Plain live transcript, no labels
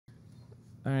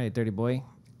All right, dirty boy.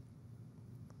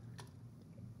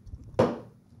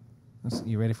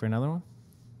 You ready for another one?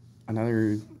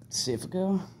 Another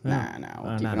Civico? Nah,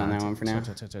 we'll keep it on that one for now.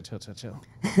 Chill.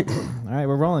 All right,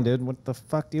 we're rolling, dude. What the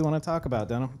fuck do you want to talk about,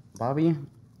 Denim? Bobby,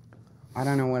 I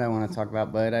don't know what I want to talk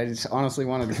about, but I just honestly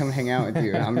wanted to come hang out with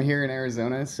you. I'm here in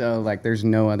Arizona, so like there's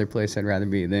no other place I'd rather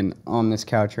be than on this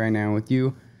couch right now with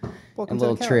you. Welcome a to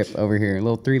little the trip couch. over here, a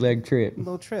little 3-leg trip.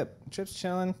 Little trip. Trip's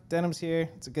chilling. Denim's here.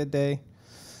 It's a good day.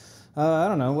 I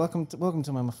don't know. Welcome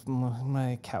to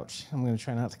my couch. I'm gonna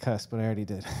try not to cuss, but I already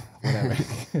did. Whatever.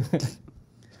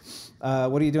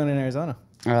 What are you doing in Arizona?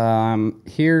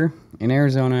 Here in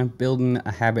Arizona, building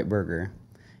a Habit Burger.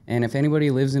 And if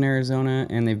anybody lives in Arizona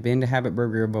and they've been to Habit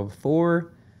Burger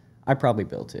before, I probably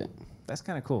built it. That's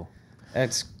kind of cool.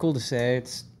 It's cool to say.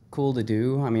 It's cool to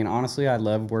do. I mean, honestly, I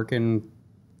love working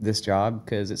this job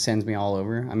because it sends me all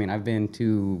over. I mean, I've been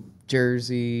to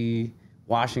Jersey,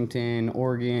 Washington,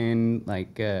 Oregon,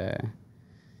 like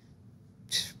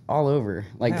all over.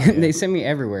 Like yeah. they send me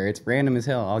everywhere. It's random as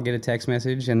hell. I'll get a text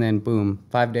message and then boom,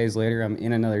 5 days later, I'm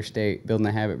in another state building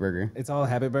a Habit Burger. It's all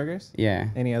Habit Burgers? Yeah.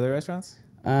 Any other restaurants?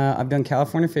 I've done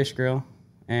California Fish Grill,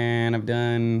 and I've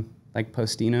done like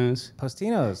Postino's.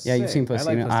 Postino's. Yeah, Sick. you've seen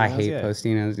Postino's. I hate yeah.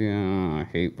 Postino's. Dude. Oh, I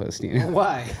hate Postino's.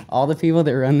 Why? All the people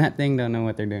that run that thing don't know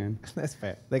what they're doing. That's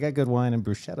fair. They got good wine and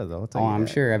bruschetta, though. I'm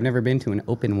sure. I've never been to an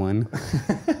open one.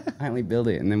 I only build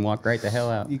it and then walk right the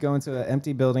hell out. You go into an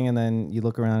empty building and then you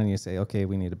look around and you say, okay,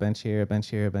 we need a bench here, a bench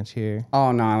here, a bench here.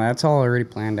 Oh, no, that's all already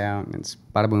planned out. It's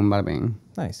bada boom, bada bing.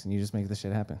 Nice. And you just make the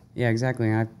shit happen. Yeah,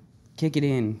 exactly. I kick it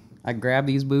in. I grab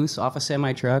these booths off a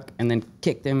semi-truck and then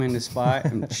kick them in the spot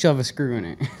and shove a screw in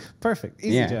it. Perfect.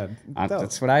 Easy job.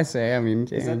 That's what I say. I mean,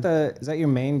 is that your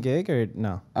main gig or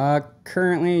no?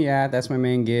 Currently, yeah, that's my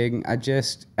main gig. I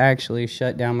just actually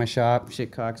shut down my shop,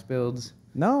 Shit Cox Builds.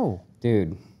 No.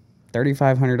 Dude,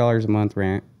 $3,500 a month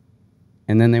rent.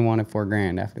 And then they wanted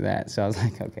 $4,000 after that. So I was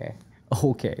like,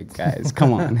 okay, guys,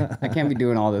 come on. I can't be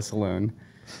doing all this alone.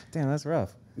 Damn, that's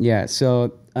rough. Yeah,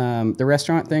 so the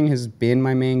restaurant thing has been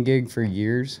my main gig for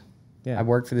years. Yeah. I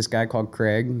worked for this guy called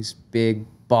Craig. He's big,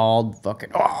 bald,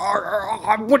 fucking,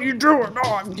 what are you doing?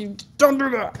 Don't do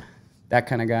that. That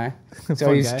kind of guy.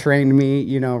 So he's trained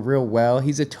me, real well.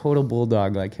 He's a total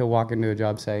bulldog. Like, he'll walk into a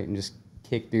job site and just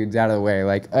kick dudes out of the way.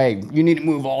 Like, hey, you need to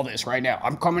move all this right now.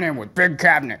 I'm coming in with big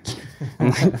cabinets.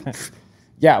 I'm like,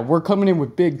 yeah, we're coming in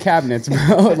with big cabinets,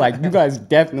 bro. Like, you guys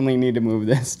definitely need to move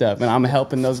this stuff. And I'm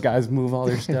helping those guys move all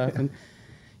their stuff. And,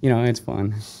 it's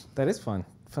fun. That is fun.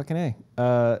 Fucking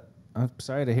A. I'm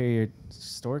sorry to hear your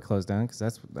store closed down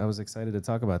because I was excited to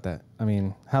talk about that. I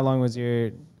mean, how long was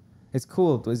it's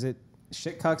cool. Was it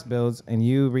Shit Cox Builds and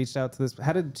you reached out to this?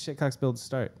 How did Shit Cox Builds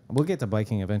start? We'll get to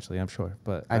biking eventually, I'm sure.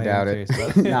 But I doubt it.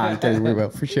 Nah, we will,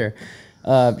 for sure.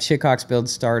 Shit Cox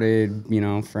Builds started,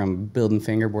 from building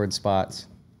fingerboard spots.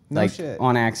 No shit.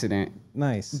 On accident.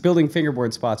 Nice. Building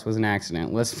fingerboard spots was an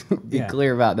accident. Let's be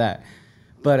clear about that.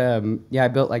 But I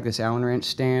built like this Allen wrench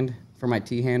stand for my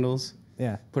T-handles.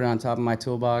 Yeah. Put it on top of my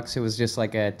toolbox. It was just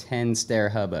like a 10-stair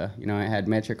hubba. It had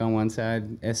metric on one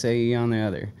side, SAE on the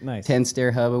other. Nice.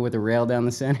 10-stair hubba with a rail down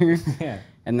the center. Yeah.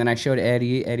 And then I showed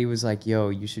Eddie. Eddie was like,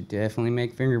 yo, you should definitely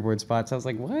make fingerboard spots. I was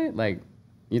like, what? Like,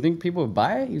 you think people would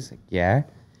buy it? He was like, yeah.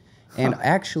 And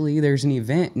actually, there's an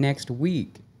event next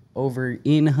week over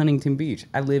in Huntington Beach.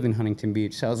 I live in Huntington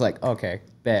Beach. So I was like, okay,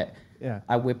 bet. Yeah.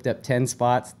 I whipped up 10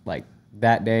 spots like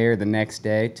that day or the next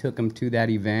day, took them to that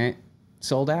event,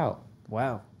 sold out.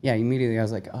 Wow. Yeah, immediately I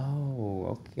was like,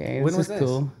 oh, okay, When was this?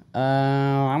 Cool.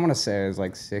 I want to say it was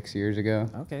like 6 years ago.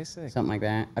 Okay, sick. Something like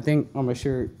that. I think on my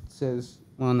shirt it says,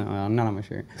 well, no, not on my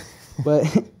shirt.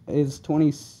 But it's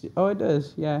 20, oh, it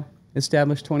does, yeah.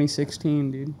 Established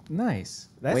 2016, dude. Nice.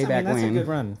 Way That's back a when. good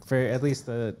run for at least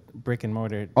the brick and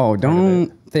mortar. Oh, don't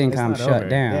think It's I'm not shut over.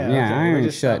 down. Yeah, okay. I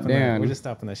ain't shut down. We're just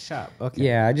stopping the shop. Okay.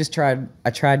 Yeah, I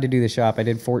tried to do the shop. I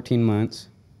did 14 months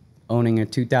owning a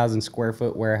 2,000 square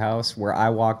foot warehouse where I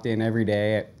walked in every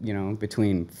day at,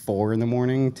 between 4 in the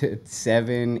morning to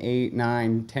 7, 8,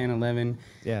 9, 10, 11.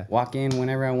 Yeah. Walk in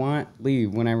whenever I want,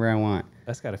 leave whenever I want.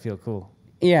 That's got to feel cool.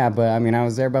 Yeah, but I mean, I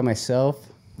was there by myself.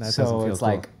 That doesn't so feel it's cool.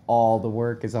 like all the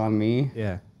work is on me.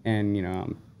 Yeah. And,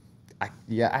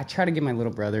 I try to get my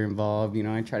little brother involved.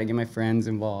 I try to get my friends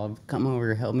involved. Come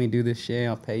over, help me do this shit.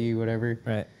 I'll pay you, whatever.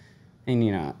 Right.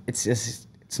 And, it's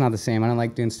not the same. I don't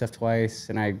like doing stuff twice.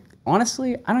 And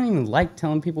honestly, I don't even like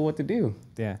telling people what to do.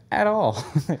 Yeah. At all.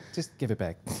 Just give it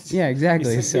back. Yeah,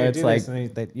 exactly. So it's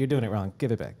like, you're doing it wrong.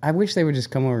 Give it back. I wish they would just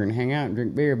come over and hang out and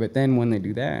drink beer. But then when they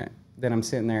do that, then I'm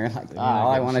sitting there like, all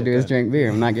I want to do is drink beer.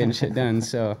 I'm not getting shit done.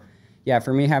 So, yeah,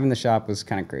 for me, having the shop was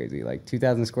kind of crazy. Like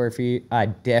 2,000 square feet, I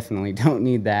definitely don't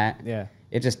need that. Yeah.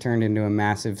 It just turned into a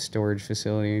massive storage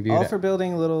facility, dude. All for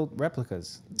building little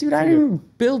replicas. Dude, I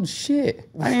didn't build shit.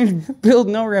 I didn't build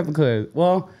no replicas.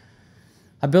 Well,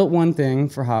 I built one thing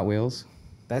for Hot Wheels.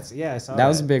 That's I saw that. That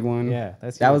was a big one. Yeah,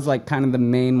 that was like kind of the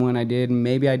main one I did.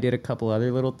 Maybe I did a couple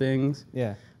other little things.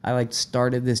 Yeah. I like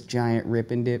started this giant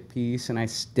rip and dip piece, and I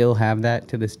still have that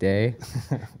to this day.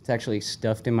 It's actually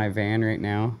stuffed in my van right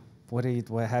now. How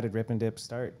did Rip and Dip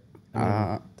start?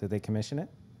 Did they commission it?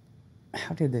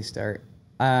 How did they start?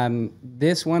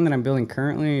 This one that I'm building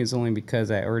currently is only because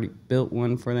I already built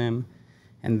one for them.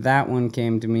 And that one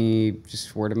came to me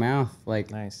just word of mouth.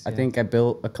 Like, nice, I think I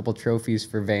built a couple trophies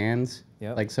for Vans,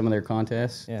 like some of their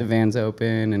contests. Yeah. The Vans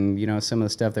Open and, you know, some of the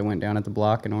stuff that went down at the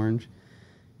Block in Orange.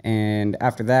 And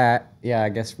after that, I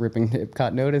guess Ripping Dip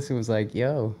caught notice and was like,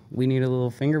 yo, we need a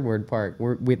little fingerboard park.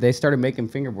 They started making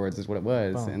fingerboards is what it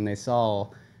was. Boom. And they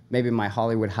saw maybe my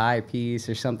Hollywood High piece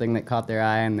or something that caught their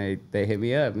eye, and they hit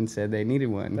me up and said they needed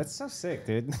one. That's so sick,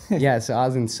 dude. Yeah, so I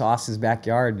was in Sauce's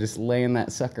backyard just laying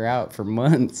that sucker out for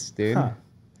months, dude. Huh.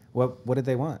 What did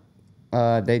they want?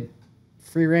 They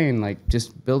free reign, like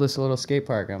just build us a little skate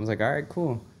park. I was like, all right,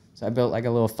 cool. So I built like a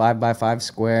little 5x5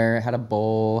 square, had a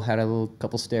bowl, had a little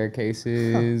couple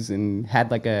staircases, and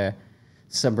had like a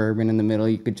Suburban in the middle.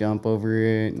 You could jump over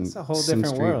it. And it's a whole some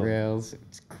different street world. Rails.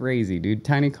 It's crazy, dude.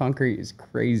 Tiny concrete is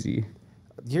crazy.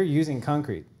 You're using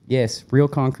concrete. Yes, real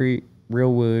concrete,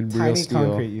 real wood, real steel. Tiny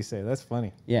concrete, you say. That's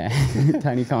funny. Yeah,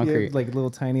 tiny concrete. You have,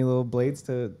 like tiny little blades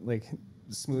to like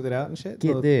smooth it out and shit.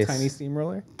 Get this. Tiny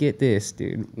steamroller. Get this,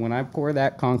 dude. When I pour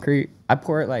that concrete, I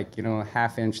pour it like, you know, a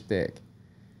half-inch thick.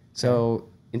 So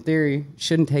in theory,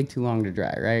 shouldn't take too long to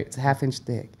dry, right? It's a half-inch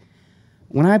thick.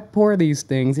 When I pour these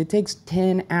things, it takes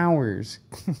 10 hours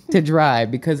to dry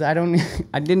because I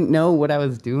didn't know what I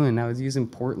was doing. I was using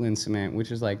Portland cement,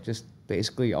 which is like just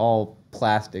basically all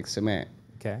plastic cement.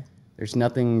 Okay. There's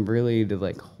nothing really to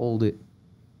like hold it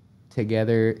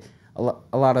together. A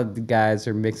lot of the guys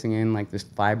are mixing in like this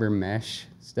fiber mesh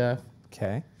stuff.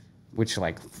 Okay. Which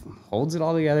like holds it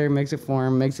all together, makes it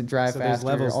form, makes it dry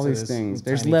faster, all these things.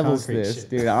 There's levels to this,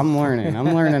 dude. I'm learning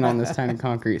on this tiny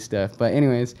concrete stuff. But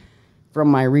anyways, from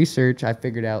my research, I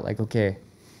figured out like, okay,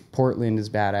 Portland is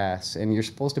badass, and you're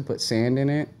supposed to put sand in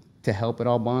it to help it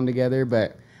all bond together,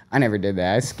 but I never did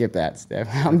that. I skipped that step.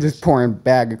 I'm just pouring a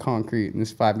bag of concrete in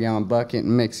this 5-gallon bucket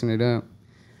and mixing it up.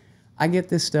 I get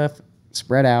this stuff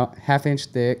spread out, half-inch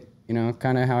thick, you know,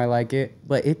 kind of how I like it,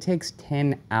 but it takes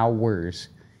 10 hours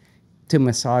to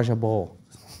massage a bowl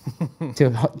to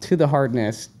the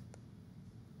hardness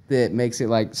that makes it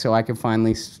like so I can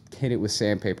finally hit it with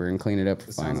sandpaper and clean it up.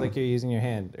 It sounds like you're using your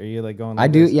hand. Are you like going? Like I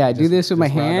do. Yeah, I do this with my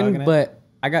hand, but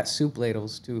I got soup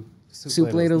ladles too.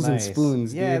 Soup ladles nice. And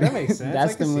spoons. Yeah, dude. That makes sense.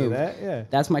 That's I can the move. See that. Yeah.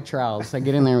 That's my trowels. I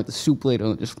get in there with the soup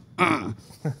ladle and just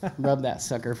rub that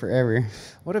sucker forever.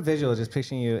 What a visual! Just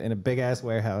picturing you in a big ass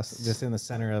warehouse, just in the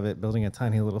center of it, building a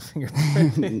tiny little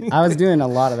fingerprint. I was doing a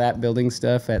lot of that building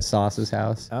stuff at Sauce's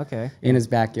house. Okay. In his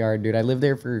backyard, dude. I lived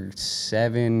there for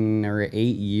 7 or 8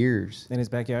 years. In his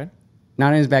backyard?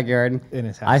 Not in his backyard. In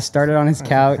his house. I started on his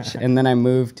couch, and then I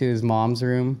moved to his mom's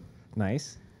room.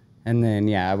 Nice. And then,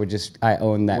 I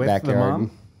owned that with backyard. The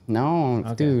mom? No,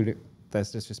 okay. Dude. That's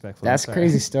disrespectful. That's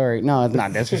crazy story. No, it's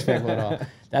not disrespectful at all.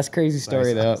 That's crazy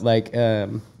story, though. Like,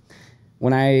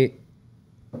 when I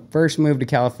first moved to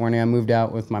California, I moved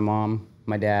out with my mom,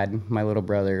 my dad, my little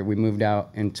brother. We moved out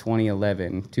in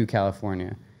 2011 to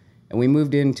California. And we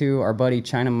moved into our buddy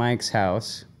China Mike's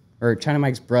house, or China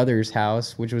Mike's brother's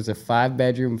house, which was a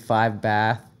 5-bedroom,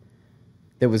 5-bath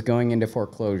that was going into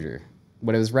foreclosure.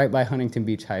 But it was right by Huntington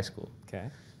Beach High School. Okay.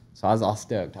 So I was all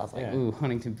stoked. I was like, ooh,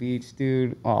 Huntington Beach,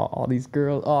 dude. Oh, all these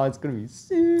girls. Oh, it's going to be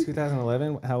sick.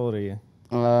 2011? How old are you?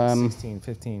 16,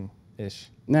 15-ish.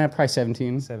 Nah, probably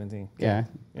 17. 17. Yeah.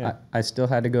 I still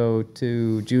had to go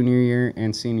to junior year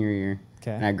and senior year.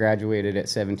 Okay. And I graduated at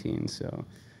 17. So,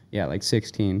 like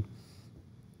 16.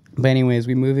 But anyways,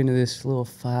 we move into this little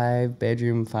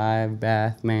 5-bedroom,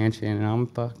 5-bath mansion, and I'm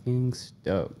fucking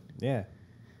stoked. Yeah.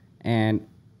 And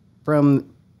from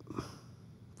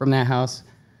that house,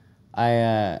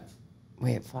 what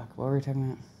were we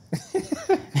talking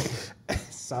about?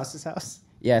 Sauce's house?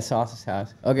 Yeah, Sauce's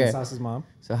house. Okay. And Sauce's mom?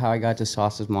 So how I got to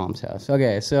Sauce's mom's house.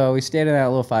 Okay, so we stayed in that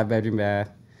little 5-bedroom bath.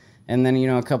 And then,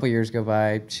 a couple years go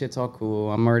by. Shit's all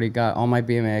cool. I'm already got all my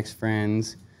BMX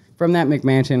friends. From that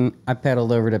McMansion, I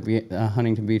pedaled over to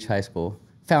Huntington Beach High School.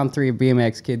 Found 3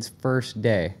 BMX kids first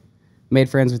day. Made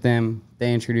friends with them.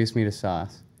 They introduced me to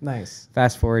Sauce. Nice.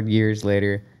 Fast forward years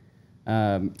later,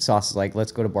 Sauce is like,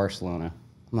 let's go to Barcelona.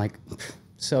 I'm like,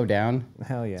 So down.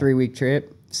 Hell yeah. 3-week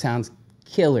trip. Sounds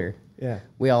killer. Yeah.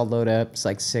 We all load up. It's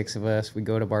like 6 of us. We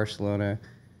go to Barcelona.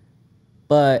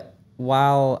 But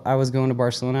while I was going to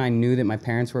Barcelona, I knew that my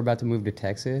parents were about to move to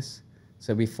Texas.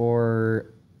 So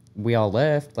before we all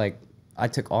left, like, I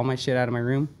took all my shit out of my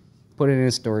room, put it in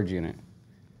a storage unit.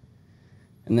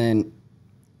 And then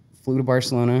flew to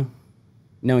Barcelona,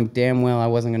 knowing damn well I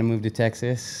wasn't going to move to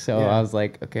Texas. So Yeah. I was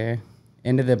like, okay.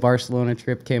 End of the Barcelona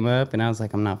trip came up, and I was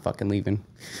like, I'm not fucking leaving.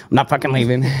 I'm not fucking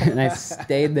leaving. And I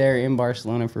stayed there in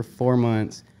Barcelona for 4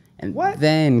 months, and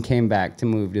then came back to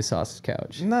move to Sauce's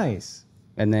couch. Nice.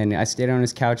 And then I stayed on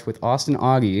his couch with Austin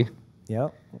Augie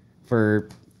Yep. for,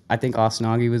 I think Austin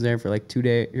Augie was there for like 2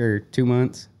 days or 2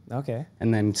 months. Okay.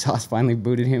 And then Sauce finally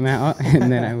booted him out,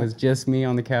 and then I was just me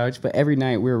on the couch. But every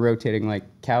night we were rotating like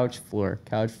couch, floor.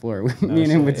 Me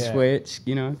and him would switch,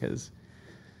 you know, because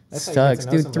it sucks,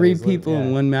 dude. 3 people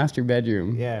in one master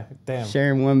bedroom. Yeah, damn.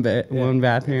 Sharing one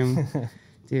bathroom.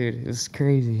 Dude, it was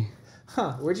crazy.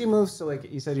 Huh? Where'd you move? So, like,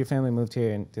 you said your family moved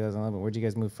here in 2011. Where'd you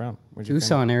guys move from?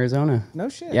 Tucson, Arizona. No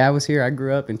shit. Yeah, I was here. I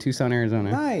grew up in Tucson,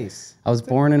 Arizona. Nice. I was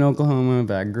born in Oklahoma,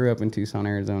 but I grew up in Tucson,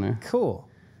 Arizona. Cool.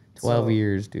 12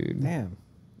 years, dude. Damn.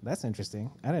 That's interesting.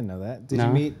 I didn't know that.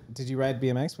 Did you ride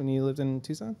BMX when you lived in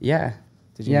Tucson? Yeah.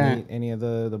 Did you meet any of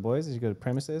the boys? Did you go to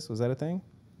Premises? Was that a thing?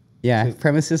 Yeah,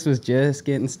 Premises was just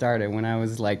getting started when I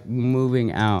was like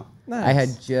moving out. Nice. I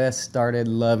had just started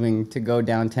loving to go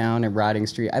downtown and riding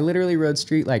street. I literally rode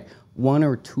street like 1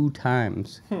 or 2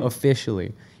 times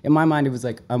officially. In my mind, it was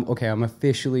like, I'm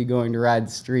officially going to ride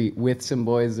the street with some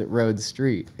boys that rode the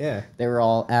street. Yeah. They were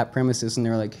all at Premises, and they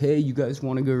were like, hey, you guys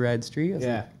want to go ride street? I was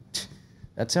like,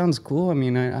 that sounds cool. I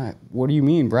mean, what do you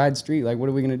mean, ride street? Like, what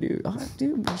are we going to do? Oh,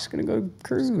 dude, we're just going to go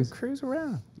cruise. Cruise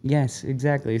around. Yes,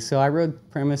 exactly. So I rode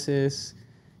Premises,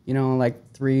 you know,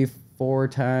 like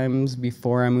 3-4 times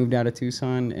before I moved out of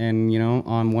Tucson. And, you know,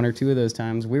 on 1 or 2 of those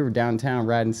times, we were downtown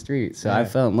riding street. So I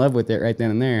fell in love with it right then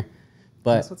and there.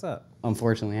 But that's what's up.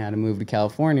 Unfortunately, I had to move to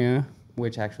California,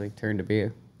 which actually turned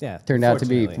out to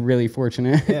be really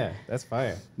fortunate. Yeah, that's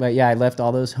fire. But yeah, I left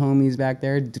all those homies back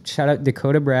there. Shout out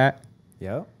Dakota Brat.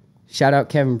 Yep. Shout out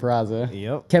Kevin Peraza.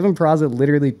 Yep. Kevin Peraza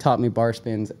literally taught me bar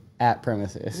spins at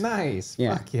Premises. Nice.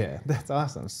 Yeah. Fuck yeah. That's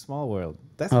awesome. Small world.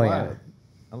 That's Oh, wild. yeah.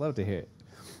 I love to hear it.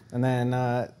 And then,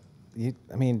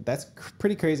 that's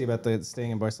pretty crazy about the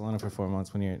staying in Barcelona for 4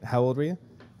 months when how old were you?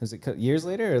 Was it years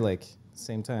later or like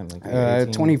same time? Like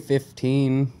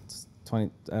 2015. 20,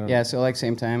 I don't know. Yeah, so like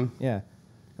same time. Yeah.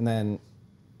 And then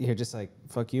you're just like,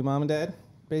 fuck you, mom and dad,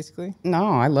 basically? No,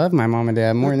 I love my mom and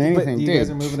dad more than anything. You dude, guys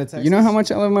are moving to Texas? You know how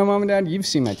much I love my mom and dad? You've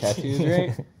seen my tattoos,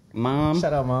 right? Mom.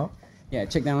 Shout out, mom. Yeah,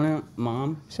 check that one out.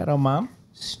 Mom. Shout out, mom.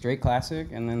 Straight classic,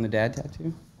 and then the dad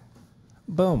tattoo.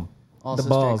 Boom. Also the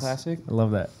balls. straight classic. I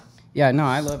love that. Yeah, no,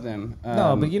 I love them.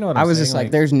 No, but you know what I I'm was saying, just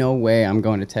like, there's no way I'm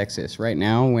going to Texas right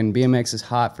now when BMX is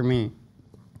hot for me.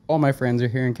 All my friends are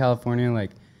here in California.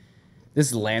 Like, this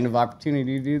is land of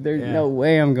opportunity, dude. There's no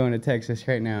way I'm going to Texas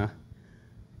right now.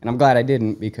 And I'm glad I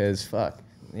didn't because, fuck.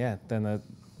 Yeah, then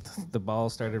the ball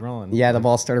started rolling. Yeah, the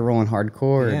ball started rolling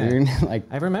hardcore, dude. Like,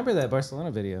 I remember that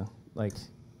Barcelona video. Like,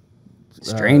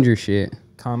 stranger shit.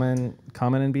 Common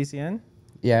and BCN?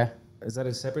 Yeah. Is that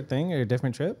a separate thing or a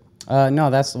different trip? No,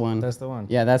 that's the one. That's the one.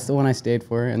 Yeah, that's the one I stayed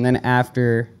for. And then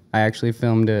after, I actually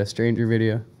filmed a stranger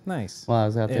video. Nice. While I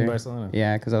was out there. In Barcelona.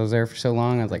 Yeah, because I was there for so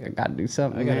long. I was like, I got to do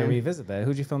something. I got to revisit that.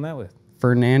 Who'd you film that with?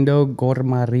 Fernando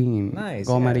Gormarin. Nice.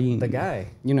 Gormarin. Yeah, the guy.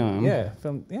 You know him.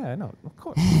 Yeah, I know. Of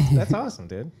course. That's awesome,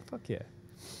 dude. Fuck yeah.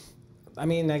 I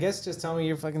mean, I guess just tell me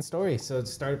your fucking story. So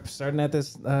starting at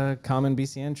this common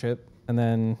BCN trip, and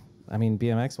then, I mean,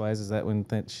 BMX-wise, is that when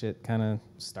that shit kind of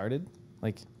started?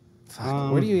 Like,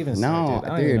 fuck, where do you even start,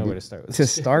 dude? I don't even know where to start with. To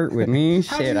start with me?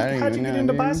 Shit, I don't even know. How'd you get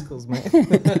into bicycles, man?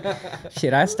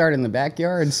 Shit, I started in the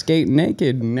backyard skating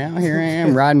naked, and now here I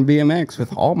am riding BMX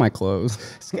with all my clothes.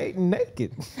 Skating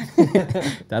naked.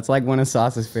 That's like one of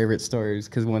Sauce's favorite stories,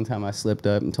 because one time I slipped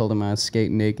up and told him I was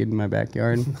skating naked in my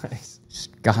backyard. Nice.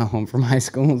 Just got home from high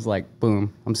school and was like,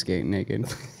 boom, I'm skating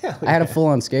naked. I had a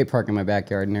full-on skate park in my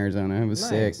backyard in Arizona. It was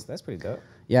sick. That's pretty dope.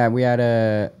 Yeah, we had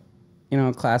a,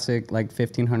 classic like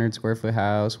 1,500 square foot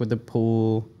house with a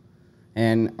pool,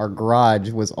 and our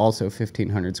garage was also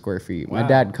 1,500 square feet. Wow. My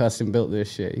dad custom built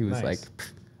this shit. He was like,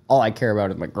 all I care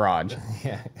about is my garage.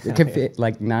 Yeah. It could fit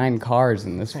like 9 cars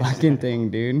in this fucking thing,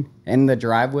 dude. And the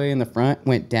driveway in the front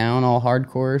went down all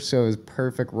hardcore, so it was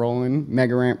perfect rolling,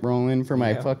 mega ramp rolling for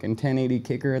my fucking 1080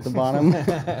 kicker at the bottom.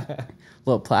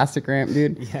 Little plastic ramp,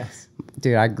 dude. Yes.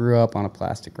 Dude, I grew up on a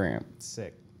plastic ramp.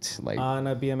 Sick. Like, on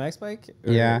a BMX bike?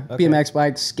 Yeah. Okay. BMX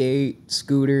bike, skate,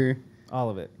 scooter. All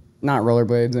of it. Not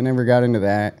rollerblades. I never got into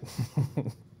that.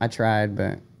 I tried,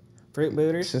 but Fruit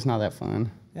booters. it's just not that fun.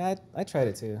 Yeah, I tried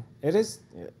it too. It is.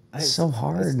 It's so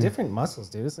hard. It's different muscles,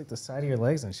 dude. It's like the side of your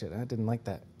legs and shit. I didn't like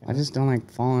that. I just don't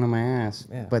like falling on my ass.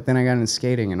 Yeah. But then I got into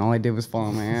skating, and all I did was fall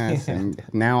on my ass, and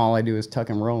now all I do is tuck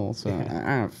and roll. So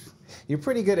You're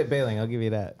pretty good at bailing. I'll give you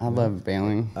that. I love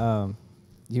bailing.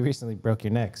 You recently broke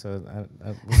your neck, so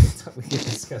we could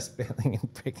discuss bailing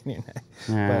and breaking your neck.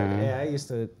 But yeah, I used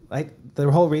to.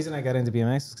 The whole reason I got into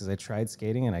BMX was because I tried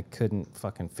skating and I couldn't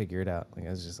fucking figure it out. Like I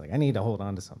was just like, I need to hold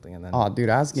on to something, and then. Oh, dude,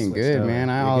 I was getting good, man.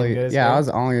 I was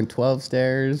only in 12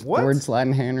 stairs, board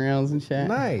sliding handrails and shit.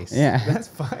 Nice. Yeah, that's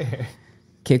fire.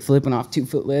 Kick flipping off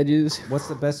 2-foot ledges. What's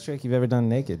the best trick you've ever done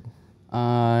naked?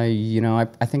 I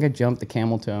think I jumped the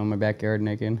camel toe in my backyard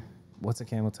naked. What's a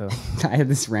camel toe? I had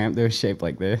this ramp that was shaped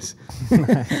like this.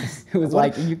 Nice. It was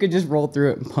like you could just roll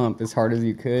through it and pump as hard as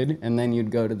you could, and then you'd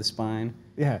go to the spine.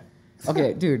 Yeah.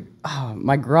 Okay, dude. Oh,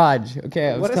 my garage. Okay,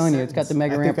 I was telling you, it's got the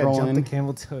mega ramp rolling. I jumped the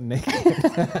camel toe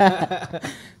naked.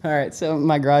 All right, so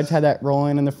my garage had that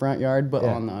rolling in the front yard, but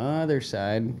on the other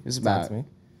side, it's about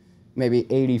maybe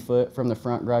 80 foot from the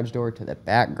front garage door to the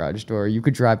back garage door. You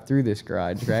could drive through this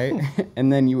garage, right?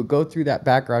 And then you would go through that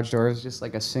back garage door. It was just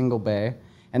like a single bay.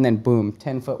 And then boom,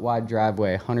 10-foot wide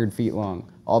driveway, 100 feet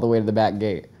long, all the way to the back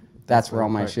gate. That's where all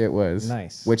my shit was.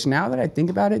 Nice. Which now that I think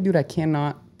about it, dude, I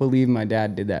cannot believe my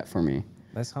dad did that for me.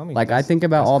 That's homie. Like I think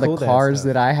about all the cars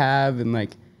that I have, and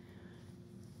like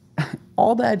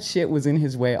all that shit was in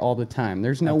his way all the time.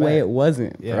 There's no way it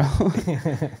wasn't, bro.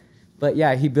 But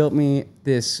yeah, he built me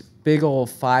this big old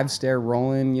 5-stair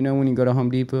rolling. You know when you go to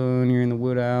Home Depot and you're in the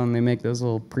wood aisle and they make those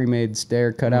little pre-made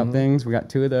stair cutout things? We got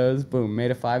 2 of those. Boom, made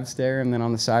a 5-stair, and then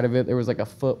on the side of it there was like a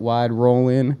foot wide roll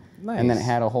in, and then it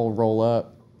had a whole roll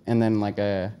up, and then like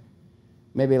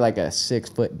maybe like a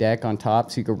 6-foot deck on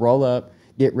top, so you could roll up,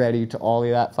 get ready to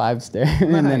ollie that 5-stair,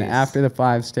 and then after the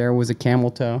 5-stair was a camel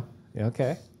toe.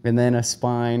 Okay. And then a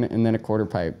spine, and then a quarter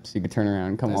pipe, so you could turn around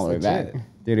and come all the way back.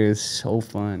 Dude, it was so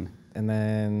fun. And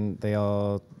then they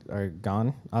all are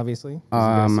gone, obviously?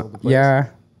 Yeah.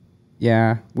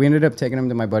 We ended up taking them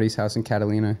to my buddy's house in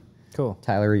Catalina. Cool.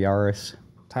 Tyler Yaris.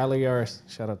 Tyler Yaris.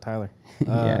 Shout out Tyler.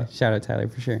 Yeah, shout out Tyler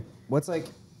for sure. What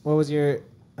was your,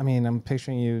 I mean, I'm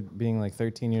picturing you being like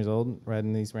 13 years old,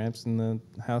 riding these ramps in the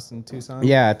house in Tucson?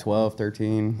 Yeah, 12,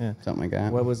 13, something like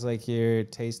that. What was like your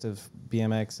taste of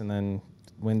BMX, and then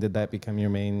when did that become your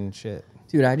main shit?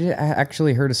 Dude, I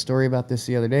actually heard a story about this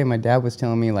the other day. My dad was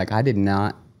telling me, like, I did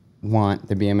not want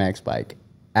the BMX bike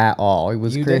at all. It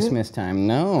was Christmas time.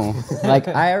 No. Like,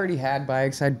 I already had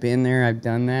bikes. I'd been there. I've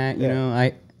done that. You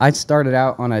know, I started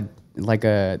out on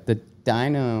the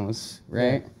dynos,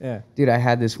 right? Yeah. Dude, I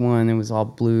had this one. It was all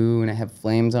blue, and it had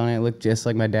flames on it. It looked just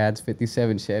like my dad's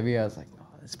 57 Chevy. I was like, oh,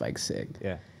 this bike's sick.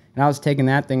 Yeah. And I was taking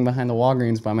that thing behind the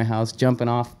Walgreens by my house, jumping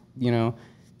off, you know.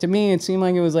 To me, it seemed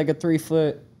like it was like a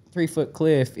 3-foot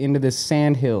cliff into this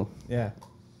sand hill. Yeah.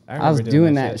 I was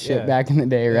doing that shit back in the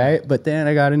day, right? But then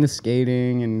I got into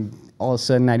skating, and all of a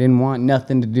sudden I didn't want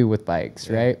nothing to do with bikes,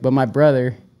 right? But my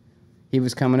brother, he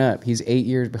was coming up. He's 8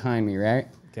 years behind me, right?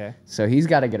 Okay. So he's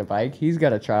got to get a bike. He's got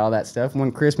to try all that stuff.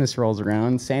 When Christmas rolls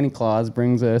around, Santa Claus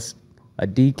brings us a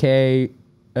DK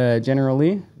General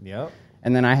Lee. Yep.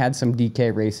 And then I had some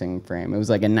DK racing frame. It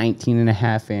was like a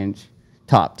 19.5-inch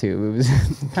top tube. It was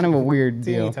kind of a weird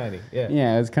deal. Tiny, yeah.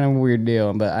 Yeah, it was kind of a weird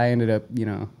deal. But I ended up, you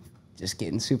know, just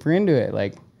getting super into it.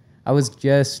 Like, I was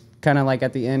just kind of like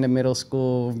at the end of middle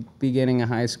school, beginning of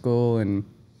high school, and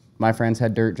my friends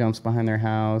had dirt jumps behind their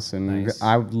house, and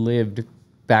I lived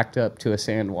backed up to a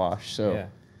sand wash. So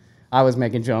I was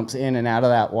making jumps in and out of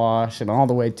that wash and all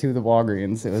the way to the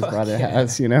Walgreens. It was by their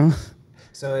house, you know?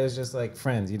 So it was just like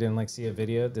friends. You didn't like see a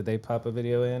video? Did they pop a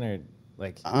video in, or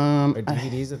like are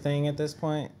DVDs a thing at this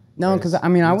point? No, because I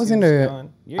mean, I was into.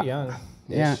 You're young.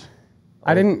 Yeah,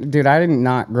 I did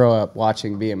not grow up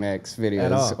watching BMX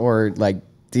videos or like,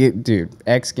 dude,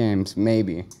 X Games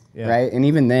maybe, right? And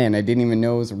even then, I didn't even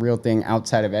know it was a real thing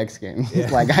outside of X Games.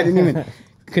 Like, I didn't even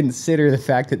consider the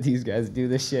fact that these guys do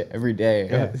this shit every day.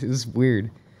 It was weird,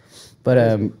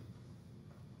 but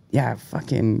yeah,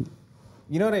 fucking.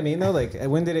 You know what I mean, though? Like,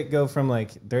 when did it go from,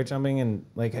 like, dirt jumping and,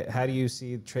 like, how do you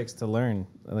see tricks to learn?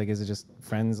 Like, is it just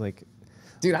friends, like...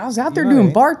 Dude, I was out there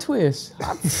doing bar twists.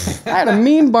 I had a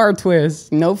mean bar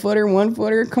twist. No footer,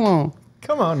 1-footer, come on.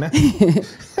 Come on, now.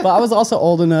 But I was also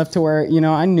old enough to where, you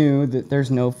know, I knew that there's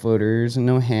no footers and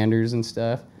no handers and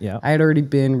stuff. Yeah. I had already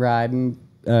been riding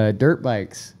dirt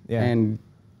bikes and,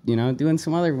 you know, doing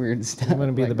some other weird stuff. You want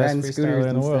to be the best freestyler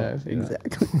in the world.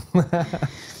 Exactly.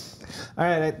 All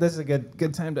right, this is a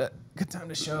good time to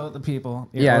show the people.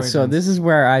 Yeah, origins. So this is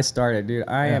where I started, dude.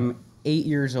 I am 8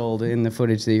 years old in the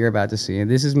footage that you're about to see. And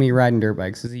this is me riding dirt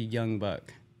bikes. This is a young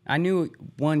buck. I knew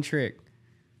one trick.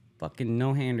 Fucking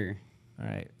no-hander. All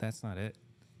right, that's not it.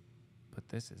 But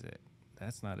this is it.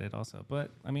 That's not it also.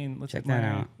 But, I mean, let's Check that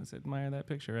out. Let's admire that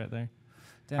picture right there.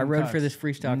 I rode for this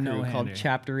freestyle crew no-hander. called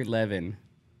Chapter 11.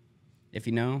 If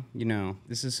you know, you know.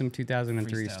 This is some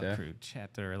 2003 freestyle stuff. Crew,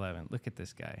 Chapter 11. Look at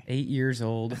this guy. 8 years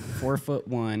old,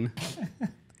 4'1".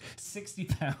 60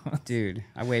 pounds. Dude,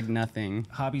 I weighed nothing.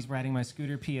 Hobbies: riding my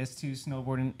scooter, PS2,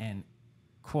 snowboarding, and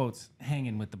quotes,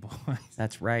 hanging with the boys.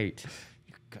 That's right.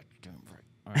 You're goddamn right.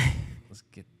 All right, let's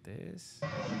get this. Here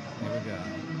we go.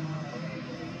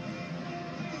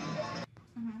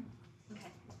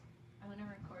 Okay. I want to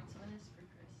record some of this for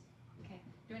Chris. Okay.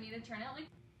 Do I need to turn it like?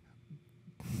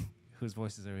 Whose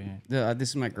voices are we hearing? This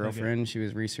is my girlfriend. She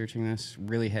was researching this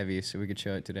really heavy, so we could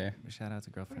show it today. Shout out to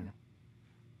girlfriend.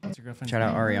 What's your girlfriend's Shout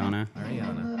out name? Ariana.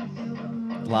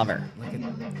 Ariana. Love her. Look at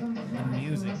the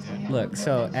music, dude. Look,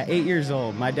 so at 8 years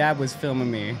old, my dad was filming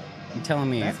me and telling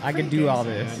me That's I could pretty do all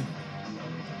gangster, this. dude.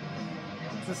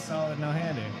 It's a solid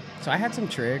no-hander. So I had some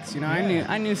tricks, you know. Yeah.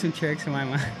 I knew some tricks in my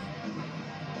mind.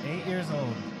 8 years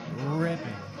old, ripping.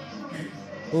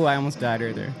 Ooh, I almost died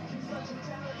right there.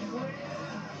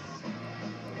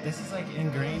 This is like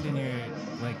ingrained in your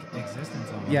like existence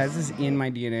almost. Yeah, this is in my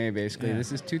DNA basically. Yeah.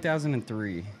 This is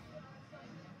 2003.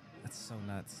 That's so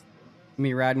nuts.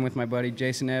 Me riding with my buddy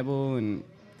Jason Ebel and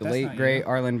the That's late not great you.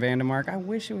 Arlen Vandemark. I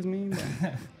wish it was me.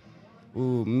 But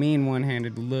ooh, mean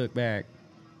one-handed look back.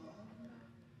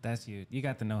 That's you. You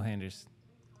got the no-handers.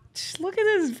 Just look at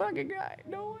this fucking guy.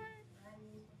 No way.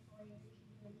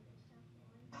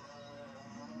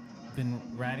 Been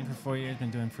riding for 4 years, been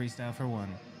doing freestyle for 1.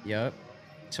 Yep.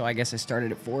 So I guess I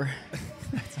started at 4.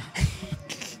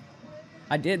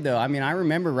 I did though. I mean, I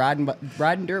remember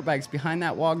riding dirt bikes behind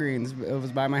that Walgreens. It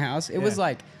was by my house. It was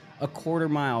like a quarter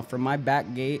mile from my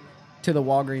back gate to the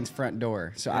Walgreens front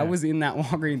door. So I was in that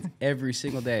Walgreens every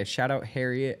single day. Shout out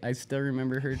Harriet. I still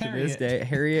remember her to this day.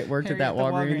 Harriet worked at that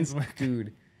Walgreens.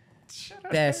 Dude,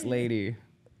 best lady.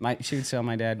 She would sell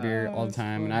my dad beer all the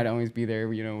time, and I'd always be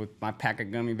there, you know, with my pack of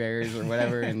gummy bears or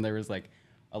whatever. And there was like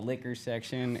a liquor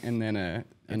section and then a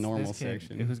normal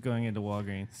section. Who's going into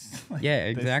Walgreens? Like, Yeah,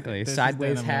 exactly. this is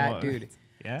Sideways denim hat, and dude.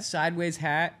 Yeah? Sideways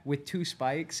hat with 2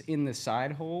 spikes in the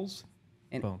side holes.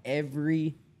 And Boom.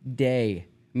 every day,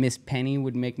 Miss Penny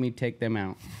would make me take them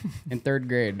out. In 3rd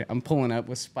grade, I'm pulling up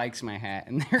with spikes in my hat.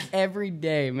 And they're every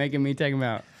day making me take them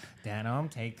out. Denim,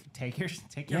 take your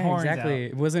Yeah, horns exactly.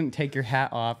 out. It wasn't take your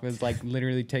hat off. It was like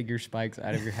literally take your spikes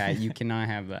out of your hat. You cannot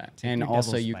have that. Take And your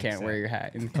also, double you spikes can't wear out. your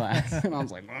hat in class. And I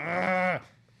was like, "Ugh,"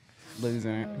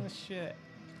 losing it. Oh, shit.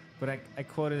 But I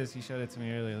quoted this. You showed it to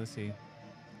me earlier. Let's see.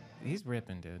 He's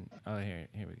ripping, dude. Oh, here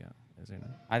we go. Is there no?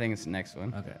 I think it's the next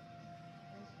one. Okay.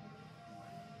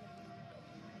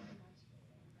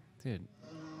 Dude,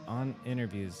 on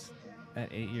interviews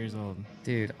at 8 years old.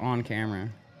 Dude, on camera.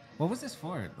 What was this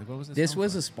for? Like, what was this? This film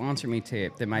was for? a sponsor me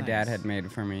tape that my dad Nice. had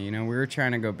made for me. You know, we were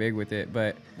trying to go big with it,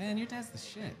 but Man, your dad's the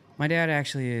shit. my dad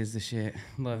actually is the shit.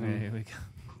 Love Okay, him. here we go.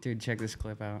 Dude, check this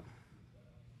clip out.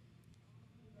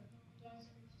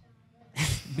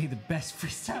 Be the best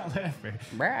freestyle ever.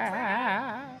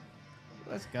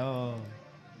 Let's go.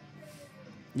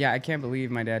 Yeah, I can't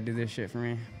believe my dad did this shit for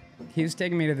me. He was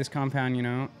taking me to this compound, you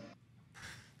know,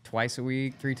 twice a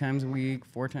week, 3 times a week,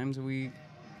 4 times a week.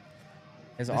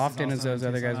 As This is often as also those in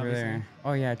other Tucson, guys were obviously? there.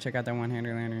 Oh yeah, check out that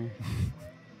one-hander lander.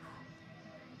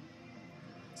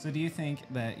 So do you think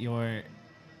that your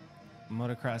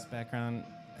motocross background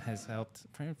has helped?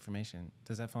 For information,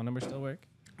 does that phone number still work?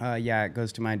 Yeah, it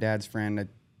goes to my dad's friend.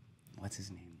 What's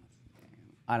his name?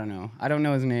 I don't know. I don't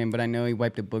know his name, but I know he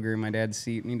wiped a booger in my dad's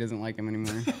seat, and he doesn't like him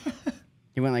anymore.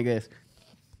 He went like this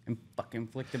and fucking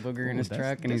flicked a booger in Ooh, his that's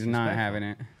truck, and he's not disrespectful. having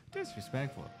it.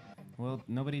 Disrespectful. Well,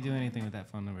 nobody do anything with that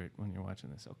phone number when you're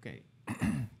watching this. Okay.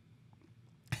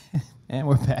 And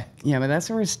we're back. Yeah, but that's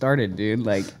where it started, dude.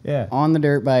 Like, Yeah. on the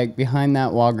dirt bike behind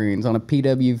that Walgreens on a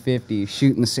PW50,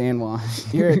 shooting the sand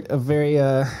wash. You're a very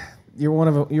you're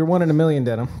one in a million,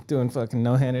 Denim, doing fucking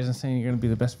no-handers and saying you're gonna be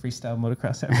the best freestyle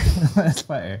motocross ever. That's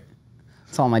fire.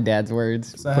 It's all my dad's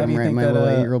words. So Put how do them you right in think my that, little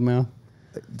 8-year-old mouth.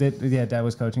 Dad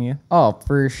was coaching you? Oh,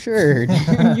 for sure. Dude.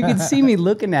 You can see me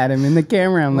looking at him in the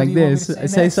camera. I'm What like do you want me this. to say I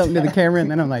say next? something to the camera, and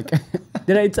then I'm like,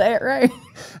 did I say it right?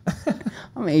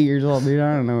 I'm 8 years old, dude.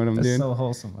 I don't know what I'm That's doing. so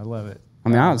wholesome. I love it. I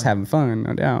mean, I was having fun,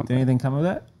 no doubt. Did anything come of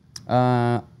that?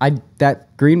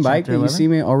 That green bike Chapter that you 11? see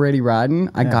me already riding,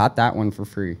 I Yeah. got that one for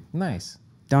free. Nice.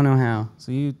 Don't know how,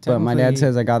 So you but my dad technically-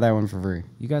 says I got that one for free.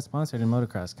 you got sponsored in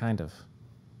motocross, kind of.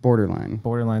 Borderline.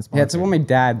 Borderline sponsored. Yeah, it's what my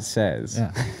dad says.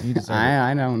 Yeah, you deserve it.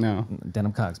 I don't know.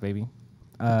 Denim Cox, baby.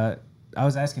 I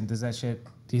was asking, does that shit?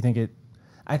 Do you think it?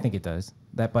 I think it does.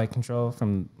 That bike control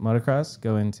from motocross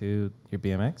go into your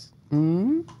BMX?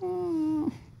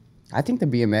 I think the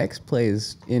BMX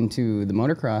plays into the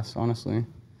motocross, honestly.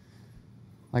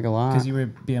 Like a lot. Because you were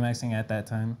BMXing at that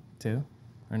time too,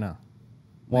 or no?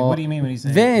 Well, like, what do you mean when you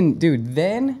say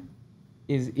then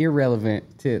is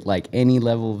irrelevant to like any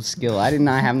level of skill. I did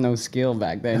not have no skill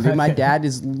back then. Dude, my dad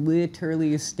is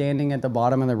literally standing at the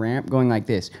bottom of the ramp going like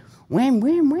this, wham,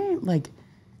 wham, wham, like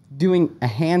doing a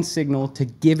hand signal to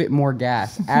give it more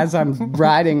gas as I'm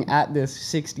riding at this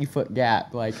 60-foot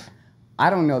gap. Like, I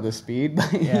don't know the speed, but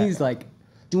he's like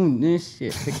doing this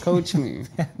shit to coach me.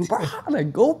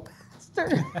 Like, go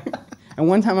faster. And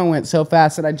one time I went so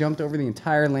fast that I jumped over the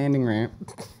entire landing ramp,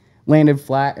 landed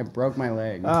flat, and broke my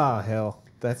leg. Oh, hell.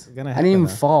 That's going to happen. I didn't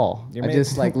even fall. You're I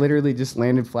just like literally just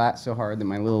landed flat so hard that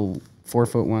my little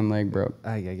 4'1" leg broke.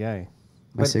 Ay, ay, ay.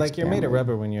 My But like you're made of leg.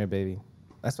 rubber when you're a baby.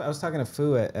 That's why I was talking to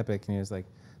Fu at Epic, and he was like,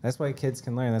 "That's why kids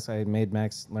can learn. That's why I made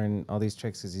Max learn all these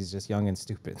tricks because he's just young and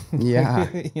stupid." Yeah.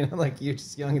 You know, like you're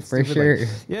just young and For stupid. sure. Like,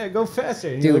 yeah, go faster.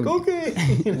 And Dude, you're like,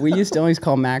 okay. We used to always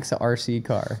call Max a RC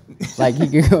car. Like he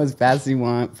could go as fast as he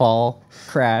want, fall,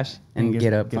 crash, and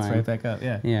get up Gets fine. right back up.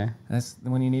 Yeah. Yeah. That's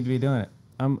when you need to be doing it.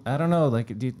 I don't know. Like,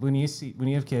 when you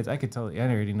have kids, I could totally. I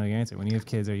already know your answer. When you have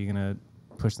kids, are you gonna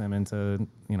push them into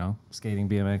skating,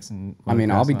 BMX, and I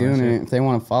mean, I'll be motocross and all that doing shit? it if they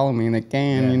want to follow me. They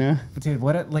can, Yeah. you know. But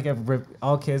dude,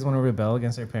 all kids want to rebel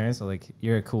against their parents. So like,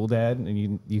 you're a cool dad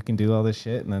and you can do all this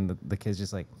shit, and then the kid's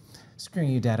just like, screw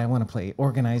you, dad. I want to play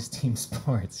organized team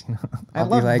sports. You know, I I'll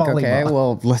love be like, volleyball. okay,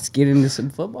 well, let's get into some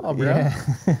football, bro.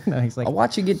 Yeah. No, he's like, I'll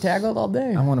watch you get tackled all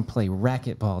day. I want to play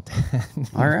racquetball, dad.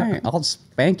 All right, I'll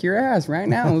spank your ass right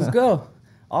now. Let's go.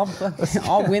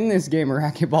 I'll win this game of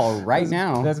racquetball right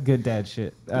now. That's good dad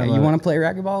shit. Yeah, you want to play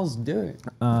racquetball? Let's do it.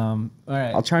 All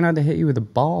right. I'll try not to hit you with a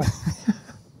ball.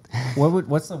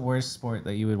 What's the worst sport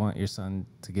that you would want your son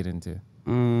to get into?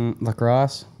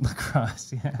 Lacrosse.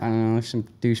 Lacrosse. Yeah. I don't know. There's some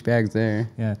douchebags there.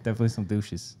 Yeah, definitely some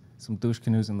douches. Some douche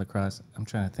canoes in lacrosse. I'm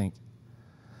trying to think.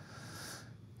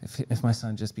 If my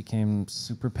son just became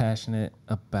super passionate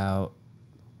about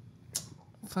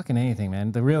fucking anything,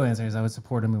 man. The real answer is I would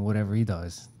support him in whatever he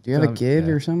does. Do you have So, a kid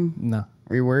yeah. or something? No.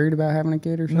 Are you worried about having a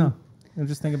kid or something? No. I'm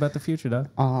just thinking about the future, dog.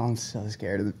 Oh, I'm so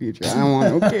scared of the future. I don't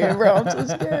want no kid, bro. I'm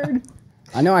so scared.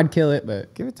 I know I'd kill it,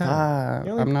 but Give it time.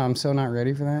 You're only- I'm so not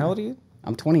ready for that. How old are you?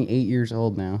 I'm 28 years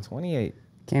old now. 28.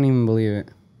 Can't even believe it.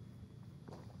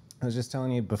 I was just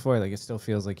telling you before, like, it still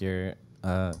feels like you're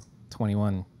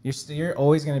 21. You're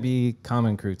always going to be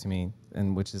Common Crew to me,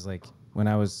 and which is like when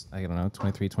I was, I don't know,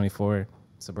 23, 24,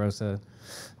 Sabrosa,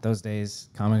 those days,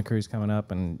 Common Crew's coming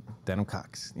up, and Denim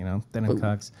Cox, Denim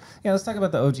Cox. Yeah, let's talk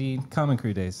about the OG Common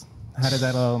Crew days. How did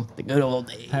that all, The good old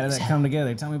days. how did that come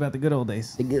together? Tell me about the good old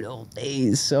days. The good old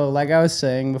days. So, like I was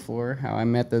saying before, how I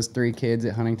met those 3 kids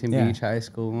at Huntington Yeah. Beach High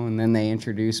School, and then they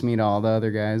introduced me to all the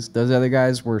other guys. Those other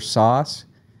guys were Sauce,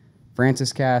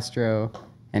 Francis Castro,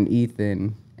 and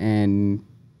Ethan. And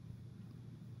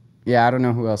yeah, I don't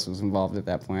know who else was involved at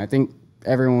that point. I think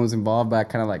everyone was involved, but I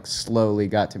kind of like slowly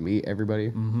got to meet everybody.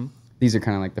 Mm-hmm. These are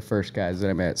kind of like the first guys that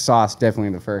I met. Sauce,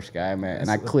 definitely the first guy I met, and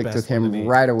I That's the clicked best with one to him meet.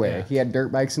 right away. Yeah. He had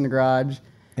dirt bikes in the garage,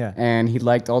 Yeah. and he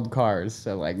liked old cars.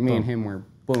 So like me and Boom. him were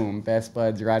boom, best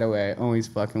buds right away. Always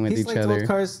fucking with He's each liked other. old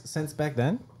cars since back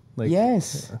then? Like,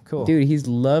 Yes, cool. dude. He's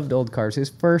loved old cars. His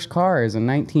first car is a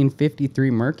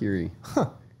 1953 Mercury,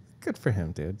 Good for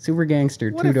him, dude. super gangster,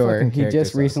 What a 2-door. fucking He character,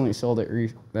 just Sauce. recently sold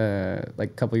it like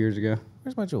a couple years ago.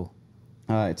 Where's my jewel?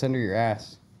 It's under your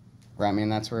ass. Right, I mean,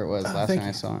 that's where it was last thank time I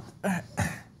you. saw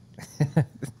it.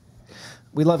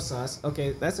 We love Sauce.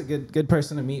 Okay, that's a good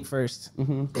person to meet first.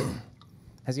 Mm-hmm.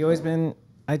 Has he always been?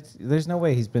 There's no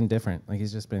way he's been different. Like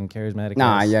he's just been charismatic.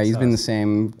 Nah, as yeah, he's been the Sauce.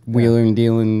 same wheeling,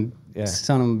 dealing Yeah.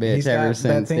 son of a bitch He's ever got since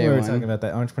that thing day we were one. talking about,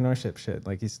 that entrepreneurship shit.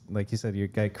 Like you said, your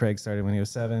guy Craig started when he was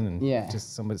 7, and Yeah.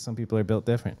 just some people are built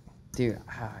different. Dude,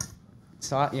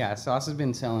 Sauce has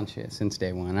been selling shit since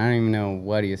day one. I don't even know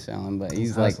what he's selling, but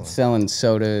he's like hustling. selling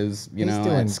sodas, He's doing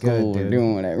at school good, or dude.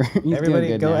 doing whatever. He's doing Everybody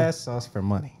good go now. ask Sauce for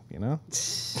money.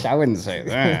 I wouldn't say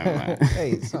that. but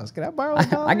Hey, Sauce, can I borrow a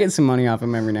dollar? I get some money off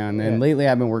him every now and then. Yeah. Lately,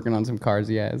 I've been working on some cars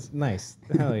he has. Nice.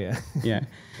 Hell yeah. Yeah.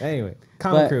 Anyway,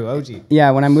 Common But- Crew, OG. Yeah,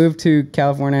 when I moved to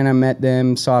California and I met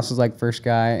them, Sauce was like first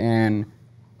guy, and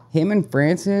him and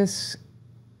Francis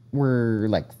were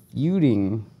like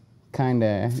feuding, kind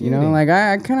of. You know, Feuding. like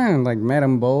I kind of like met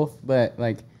them both, but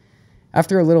like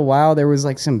after a little while, there was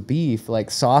like some beef. Like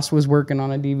Sauce was working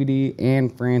on a DVD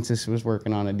and Francis was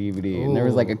working on a DVD, and there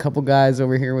was like a Ooh. couple guys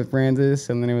over here with Francis,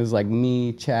 and then it was like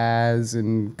me, Chaz,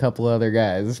 and a couple other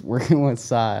guys working with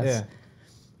Sauce. Yeah.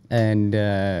 And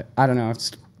I don't know.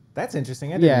 That's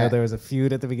interesting. I didn't know there was a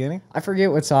feud at the beginning. I forget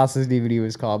what Sauce's DVD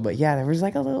was called, but yeah, there was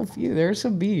like a little feud. There was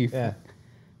some beef. Yeah.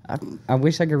 I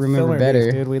wish I could remember Filmer better.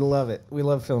 Beef, dude, we love it. We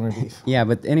love Filmer beef. Yeah,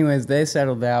 but anyways, they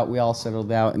settled out. We all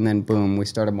settled out, and then boom, we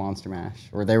started Monster Mash,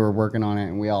 or they were working on it,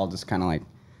 and we all just kind of like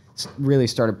really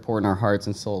started pouring our hearts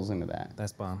and souls into that.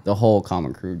 That's bomb. The whole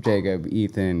common crew, Jacob,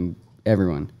 Ethan,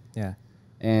 everyone. Yeah.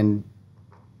 And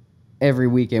every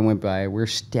weekend went by, we're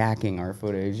stacking our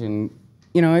footage, and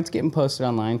you know, it's getting posted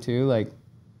online too, like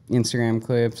Instagram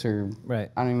clips or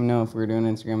right. I don't even know if we were doing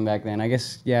Instagram back then. I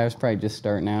guess I was probably just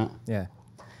starting out. Yeah.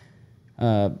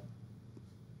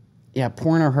 Yeah,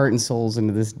 pouring our heart and souls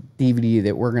into this DVD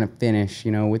that we're gonna finish,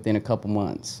 you know, within a couple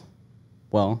months.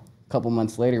 Well, a couple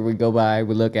months later, we go by,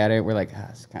 we look at it, we're like,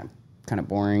 it's kind of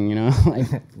boring, you know, like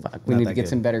fuck, we need to get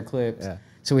some better clips. Yeah.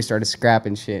 So we started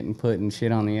scrapping shit and putting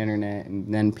shit on the internet,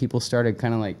 and then people started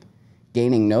kind of like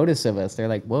gaining notice of us. They're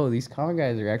like, whoa, these comic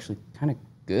guys are actually kind of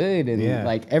good. And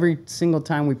like every single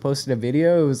time we posted a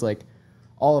video, it was like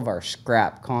all of our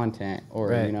scrap content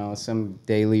or, you know, some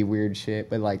daily weird shit.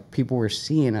 But like people were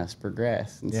seeing us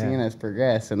progress and seeing us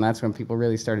progress. And that's when people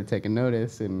really started taking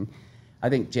notice. And I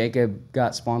think Jacob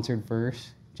got sponsored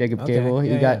first. Jacob Cable,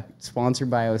 he got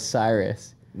sponsored by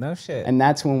Osiris. No shit. And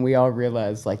that's when we all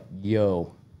realized, like,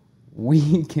 yo,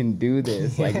 we can do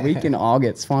this. Like, we can all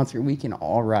get sponsored. We can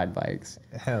all ride bikes.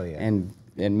 Hell yeah.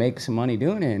 And make some money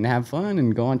doing it and have fun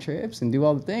and go on trips and do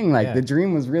all the thing. Like, the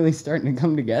dream was really starting to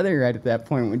come together right at that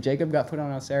point. When Jacob got put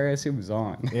on Osiris, it was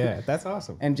on. Yeah, that's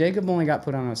awesome. And Jacob only got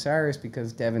put on Osiris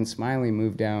because Devin Smiley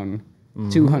moved down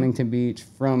to Huntington Beach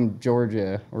from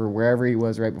Georgia or wherever he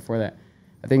was right before that.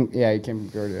 I think, he came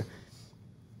from Georgia.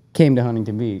 Came to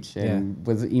Huntington Beach and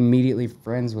was immediately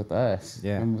friends with us.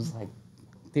 Yeah. And was like,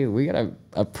 dude, we got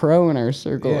a pro in our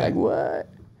circle. Like, what?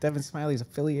 Devin Smiley's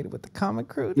affiliated with the comic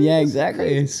crew. Dude. Yeah,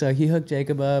 exactly. So he hooked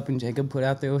Jacob up, and Jacob put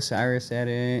out the Osiris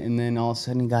edit, and then all of a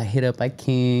sudden he got hit up by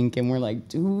Kink, and we're like,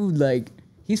 dude, like,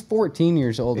 he's 14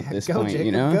 years old at this point, Jacob,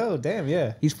 you know? Go, damn,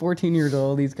 yeah. He's 14 years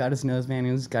old. He's got his nose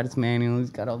manual. He's got his manual. He's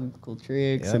got all these cool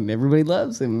tricks, and everybody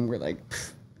loves him. We're like,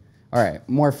 all right,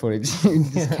 more footage.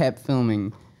 Just kept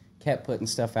filming. Kept putting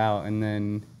stuff out, and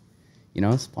then, you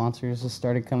know, sponsors just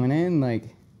started coming in.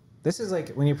 Like, this is like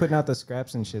when you're putting out the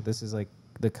scraps and shit. This is like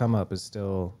the come up is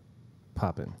still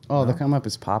popping. Oh, the come up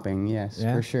is popping. Yes,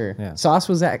 for sure. Yeah. Sauce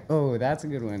was oh, that's a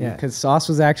good one. Yeah, because Sauce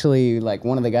was actually like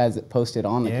one of the guys that posted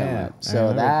on the come up.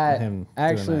 So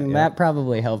that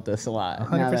probably helped us a lot.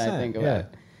 100%, now that I think about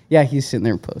it. Yeah, he's sitting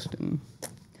there posting,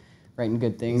 writing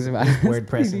good things about it. Word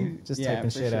pressing, just typing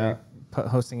shit out.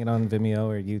 Hosting it on Vimeo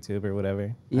or YouTube or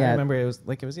whatever. Yeah. I remember it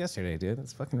was yesterday, dude.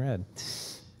 That's fucking rad.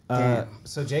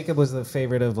 So Jacob was the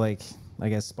favorite of, like, I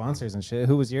guess, sponsors and shit.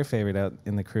 Who was your favorite out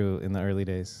in the crew in the early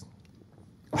days?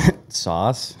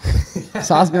 Sauce.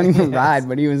 Sauce don't even ride,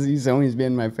 but he's always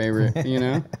been my favorite, you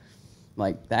know?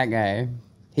 Like, that guy.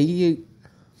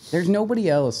 There's nobody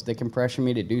else that can pressure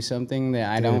me to do something that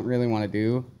I don't really want to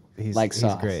do. Like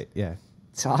Sauce. He's great, yeah.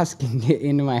 Sauce can get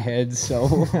into my head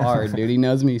so hard, dude. He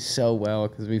knows me so well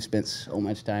because we've spent so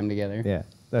much time together. Yeah,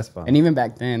 that's fun. And even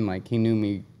back then, like, he knew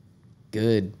me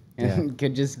good and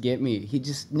could just get me. He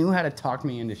just knew how to talk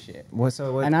me into shit.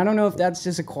 And I don't know if that's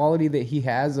just a quality that he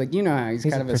has. Like, you know how he's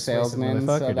kind of a salesman,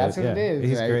 so that's what it is.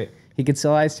 He's great. He could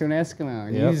sell ice to an Eskimo,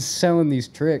 and he's selling these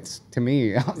tricks to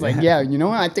me. I was like, yeah, you know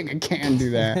what? I think I can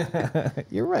do that.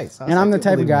 You're right. Sauce, and I'm the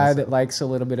type of guy that likes a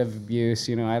little bit of abuse.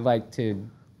 You know, I like to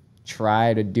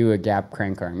try to do a gap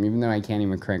crank arm, even though I can't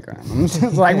even crank arm. I'm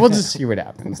just like, we'll just see what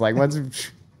happens. Like,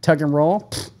 let's tuck and roll.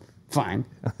 Fine.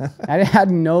 I had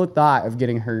no thought of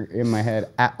getting hurt in my head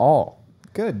at all.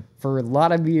 Good. For a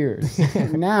lot of years.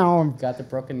 Now I've got the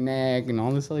broken neck and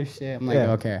all this other shit. I'm like,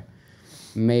 okay,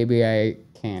 maybe I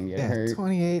can get hurt.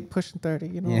 28, pushing 30,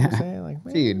 you know what I'm saying?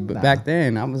 Like, dude, but back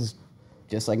then I was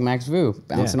just like Max Vu,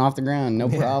 bouncing off the ground, no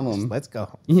problem. Let's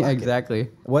go. Yeah, exactly.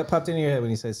 What popped into your head when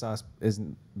you say Sauce is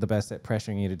the best at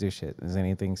pressuring you to do shit? Is there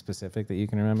anything specific that you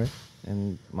can remember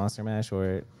in Monster Mash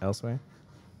or elsewhere?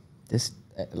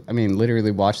 I mean,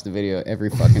 literally watch the video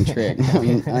every fucking trick.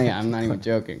 I'm not even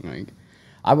joking. Like,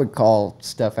 I would call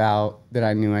stuff out that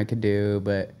I knew I could do,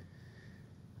 but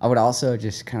I would also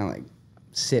just kind of like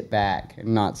sit back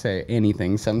and not say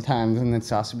anything sometimes, and then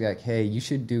Sauce would be like, hey, you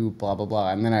should do blah, blah,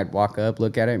 blah. And then I'd walk up,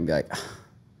 look at it, and be like,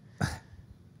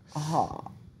 oh,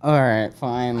 all right,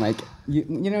 fine. Like, you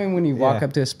know when you walk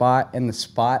up to a spot and the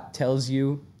spot tells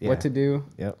you what to do?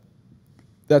 Yep.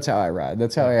 That's how I ride.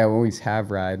 That's how I always have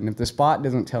ride. And if the spot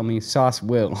doesn't tell me, Sauce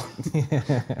will.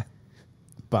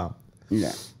 Bomb.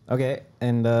 Yeah. Okay,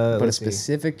 and but a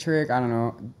specific trick, I don't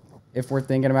know. If we're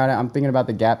thinking about it, I'm thinking about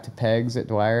the gap to pegs at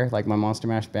Dwyer, like my Monster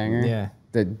Mash banger. Yeah.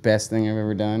 the best thing I've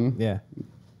ever done. Yeah.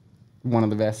 One of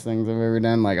the best things I've ever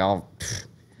done. Like,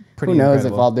 Pretty who knows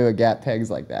incredible. if I'll do a gap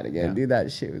pegs like that again. Yeah. Dude,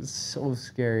 that shit was so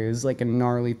scary. It was like a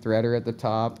gnarly threader at the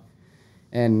top.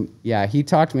 And yeah, he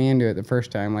talked me into it the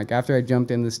first time. Like, after I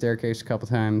jumped in the staircase a couple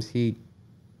times, he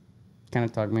kind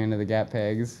of talked me into the gap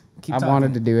pegs. Keep I talking.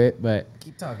 wanted to do it, but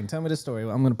Keep talking. Tell me the story.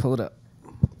 I'm going to pull it up.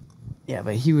 yeah,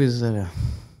 but he was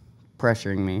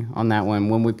pressuring me on that one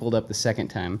when we pulled up the second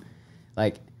time.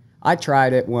 Like, I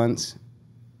tried it once,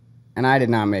 and I did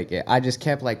not make it. I just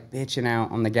kept, like, bitching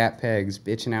out on the gap pegs.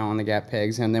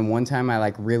 And then one time I,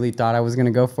 like, really thought I was going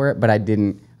to go for it, but I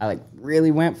didn't. I, like,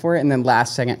 really went for it, and then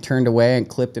last second turned away and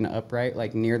clipped an upright,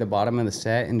 like, near the bottom of the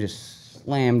set and just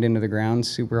slammed into the ground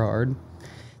super hard.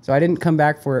 So I didn't come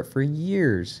back for it for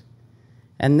years.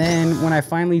 And then when I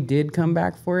finally did come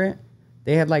back for it,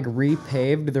 they had, like,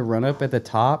 repaved the run-up at the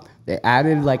top. They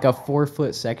added, like, a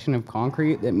 4-foot section of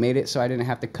concrete that made it so I didn't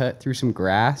have to cut through some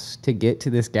grass to get to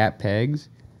this gap pegs.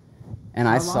 And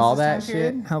I saw that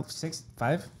shit. How, 6,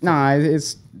 5? No,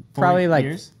 it's probably like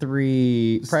years?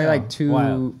 3, probably Still, like 2,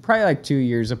 wow. probably like 2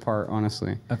 years apart,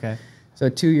 honestly. Okay. So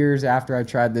 2 years after I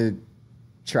tried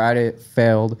it,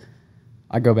 failed.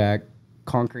 I go back.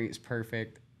 Concrete is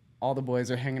perfect. All the boys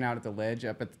are hanging out at the ledge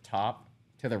up at the top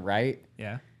to the right.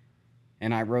 Yeah.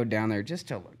 And I rode down there just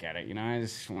to look at it. You know, I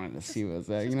just wanted to see what's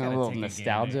that. You know, a gotta little take a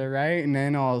nostalgia, gander. right? And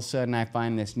then all of a sudden I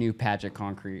find this new patch of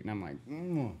concrete. And I'm like,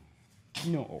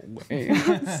 no way.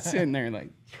 I'm sitting there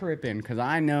like tripping. Because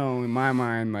I know in my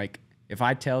mind, like, if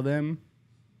I tell them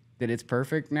that it's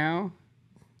perfect now,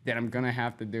 then I'm going to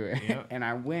have to do it. Yep. And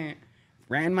I went,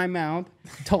 ran my mouth,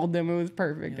 told them it was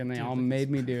perfect, and they all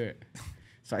made me do it.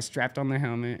 So I strapped on the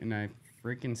helmet and I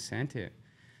freaking sent it.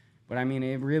 But I mean,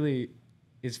 it really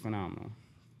is phenomenal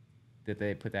that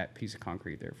they put that piece of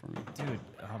concrete there for me. Dude,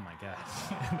 oh my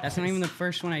gosh. That's not even the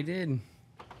first one I did.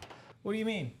 What do you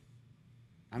mean?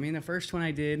 I mean, the first one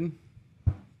I did,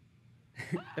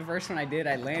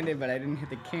 I landed, but I didn't hit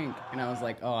the kink. And I was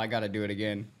like, oh, I got to do it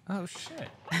again. Oh, shit.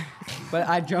 But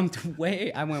I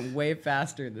went way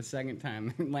faster the second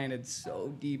time and landed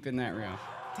so deep in that rail.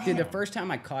 Dude, the first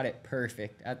time I caught it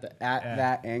perfect at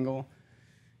that angle.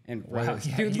 And Wow,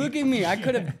 yeah, dude, look at me. I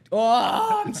could have,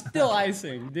 I'm still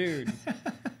icing, dude.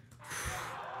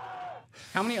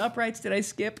 How many uprights did I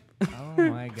skip? Oh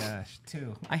my gosh.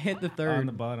 2. I hit the third. On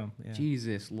the bottom. Yeah.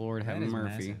 Jesus, Lord, have That is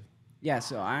mercy. massive. Yeah,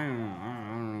 so I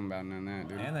don't know about none of that,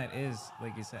 dude. And that is,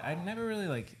 like you said, I never really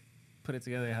like put it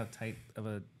together how tight of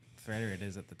a threader it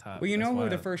is at the top. Well, you know That's who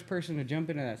the wild. first person to jump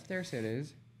into that stair set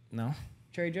is? No?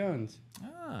 Trey Jones.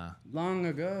 Ah. Long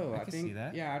ago, I I can think. see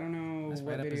that. Yeah, I don't know That's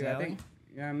what right up his video. I alley. think.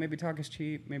 Yeah, maybe Talk is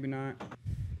Cheap, maybe not.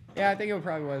 Yeah, I think it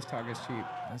probably was Talk is Cheap.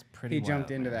 That's pretty He wild,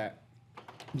 jumped into man. that.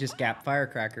 Just gap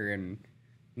firecracker, and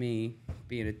me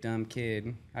being a dumb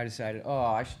kid, I decided, oh,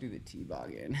 I should do the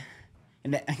T-boggan.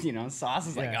 And that, you know, Sauce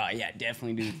is like, Yeah. oh yeah,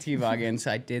 definitely do the T-boggan.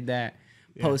 So I did that,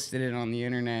 posted it on the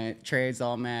internet. Trey's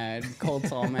all mad,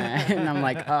 Colt's all mad, and I'm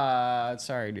like,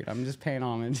 sorry, dude, I'm just paying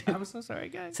homage. I'm so sorry,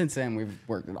 guys. Since then, we've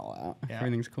worked it all out. Yeah.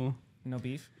 Everything's cool. No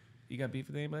beef? You got beef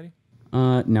with anybody?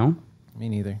 No. Me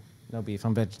neither. No beef.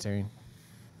 I'm vegetarian.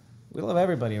 We love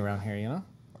everybody around here, you know?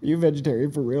 Are you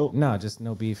vegetarian for real? No, just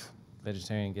no beef.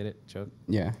 Vegetarian, get it? Joke.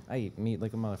 Yeah. I eat meat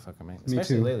like a motherfucker, man. Me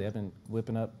Especially too. lately. I've been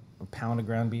whipping up a pound of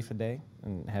ground beef a day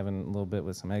and having a little bit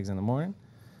with some eggs in the morning,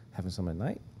 having some at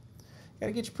night.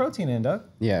 Gotta get your protein in, dog.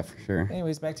 Yeah, for sure.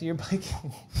 Anyways, back to your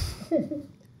biking.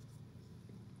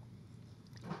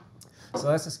 So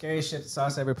that's the scariest shit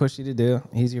Sauce ever pushed you to do.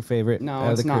 He's your favorite. No, out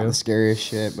of it's the not crew. the scariest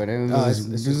shit, but it was, Oh, this it's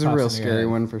is just a pops real in your scary head.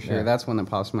 one for sure. Yeah. That's one that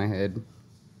pops in my head.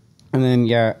 And then,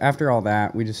 yeah, after all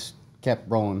that, we just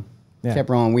kept rolling. Yeah. Kept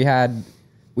rolling.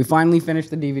 We finally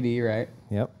finished the DVD, right?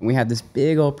 Yep. And we had this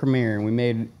big old premiere, and we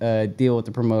made a deal with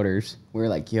the promoters. We were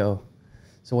like, yo,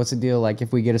 so what's the deal? Like,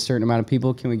 if we get a certain amount of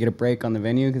people, can we get a break on the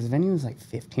venue? Because the venue was like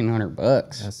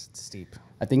 $1,500. That's steep.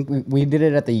 I think we did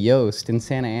it at the Yoast in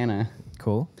Santa Ana.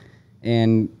 Cool.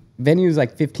 And venue was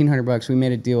like $1,500. We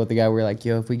made a deal with the guy. We were like,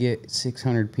 yo, if we get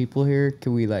 600 people here,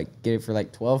 can we like get it for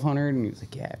like $1,200? And he was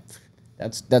like, yeah,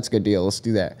 that's a good deal. Let's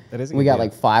do that. That is a we good got deal.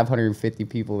 like 550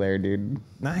 people there, dude.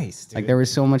 Nice, dude. Like there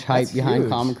was so much hype That's behind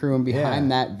huge. Common Crew and behind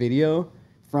Yeah. that video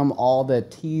from all the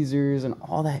teasers and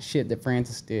all that shit that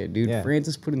Francis did, dude. Yeah.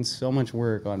 Francis put in so much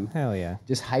work on Hell yeah.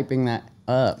 just hyping that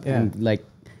up. Yeah. And like,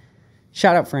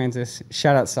 shout out Francis,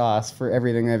 shout out Sauce for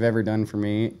everything they've ever done for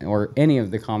me or any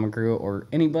of the Common Crew or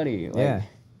anybody. Like, Yeah.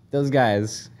 those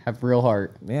guys have real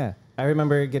heart. Yeah. I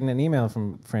remember getting an email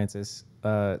from Francis,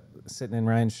 sitting in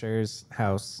Ryan Scher's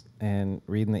house and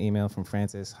reading the email from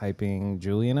Francis hyping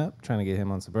Julian up, trying to get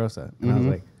him on Sabrosa. And I was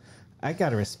like, I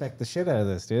gotta respect the shit out of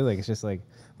this, dude. Like, it's just like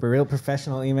a real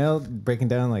professional email breaking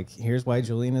down like, here's why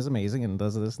Julian is amazing and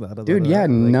does this, that, dude. Yeah, like,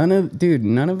 none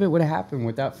of it would have happened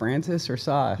without Francis or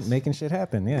Sauce. Making shit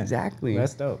happen. Yeah, exactly.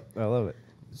 That's dope. I love it.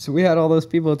 So we had all those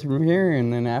people to premiere,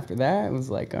 and then after that, it was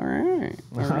like, all right,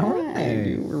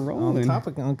 dude, we're rolling.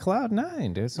 On cloud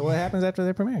 9, dude. So what happens after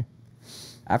the premiere?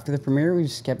 After the premiere, we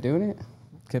just kept doing it.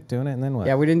 Kept doing it, and then what?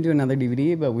 Yeah, we didn't do another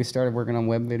DVD, but we started working on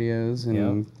web videos,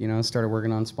 and started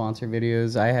working on sponsor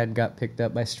videos. I had got picked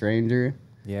up by Stranger,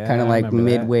 kind of like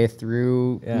midway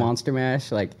through Monster Mash,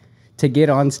 like to get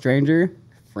on Stranger.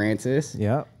 Francis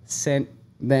sent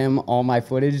them all my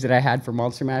footage that I had for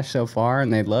Monster Mash so far,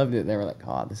 and they loved it. They were like,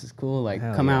 "Oh, this is cool! Like,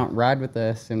 come out, ride with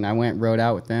us." And I rode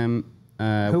out with them.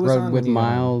 Rode with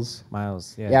Miles.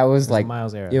 Miles, yeah, it was like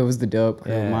Miles era. It was the dope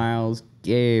crew. Miles,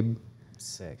 Gabe,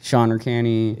 sick. Sean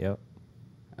Ricani,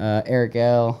 Eric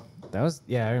L. That was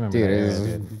I remember.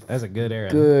 Dude, that was a good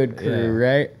era. Good crew,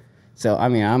 right? So, I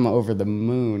mean, I'm over the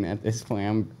moon at this point.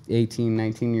 I'm 18,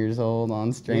 19 years old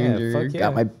on Stranger.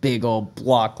 Got my big old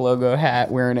block logo hat,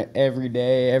 wearing it every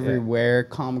day, everywhere.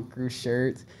 Comic Crew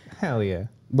shirts. Hell yeah.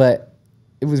 But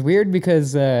it was weird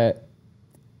because,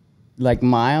 like,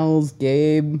 Miles,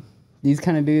 Gabe, these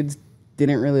kind of dudes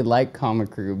didn't really like Comic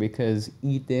Crew because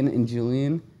Ethan and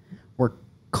Julian were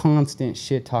constant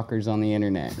shit talkers on the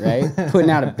internet, right?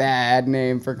 Putting out a bad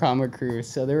name for Comic Crew.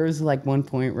 So there was like one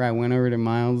point where I went over to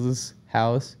Miles's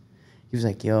house. He was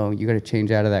like, "Yo, you got to change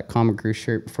out of that Comic Crew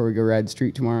shirt before we go ride the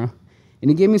street tomorrow."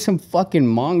 And he gave me some fucking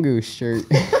Mongoose shirt.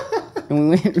 And we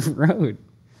went and rode.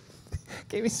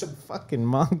 Gave me some fucking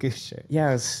Mongoose shirt.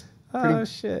 Yeah, it was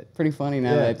pretty funny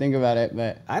now that I think about it.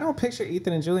 But I don't picture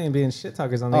Ethan and Julian being shit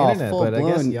talkers on the internet, but blown.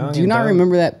 I guess young. Do you not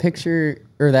remember that picture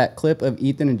or that clip of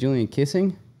Ethan and Julian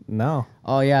kissing? No.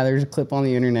 Oh yeah, there's a clip on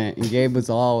the internet, and Gabe was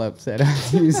all upset.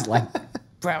 He was like,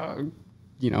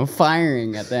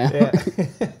 firing at them,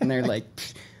 and they're like,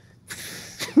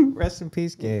 "Rest in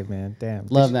peace, Gabe, man. Damn,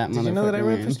 love that motherfucker." Did you know that I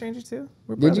wrote for Stranger too?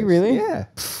 Did you really? Yeah,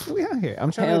 we out here.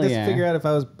 I'm trying to just figure out if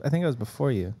I was. I think I was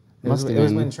before you. It was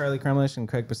when Charlie Crumlish and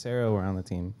Craig Passero were on the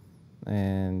team,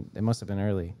 and it must have been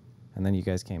early, and then you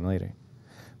guys came later.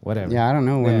 Whatever. Yeah, I don't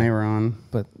know when they were on,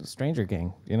 but Stranger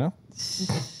Gang,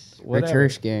 Rich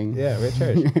Hirsch gang. Yeah, Rich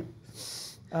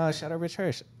Hirsch. Shout out Rich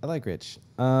Hirsch. I like Rich.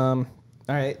 All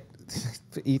right.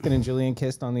 Ethan and Julian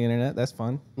kissed on the internet. That's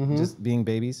fun. Just being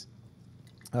babies.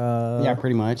 Yeah,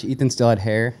 pretty much. Ethan still had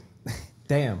hair.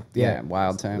 Damn. Yeah,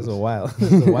 wild times. It was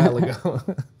a while ago.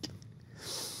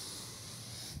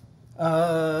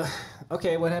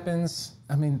 Okay, what happens?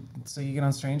 I mean, so you get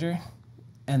on Stranger,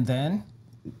 and then?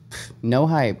 No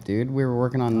hype, dude. We were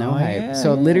working on No Hype. Yeah,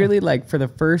 so literally, like, for the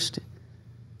first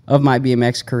of my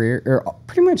BMX career, or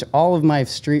pretty much all of my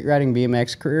street riding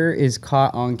BMX career is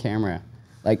caught on camera.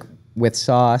 Like, with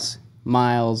Sauce,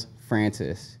 Miles,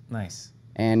 Francis. Nice.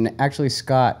 And actually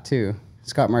Scott, too.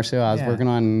 Scott Marceau. I was working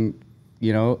on,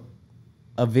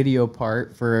 a video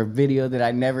part for a video that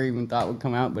I never even thought would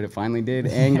come out, but it finally did.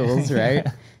 Angles, right?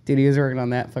 Dude, he was working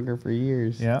on that fucker for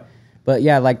years. Yeah. But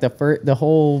yeah, like the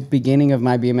whole beginning of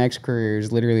my BMX career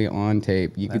is literally on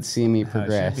tape. You could see me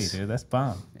progress. It should be, dude. That's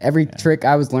bomb. Every trick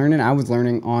I was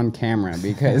learning on camera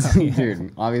because,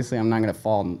 dude, obviously I'm not gonna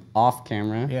fall off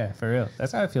camera. Yeah, for real.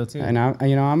 That's how I feel too. And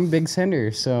I'm a big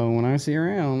sender, so when I see you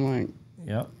around, I'm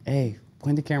like, hey,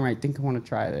 point the camera. I think I want to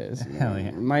try this. Hell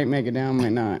yeah. Might make it down,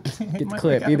 might not. Get the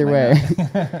clip either way.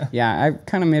 Yeah, I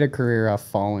kind of made a career off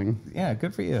falling. Yeah,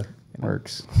 good for you.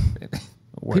 Works.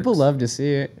 People love to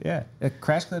see it. Yeah, a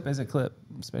crash clip is a clip,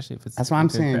 especially if it's. That's what I'm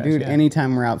saying, crash, dude.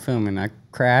 Anytime we're out filming, I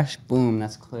crash, boom,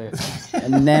 that's a clip,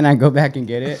 and then I go back and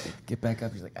get it. Get back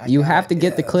up. You're like, you have to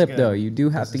get the clip though. You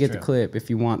do have to get the clip if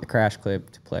you want the crash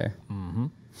clip to play.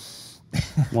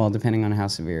 Well, depending on how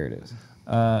severe it is.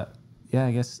 Yeah,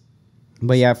 I guess.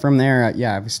 But yeah, from there,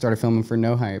 I started filming for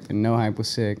No Hype, and No Hype was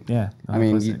sick. Yeah, I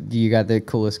mean, you got the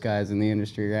coolest guys in the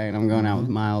industry, right? I'm going out with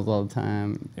Miles all the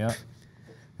time. Yep.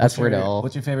 That's where it all.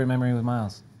 What's your favorite memory with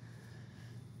Miles?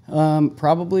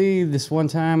 Probably this one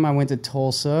time I went to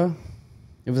Tulsa.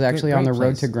 It was actually on the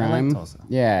road to Grime. I like Tulsa.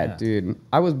 Yeah, dude.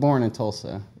 I was born in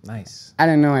Tulsa. Nice. I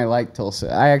didn't know I liked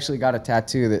Tulsa. I actually got a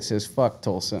tattoo that says "fuck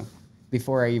Tulsa"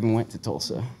 before I even went to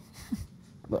Tulsa.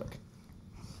 Look.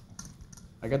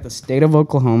 I got the state of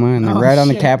Oklahoma, and then right on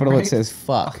the capital it says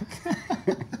 "fuck."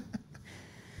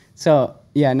 So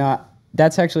yeah, no,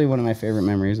 that's actually one of my favorite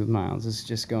memories with Miles. Is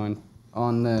just going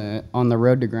on the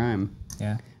road to Grime.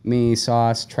 Yeah. Me,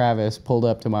 Sauce, Travis pulled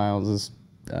up to Miles'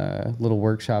 little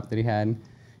workshop that he had,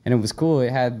 and it was cool.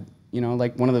 It had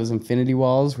like one of those infinity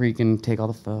walls where you can take all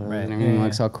the photos and everything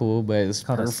looks all cool. But it's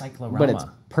called a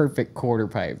cyclorama. perfect quarter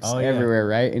pipes everywhere,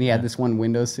 right? And he had this one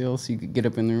windowsill, so you could get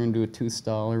up in there and do a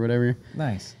 2-stall or whatever.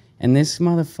 Nice. And this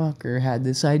motherfucker had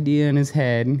this idea in his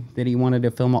head that he wanted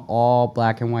to film an all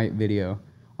black and white video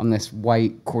on this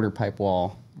white quarter pipe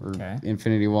wall or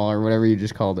infinity wall or whatever you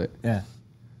just called it. Yeah.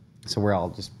 So we're all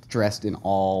just dressed in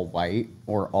all white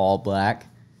or all black,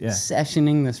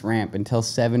 sessioning this ramp until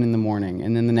 7 in the morning.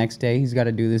 And then the next day, he's got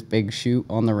to do this big shoot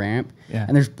on the ramp. Yeah.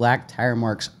 And there's black tire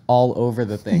marks all over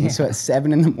the thing. So at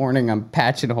 7 in the morning, I'm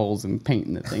patching holes and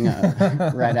painting the thing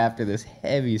up right after this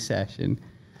heavy session.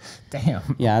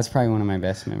 Damn. Yeah, that's probably one of my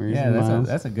best memories. Yeah,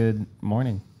 that's a good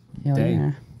morning. Day.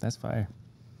 Yeah. That's fire.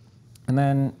 And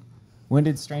then, when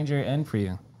did Stranger end for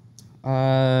you?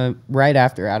 Right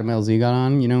after Adam LZ got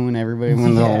on, you know, when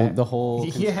the whole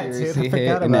conspiracy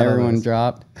hit and everyone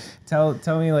dropped.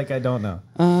 Tell me like I don't know.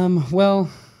 Well,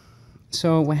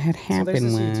 so what had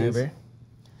happened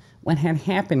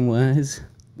was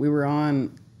we were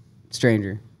on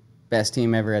Stranger, best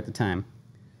team ever at the time.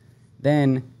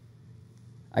 Then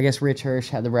I guess Rich Hirsch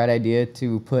had the right idea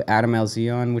to put Adam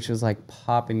LZ on, which was like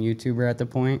popping YouTuber at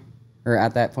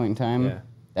that point in time. Yeah.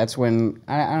 That's when,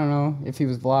 I don't know if he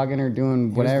was vlogging or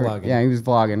doing whatever. He was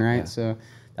vlogging, right? Yeah. So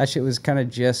that shit was kind of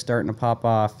just starting to pop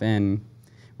off, and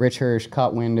Rich Hirsch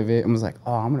caught wind of it and was like,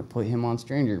 oh, I'm going to put him on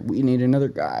Stranger. We need another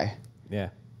guy. Yeah.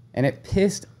 And it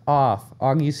pissed off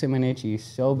Augie Simonici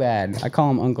so bad. I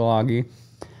call him Uncle Augie.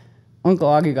 Uncle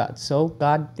Augie got so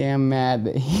goddamn mad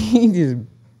that he just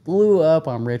blew up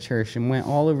on Rich Hirsch and went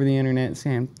all over the internet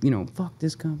saying, you know, fuck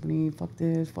this company, fuck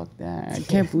this, fuck that. I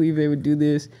can't believe they would do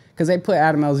this. Because they put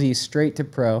Adam LZ straight to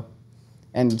pro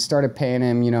and started paying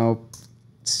him, you know,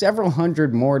 several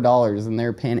hundred more dollars than they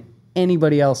were paying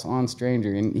anybody else on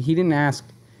Stranger. And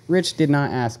Rich did not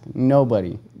ask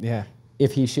nobody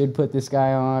if he should put this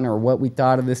guy on or what we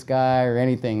thought of this guy or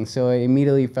anything. So it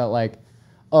immediately felt like,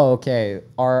 oh, okay,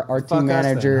 our team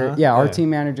manager, our team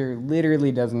manager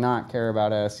literally does not care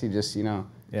about us. He just, you know,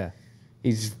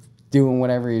 he's doing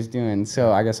whatever he's doing.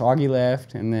 So I guess Augie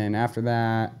left, and then after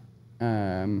that,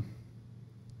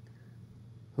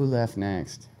 who left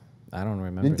next? I don't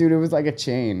remember. Dude, it was like a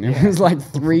chain. It was like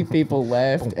 3 people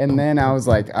left, and then I was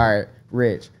like, all right,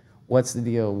 Rich, what's the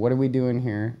deal? What are we doing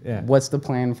here? Yeah. What's the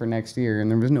plan for next year?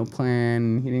 And there was no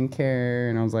plan. He didn't care,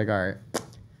 and I was like, all right,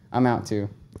 I'm out too.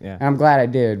 Yeah. And I'm glad I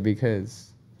did,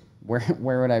 because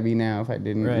where would I be now if I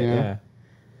didn't, you know?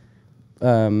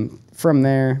 Yeah. From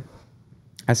there,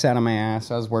 I sat on my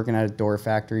ass. I was working at a door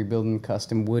factory building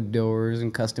custom wood doors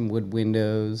and custom wood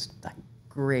windows, like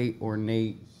great,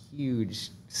 ornate, huge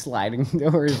sliding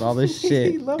doors, all this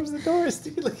shit. He loves the doors,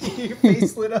 dude. Like, your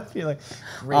face lit up. You're like,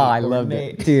 great, I loved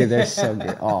it. Dude, they're so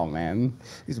good. Oh, man.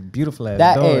 These are beautiful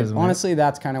ass doors, man. Honestly,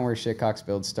 that's kind of where Shitcox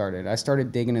Build started. I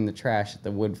started digging in the trash at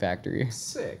the wood factory.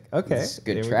 Sick. Okay. There's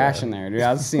good trash in there, dude.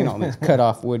 I was seeing all these cut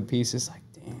off wood pieces, like,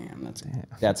 damn,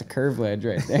 that's a curved ledge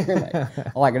right there.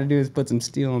 Like, all I gotta do is put some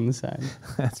steel on the side.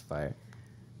 That's fire.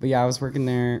 But yeah, I was working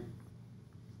there,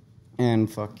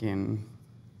 and fucking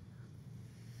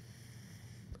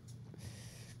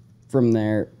from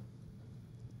there,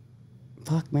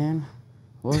 fuck, man,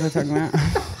 what was I talking about?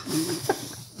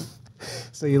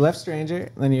 So you left Stranger,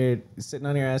 then you're sitting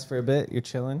on your ass for a bit. You're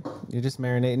chilling. You're just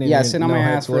marinating. Yeah, sitting on my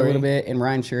ass for a little bit. And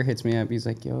Ryan Scher hits me up. He's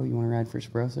like, "Yo, you want to ride for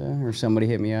Sabrosa?" Or somebody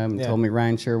hit me up and told me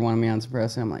Ryan Scher wanted me on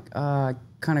Sabrosa. I'm like, I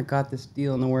kind of got this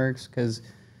deal in the works because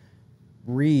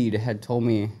Reed had told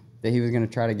me that he was going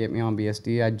to try to get me on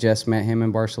BSD. I just met him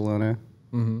in Barcelona,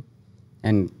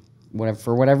 and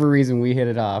for whatever reason we hit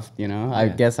it off. You know, I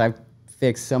guess I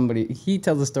fixed somebody. He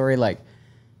tells a story like,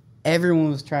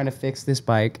 everyone was trying to fix this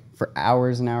bike for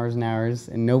hours and hours and hours,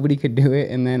 and nobody could do it.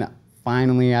 And then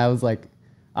finally I was like,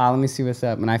 let me see what's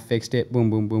up. And I fixed it. Boom,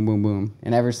 boom, boom, boom, boom.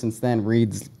 And ever since then,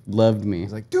 Reed's loved me.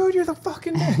 He's like, dude, you're the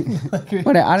fucking man.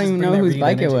 But I don't even know whose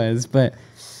bike it was. But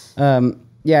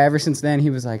yeah, ever since then,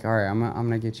 he was like, all right, I'm going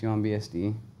to get you on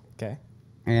BSD. Okay.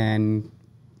 And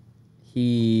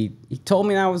he told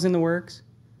me that was in the works.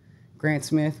 Grant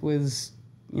Smith was,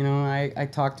 you know, I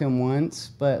talked to him once,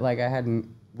 but like I hadn't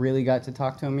really got to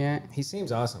talk to him yet. He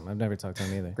seems awesome. I've never talked to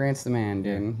him either. Grant's the man,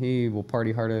 dude. Yeah. He will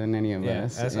party harder than any of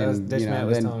us. As Dishmat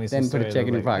was telling me some then put a check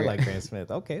in your pocket. I like Grant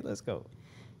Smith. Okay, let's go.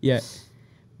 Yeah.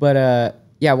 But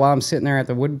yeah, while I'm sitting there at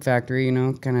the wood factory, you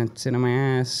know, kind of sitting on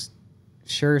my ass,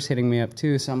 Scher's hitting me up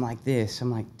too. So I'm like this. I'm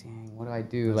like, dang, what do I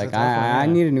do? Like I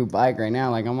need a new bike right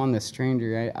now. Like I'm on this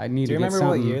Stranger. I need to get something. Do you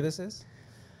remember what year this is?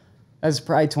 That's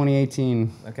probably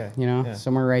 2018. Okay. You know,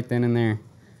 somewhere right then and there.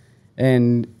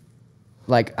 And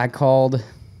like I called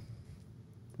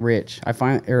Rich. I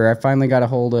finally got a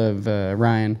hold of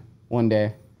Ryan one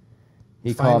day,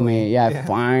 He called me. Yeah.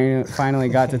 Finally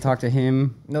got to talk to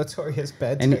him. Notorious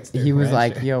bad And texter, he was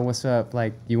Rancher. like, yo, what's up?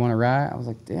 Like, you want to ride? I was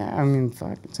like, yeah, I mean,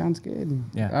 fuck, it sounds good.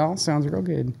 Yeah. It all sounds real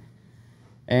good.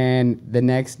 And the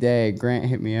next day, Grant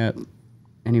hit me up,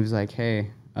 and he was like,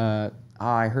 hey,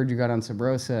 I heard you got on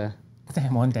Sabrosa.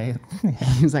 Damn, one day.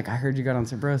 He was like, I heard you got on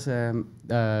Sabrosa.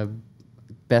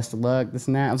 Best of luck, this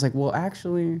and that. I was like, well,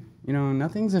 actually, you know,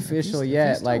 nothing's official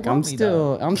yet. Like, I'm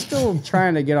still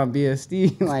trying to get on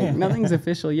BSD. Like, nothing's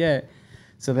official yet.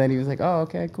 So then he was like, oh,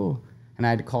 okay, cool. And I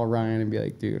had to call Ryan and be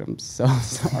like, dude, I'm so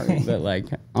sorry, but like,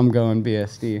 I'm going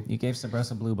BSD. You gave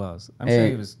Sabrosa blue balls. I'm sure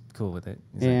he was cool with it.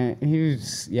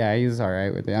 He's He was all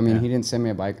right with it. I mean, he didn't send me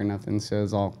a bike or nothing, so it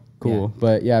was all cool. Yeah.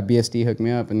 But yeah, BSD hooked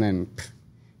me up, and then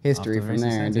history from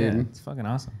there, dude. Yeah, it's fucking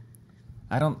awesome.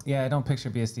 I don't picture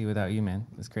BSD without you, man.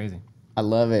 It's crazy. I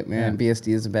love it, man. Yeah.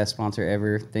 BSD is the best sponsor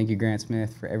ever. Thank you, Grant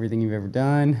Smith, for everything you've ever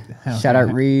done. Shout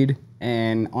out Reed.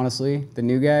 And honestly, the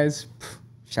new guys,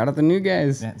 shout out the new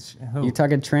guys. You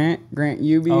talking Trent, Grant,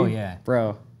 Yubi? Oh, yeah.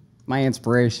 Bro, my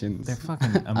inspirations. They're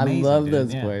fucking amazing, I love dude.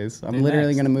 those boys. I'm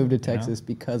literally going to move to Texas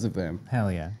because of them. Hell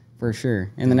yeah. For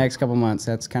sure. In the next couple months,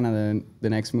 that's kind of the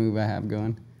next move I have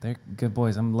going. They're good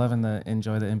boys. I'm loving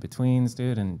enjoy the in-betweens,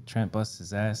 dude. And Trent busts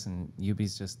his ass, and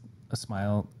Yubi's just a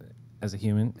smile as a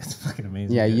human. It's fucking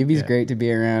amazing. Yeah, Yubi's great to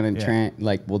be around, and Trent,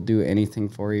 like, will do anything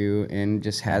for you and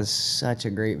just has such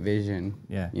a great vision.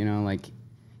 Yeah. You know, like,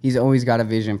 he's always got a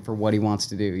vision for what he wants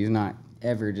to do. He's not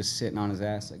ever just sitting on his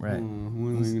ass like, what am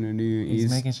I going to do?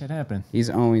 He's making shit happen. He's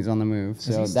always on the move.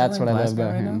 So that's what I love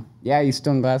about him. Now? Yeah, he's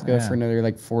still in Glasgow for another,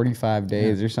 like, 45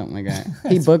 days or something like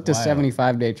that. He booked a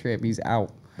 75-day trip. He's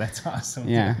out. That's awesome.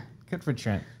 Yeah. Dude. Good for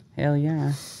Trent. Hell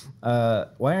yeah.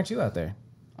 Why aren't you out there?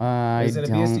 Is it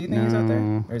a BSD thing he's out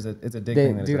there? Or is it's a dig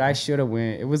thing? Dude, I should have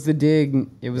went. It was the dig.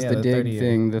 It was the dig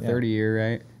thing, the 30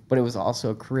 year, right? But it was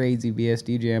also a crazy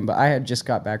BSD jam. But I had just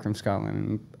got back from Scotland,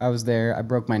 and I was there. I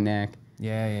broke my neck.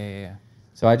 Yeah.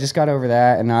 So I just got over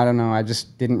that, and I don't know. I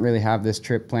just didn't really have this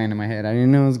trip planned in my head. I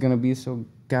didn't know it was going to be so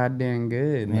goddamn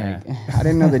good. Yeah. Like, I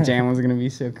didn't know the jam was going to be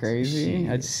so crazy.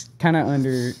 I just kind of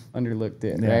underlooked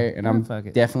it, right? And I'm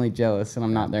definitely jealous, and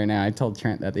I'm not there now. I told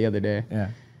Trent that the other day. Yeah.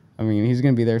 I mean, he's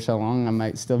going to be there so long, I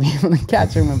might still be able to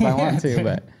catch him if I want to,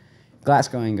 but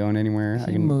Glasgow ain't going anywhere.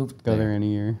 I can go there any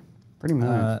year. Pretty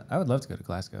much. I would love to go to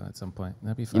Glasgow at some point.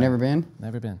 That'd be fun. You never been?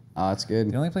 Never been. Oh, that's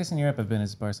good. The only place in Europe I've been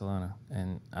is Barcelona,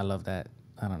 and I love that.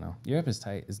 I don't know. Europe is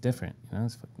tight. It's different. You know,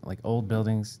 it's like old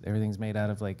buildings. Everything's made out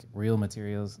of like real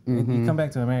materials. Mm-hmm. You come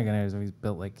back to America, and it's always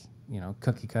built like, you know,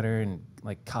 cookie cutter and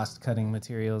like cost cutting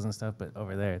materials and stuff. But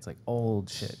over there, it's like old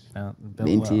shit. You know,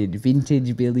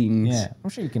 Vintage buildings. Yeah, I'm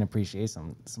sure you can appreciate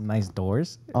some nice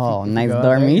doors. Oh, nice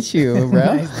door meet you,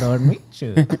 bro. Nice door meet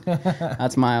you.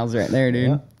 That's Miles right there, dude.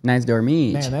 Yeah. Nice door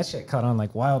meet. Man, that shit caught on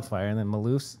like wildfire. And then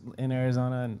Malouf's in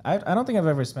Arizona. And I don't think I've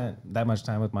ever spent that much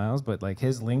time with Miles, but like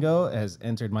his lingo has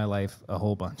entered my life a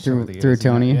whole bunch over the years. Through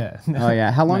Tony? Yeah. Oh,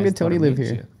 yeah. How long did Tony live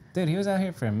here? You. Dude, he was out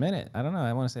here for a minute. I don't know.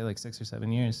 I want to say like 6 or 7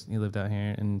 years. He lived out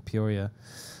here in Peoria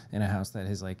in a house that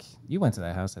is like, you went to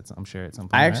that house, I'm sure, at some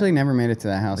point. I actually never made it to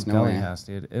that house. The no way. House,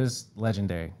 dude. It was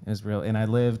legendary. It was real. And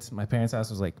my parents'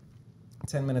 house was like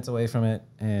 10 minutes away from it.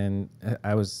 And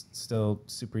I was still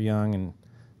super young. And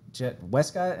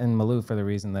Westcott and Malouf are the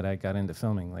reason that I got into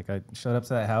filming. Like, I showed up to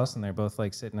that house, and they're both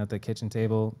like sitting at the kitchen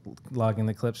table, logging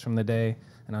the clips from the day.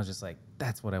 And I was just like,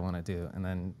 that's what I want to do. And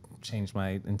then changed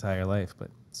my entire life. But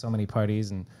so many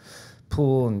parties and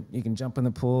pool, and you can jump in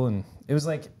the pool, and it was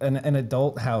like an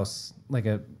adult house, like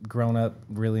a grown-up,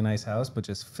 really nice house, but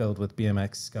just filled with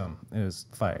BMX scum. It was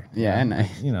fire. Yeah,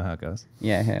 nice. You know how it goes.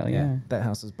 Yeah, hell yeah. That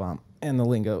house is bomb, and the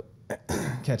lingo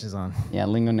catches on. Yeah,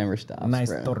 lingo never stops. Nice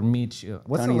bro. dormicio.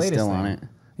 What's Tony's the latest still thing? on it.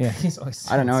 Yeah, he's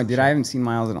always. I don't know, dude. I haven't seen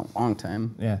Miles in a long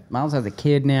time. Yeah. Miles has a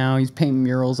kid now. He's painting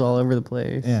murals all over the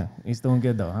place. Yeah, he's doing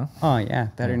good though, huh? Oh yeah,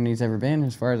 better than he's ever been,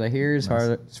 as far as I hear, as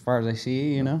far as I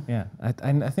see, you know. Yeah, I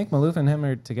think Malouf and him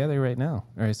are together right now.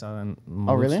 Or I saw in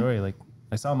Malouf's story. Like,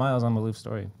 I saw Miles on Malouf's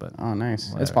story, but. Oh, nice.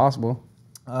 Whatever. It's possible.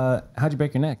 How'd you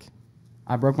break your neck?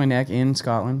 I broke my neck in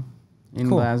Scotland, in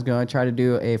Glasgow. I tried to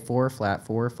do a 4 flat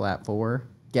 4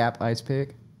 gap ice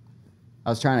pick. I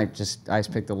was trying to just ice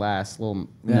pick the last little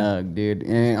nug, dude.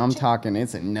 And I'm talking,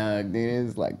 it's a nug, dude.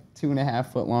 It's like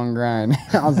 2.5 foot long grind.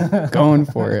 I was going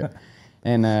for it.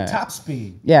 And top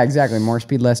speed. Yeah, exactly. More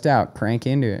speed, less doubt. Crank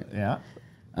into it. Yeah.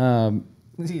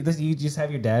 You just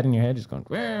have your dad in your head just going.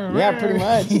 Yeah, pretty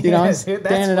much. You know, I'm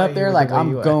standing up there like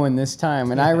I'm going this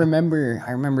time. And I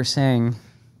remember saying,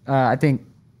 I think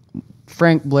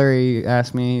Frank Blurry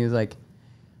asked me. He was like,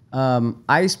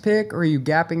 "Ice pick or are you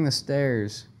gapping the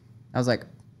stairs?" I was like,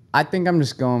 I think I'm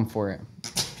just going for it.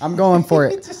 I'm going for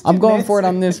it. Just I'm going didn't for it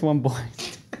on answer. this one, boy.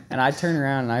 And I turned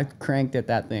around and I cranked at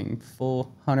that thing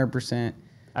full 100%.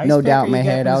 Ice No pick doubt or in my you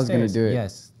get head from I the was going to stairs? do it.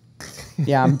 Yes.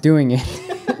 Yeah, I'm doing it.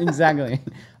 Exactly.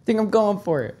 I think I'm going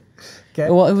for it. Okay.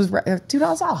 Well, it was, dude, I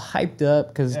was all hyped up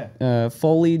because Yeah.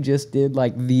 Foley just did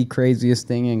like the craziest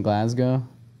thing in Glasgow.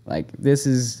 Like, this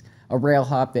is a rail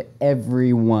hop that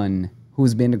everyone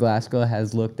who's been to Glasgow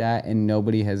has looked at and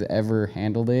nobody has ever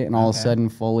handled it. And all of a sudden,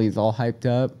 Foley's all hyped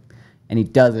up and he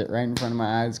does it right in front of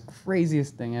my eyes.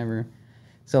 Craziest thing ever.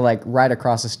 So, like, right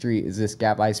across the street is this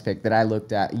Gap ice pick that I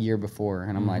looked at a year before.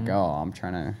 And I'm like, oh, I'm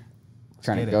trying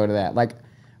to go to that. Like,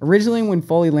 originally when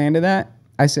Foley landed that,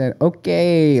 I said,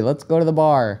 okay, let's go to the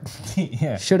bar.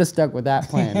 Yeah. Should have stuck with that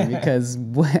plan because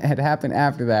what had happened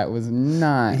after that was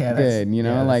not good. You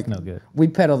know, like no good. we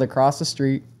pedaled across the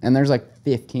street and there's like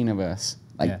 15 of us,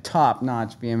 like Yeah.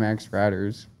 top-notch BMX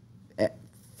riders,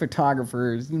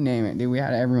 photographers, you name it, dude. We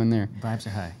had everyone there. Vibes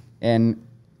are high. And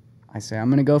I say, I'm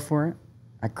going to go for it.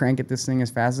 I crank at this thing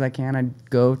as fast as I can. I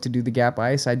go to do the gap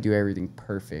ice. I do everything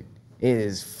perfect. It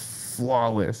is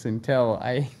flawless until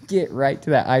I get right to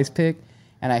that ice pick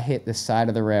and I hit the side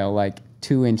of the rail like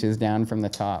 2 inches down from the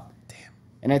top. Damn.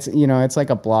 And it's, you know, it's like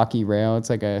a blocky rail. It's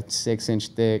like a 6-inch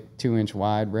thick, 2-inch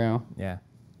wide rail. Yeah.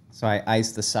 So I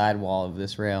ice the sidewall of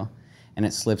this rail and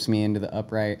it slips me into the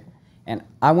upright. And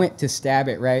I went to stab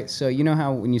it, right? So you know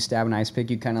how when you stab an ice pick,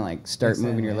 you kind of like start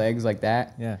moving your legs like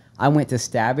that? Yeah. I went to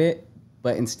stab it,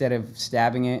 but instead of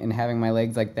stabbing it and having my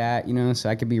legs like that, you know, so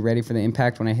I could be ready for the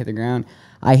impact when I hit the ground,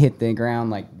 I hit the ground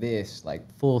like this, like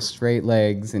full straight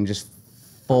legs and just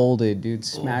folded, dude.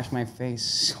 Smashed my face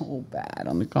so bad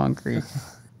on the concrete.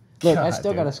 Look, I God,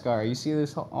 still got dude. a scar. You see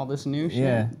this, all this new shit?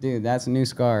 Yeah. Dude, that's a new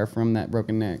scar from that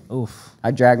broken neck. Oof.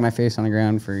 I dragged my face on the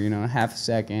ground for, you know, half a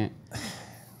second,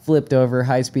 flipped over,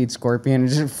 high-speed scorpion, and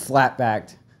just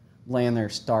flat-backed, laying there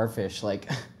starfish, like,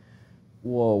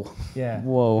 whoa. Yeah.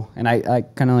 Whoa. And I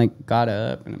kind of, like, got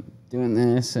up, and I'm doing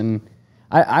this, and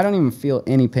I don't even feel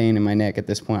any pain in my neck at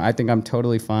this point. I think I'm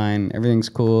totally fine. Everything's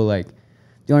cool. Like,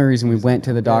 the only reason we went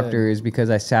to the doctor is because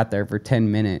I sat there for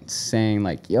 10 minutes saying,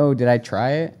 like, yo, did I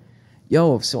try it?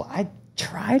 Yo, so I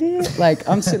tried it? Like,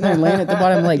 I'm sitting there laying at the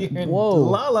bottom, like, You're in whoa.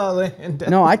 La La Land.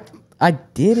 No, I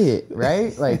did it,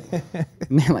 right? Like,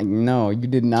 and they're like, no, you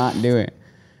did not do it.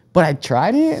 But I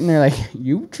tried it, and they're like,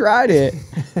 you tried it.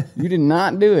 You did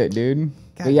not do it, dude.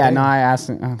 But yeah, damn. no, I asked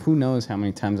them, who knows how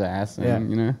many times I asked them,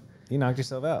 you know? You knocked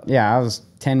yourself out. Yeah, I was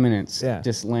 10 minutes Yeah.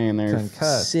 just laying there,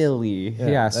 Concussed. silly. Yeah,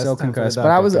 Yeah, that's so time for the concussed. But I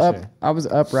doctor was for up. sure. I was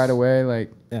up right away.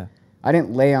 Like, Yeah. I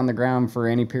didn't lay on the ground for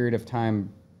any period of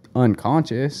time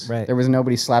unconscious. Right. There was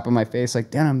nobody slapping my face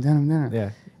like, Denim. Yeah.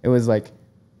 It was like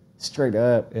straight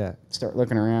up. Yeah. Start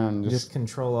looking around. Just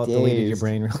control alt deleted your dazed.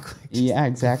 brain real quick. Yeah,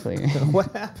 exactly.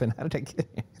 What happened? How did I get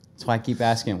here? That's why I keep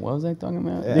asking, what was I talking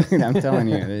about? Dude, I'm telling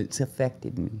you, it's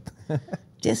affected me.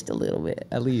 Just a little bit,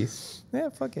 at least. Yeah,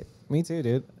 fuck it. Me too,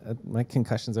 dude. My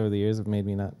concussions over the years have made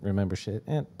me not remember shit,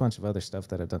 and a bunch of other stuff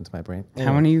that I've done to my brain.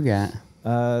 How many you got?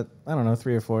 I don't know,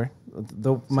 3 or 4.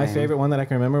 My Same. favorite one that I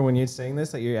can remember when you're saying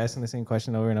this, that you're asking the same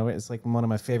question over and over, it's like one of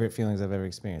my favorite feelings I've ever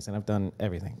experienced. And I've done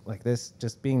everything like this,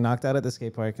 just being knocked out at the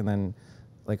skate park and then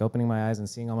like opening my eyes and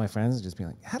seeing all my friends and just being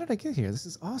like, how did I get here? This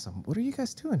is awesome. What are you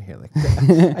guys doing here? Like,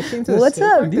 I came to the What's skate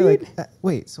up, park, they're like, dude?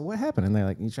 wait, so what happened? And they're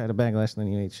like, you tried a backlash and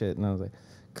then you ate shit. And I was like,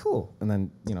 cool. And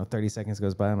then, 30 seconds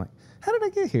goes by. I'm like, how did I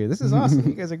get here? This is awesome.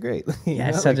 You guys are great. You Yeah, know?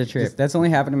 it's such Like, a trip. just That's only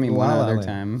happened to me one La La other Land.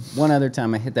 time. One other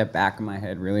time I hit that back of my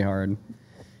head really hard.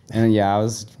 And yeah, I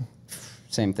was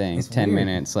same thing. It's 10 weird.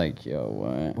 minutes, like, yo,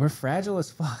 what? We're fragile as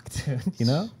fuck, dude.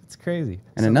 It's crazy.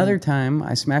 And another time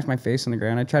I smashed my face on the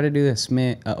ground. I tried to do a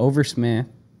oversmith.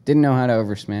 Didn't know how to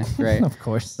oversmith, right? Of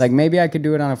course. Like maybe I could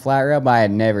do it on a flat rail, but I had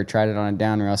never tried it on a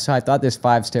down rail. So I thought this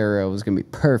 5-stair rail was gonna be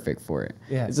perfect for it.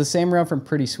 Yeah. It's the same rail from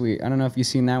Pretty Sweet. I don't know if you've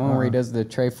seen that one where he does the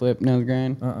tray flip nose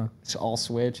grind. It's all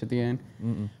switch at the end.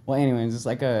 Well, anyways, it's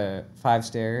like a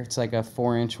 5-stair. It's like a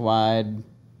 4-inch wide,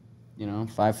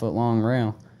 5-foot long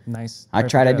rail. Nice. I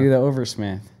try to do the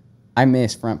oversmith. I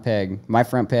miss front peg. My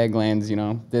front peg lands,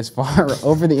 this far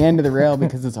over the end of the rail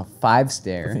because it's a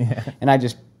 5-stair. Yeah. And I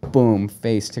just, boom,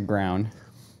 face to ground.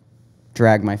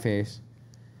 Drag my face.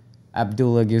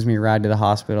 Abdullah gives me a ride to the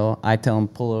hospital. I tell him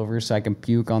pull over so I can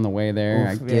puke on the way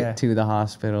there. Oof, I get to the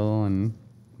hospital and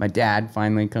my dad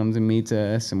finally comes and meets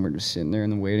us and we're just sitting there in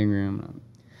the waiting room.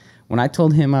 When I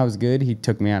told him I was good, he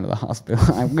took me out of the hospital.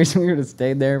 I wish we would have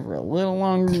stayed there for a little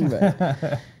longer,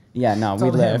 but yeah, no, we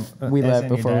Told him, left. We as left in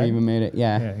your before dad? we even made it.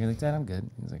 Yeah. Yeah, you're like, Dad, I'm good.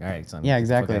 He's like, all right, son. Yeah, get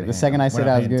the fuck exactly. outta The here. second I We're said not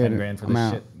I was paying good, 10 grand for I'm this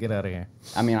out. shit. Get out of here.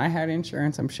 I mean, I had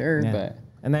insurance, I'm sure, Yeah. but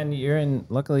And then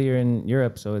luckily you're in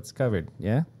Europe, so it's covered.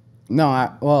 Yeah.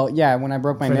 No, well, yeah, when I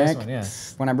broke my For this neck. one, yeah.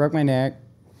 When I broke my neck,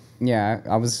 yeah,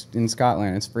 I was in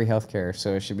Scotland. It's free healthcare,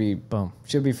 so it should be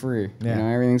free. Yeah. You know,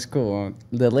 everything's cool.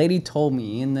 The lady told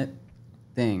me in the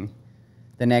thing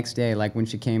the next day, like when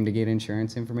she came to get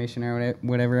insurance information or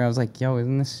whatever, I was like, yo,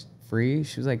 isn't this free?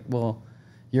 She was like, well,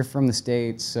 you're from the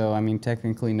States, so I mean,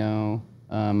 technically no.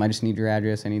 I just need your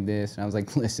address. I need this. And I was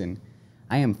like, listen,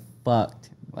 I am fucked.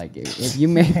 Like, if you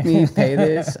make me pay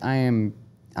this, I'm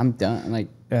done. Like,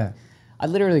 Yeah. I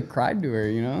literally cried to her,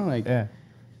 you know? Like, Yeah.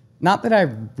 not that I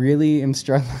really am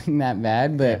struggling that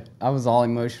bad, but I was all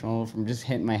emotional from just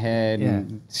hitting my head. Yeah.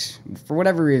 And for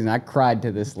whatever reason, I cried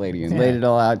to this lady and laid it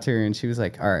all out to her. And she was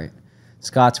like, all right,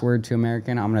 Scott's word to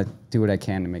American, I'm going to do what I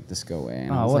can to make this go away.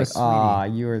 And I was like, aw,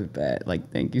 you are the best.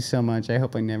 Like, thank you so much. I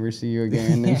hope I never see you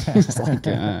again. And she's like,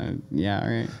 yeah, all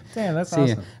right. Damn, that's See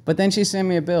awesome. ya. But then she sent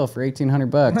me a bill for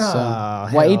 $1,800. So, Oh, well,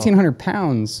 hell. 1,800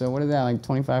 pounds. So what is that, like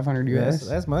 2,500 US?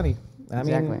 That's money.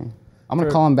 Exactly. mean, I'm going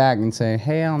to call him back and say,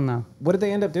 hey, hell no. what did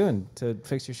they end up doing to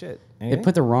fix your shit? They Anything?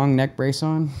 put the wrong neck brace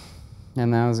on,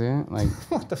 and that was it. Like,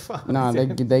 What the fuck? no,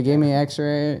 dude? they gave me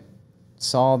X-ray,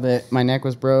 saw that my neck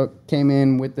was broke, came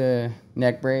in with the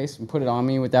neck brace and put it on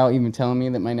me without even telling me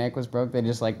that my neck was broke. They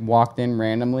just like walked in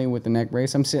randomly with the neck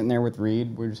brace. I'm sitting there with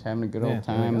Reed. We're just having a good Yeah, old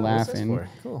you're like, time, "Oh, what's this laughing. for?"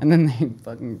 Cool. And then they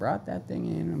fucking brought that thing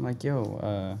in. I'm like,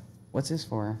 yo, what's this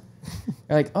for?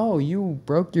 They're like, oh, you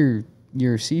broke your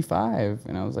C5.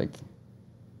 And I was like,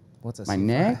 What's a my C5?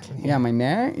 neck? Yeah, my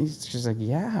neck? He's just like,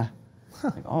 yeah.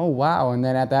 Like, oh, wow. And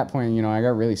then at that point, you know, I got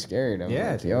really scared. I was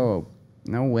Yeah, like, dude. yo,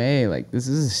 no way. Like, this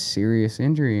is a serious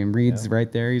injury. And Reed's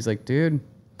right there. He's like, dude,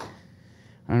 I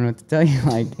don't know what to tell you.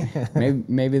 Like,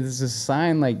 maybe this is a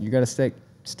sign. Like, you got to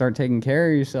start taking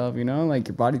care of yourself, you know? Like,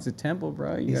 your body's a temple,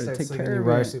 bro. You got to take care of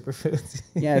raw it. superfoods.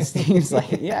 Yeah, Steve's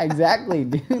like, yeah, exactly,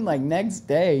 dude. Like, next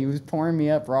day, he was pouring me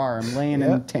up raw. I'm laying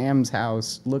in Tam's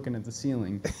house looking at the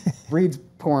ceiling. Reed's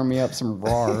pouring me up some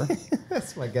raw.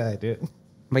 That's my guy, dude.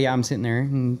 But yeah, I'm sitting there,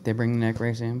 and they bring the neck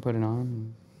brace in, put it on,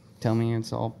 and tell me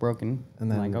it's all broken.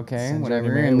 And I'm then like, okay, send you on whatever.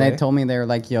 your merry And they way. told me, they were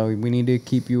like, yo, we need to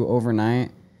keep you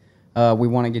overnight. We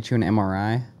want to get you an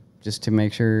MRI just to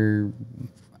make sure.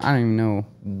 I don't even know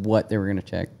what they were going to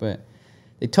check, but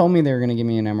they told me they were going to give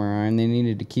me an MRI, and they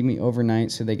needed to keep me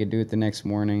overnight so they could do it the next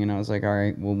morning. And I was like, all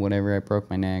right, well, whatever. I broke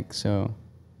my neck, so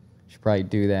I should probably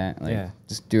do that. Like,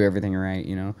 just do everything right,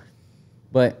 you know.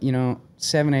 But, you know,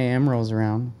 7 a.m. rolls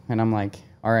around, and I'm like,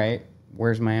 all right,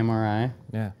 where's my MRI?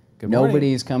 Yeah. Good morning.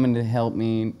 Nobody's coming to help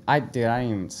me. I didn't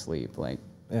even sleep. Like,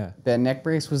 Yeah. that neck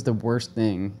brace was the worst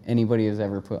thing anybody has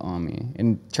ever put on me.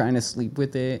 And trying to sleep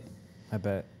with it, I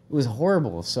bet. it was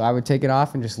horrible. So I would take it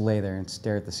off and just lay there and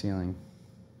stare at the ceiling.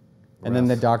 And then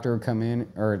the doctor would come in,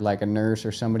 or like a nurse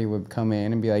or somebody would come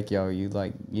in and be like, yo, you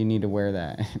need to wear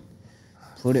that.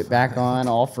 Put it back on,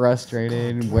 all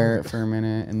frustrated, wear it for a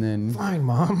minute, and then... Fine,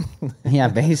 Mom. yeah,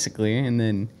 basically. And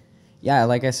then, yeah,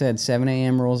 like I said, 7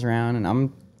 a.m. rolls around, and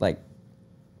I'm like,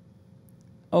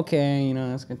 okay, you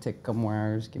know, it's going to take a couple more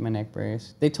hours to get my neck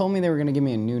brace. They told me they were going to give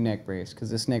me a new neck brace because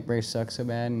this neck brace sucks so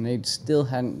bad, and they still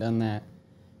hadn't done that.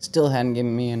 Still hadn't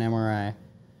given me an MRI.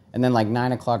 And then, like,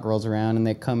 9 o'clock rolls around, and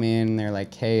they come in, and they're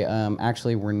like, hey,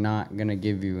 actually, we're not going to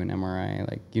give you an MRI.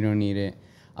 Like, you don't need it.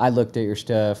 I looked at your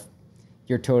stuff.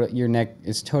 Your neck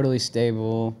is totally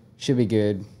stable. Should be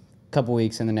good. Couple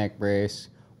weeks in the neck brace.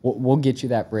 We'll get you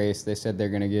that brace. They said they're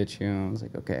going to get you. I was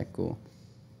like, okay, cool.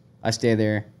 I stay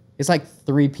there. It's like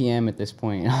 3 p.m. at this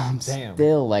point. I'm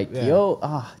still like,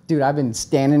 dude, I've been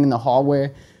standing in the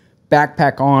hallway,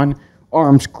 backpack on,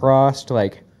 arms crossed,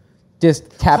 like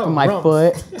just tapping my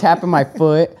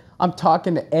foot. I'm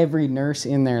talking to every nurse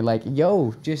in there like,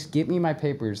 yo, just get me my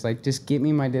papers. Like, just get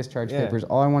me my discharge papers.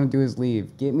 All I want to do is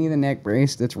leave. Get me the neck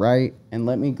brace that's right and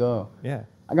let me go. Yeah.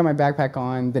 I got my backpack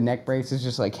on. The neck brace is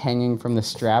just like hanging from the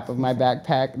strap of my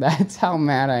backpack. That's how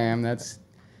mad I am.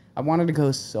 I wanted to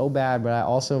go so bad, but I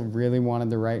also really wanted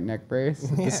the right neck brace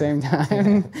at the same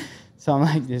time. So I'm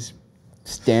like just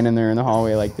standing there in the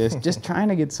hallway like this, just trying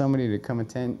to get somebody to come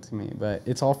attend to me. But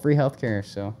it's all free healthcare,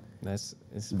 so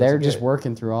they're just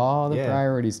working through all the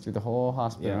priorities through the whole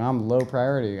hospital. And I'm low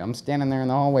priority. I'm standing there in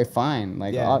the hallway fine.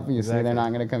 Like, obviously, they're not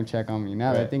going to come check on me.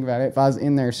 Now that I think about it, if I was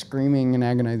in there screaming in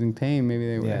agonizing pain, maybe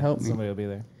they would have helped me. Somebody will be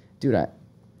there. Dude,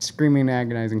 screaming in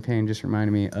agonizing pain just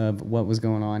reminded me of what was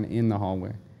going on in the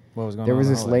hallway. What was going on? There was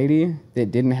this lady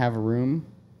that didn't have a room,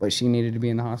 but she needed to be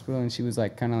in the hospital, and she was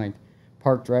like kind of like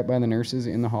parked right by the nurses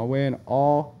in the hallway, and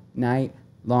all night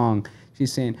long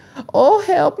she's saying, "Oh,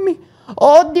 help me.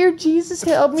 Oh, dear Jesus,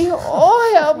 help me.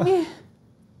 Oh, help me."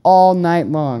 All night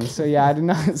long. So yeah, I did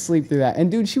not sleep through that.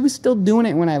 And dude, she was still doing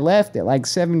it when I left at like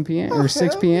 7 p.m. or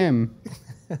 6 p.m.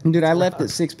 Dude, I left at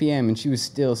 6 p.m. and she was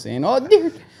still saying,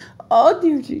 oh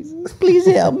dear Jesus, please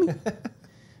help me.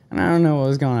 And I don't know what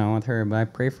was going on with her, but I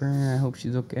pray for her. I hope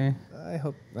she's okay. I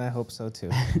hope so too.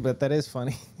 But that is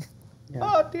funny. Yeah.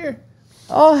 Oh dear.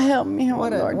 Oh, help me.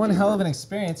 One hell of an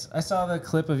experience. I saw the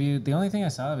clip of you. The only thing I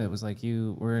saw of it was like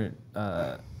you were,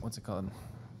 what's it called?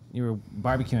 You were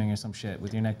barbecuing or some shit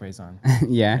with your neck brace on.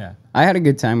 Yeah. I had a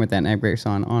good time with that neck brace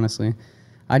on, honestly.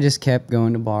 I just kept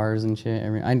going to bars and shit.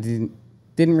 I didn't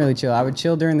really chill. I would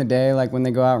chill during the day, like when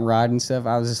they go out and ride and stuff.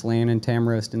 I was just laying in Tam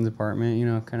Roston's apartment, you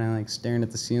know, kind of like staring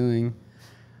at the ceiling.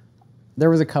 There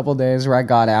was a couple days where I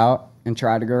got out and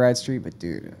tried to go ride street, but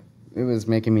dude, it was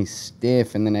making me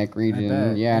stiff in the neck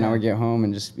region. Yeah, and I would get home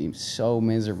and just be so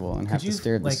miserable and have to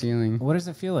stare at the ceiling. What does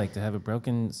it feel like to have a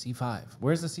broken C5?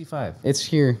 Where's the C5? It's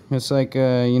here. It's like,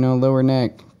 lower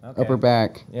neck, upper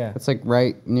back. Yeah. It's like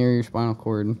right near your spinal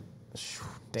cord.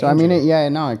 Danger. So, I mean,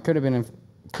 it could have been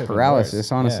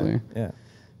paralysis, honestly. Yeah.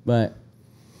 But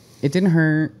it didn't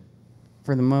hurt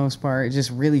for the most part. It's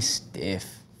just really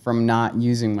stiff from not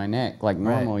using my neck like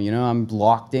normal, you know? I'm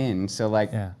locked in. So,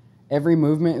 like, every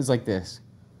movement is like this.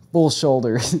 Full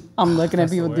shoulders. I'm looking at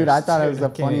people, dude, I thought it was the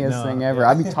funniest thing ever.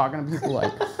 I'd be talking to people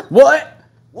like,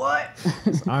 what?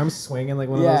 His arms swinging like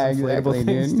one of those inflatable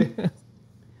things, dude.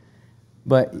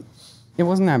 But it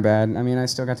wasn't that bad. I mean, I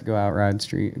still got to go out ride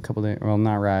street a couple days. Well,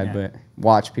 not ride, but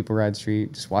watch people ride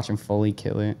street. Just watch him fully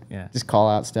kill it. Yeah. Just call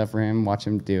out stuff for him. Watch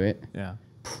him do it. Yeah.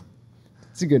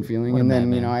 It's a good feeling. And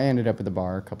then, you know, I ended up at the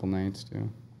bar a couple nights, too.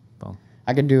 Boom.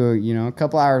 I could do, a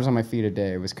couple hours on my feet a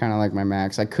day. It was kind of like my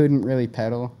max. I couldn't really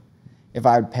pedal. If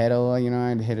I would pedal,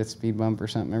 I'd hit a speed bump or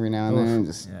something every now and then and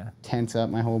just tense up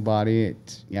my whole body.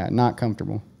 Not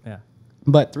comfortable. Yeah.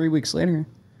 But 3 weeks later,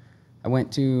 I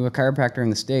went to a chiropractor in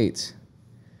the States.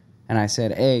 And I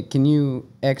said, hey, can you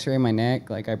x-ray my neck?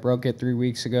 Like, I broke it 3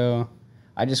 weeks ago.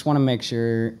 I just want to make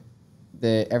sure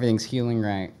that everything's healing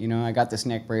right. I got this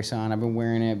neck brace on. I've been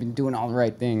wearing it. I've been doing all the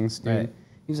right things, dude. Right.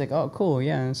 He was like, oh, cool.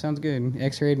 Yeah, sounds good.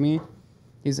 X-rayed me.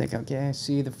 He's like, okay, I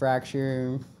see the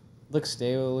fracture. Looks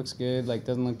stable. Looks good. Like,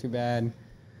 doesn't look too bad.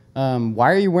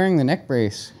 Why are you wearing the neck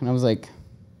brace? And I was like,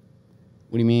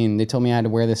 what do you mean? They told me I had to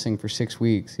wear this thing for 6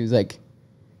 weeks. He was like,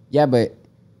 yeah, but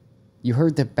you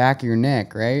hurt the back of your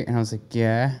neck, right? And I was like,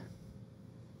 yeah.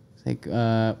 It's like,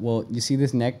 well, you see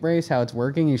this neck brace, how it's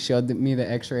working? He showed me the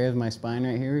x-ray of my spine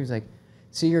right here. He was like,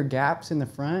 see your gaps in the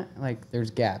front? Like, there's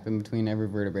gap in between every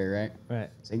vertebrae, right? Right.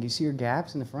 It's like, you see your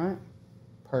gaps in the front?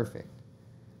 Perfect.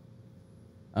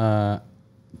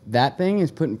 That thing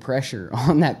is putting pressure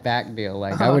on that back deal.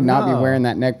 Like, I would not be wearing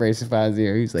that neck brace if I was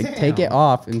you. He's like, take it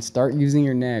off and start using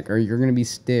your neck or you're going to be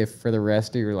stiff for the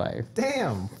rest of your life.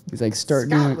 Damn. He's like, start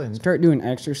doing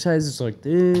exercises like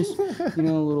this,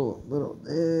 little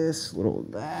this, little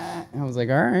that. And I was like,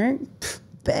 all right,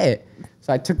 bet.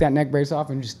 So I took that neck brace off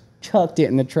and just chucked it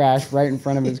in the trash right in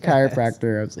front of his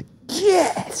chiropractor. I was like,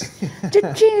 yes!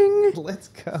 Cha-ching! Let's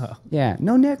go. Yeah,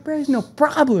 no neck brace, no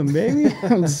problem, baby.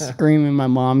 I'm screaming. My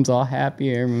mom's all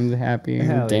happy. Everyone's happy.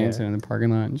 We're dancing in the parking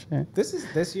lot and shit. This is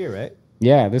this year, right?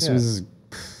 Yeah, this was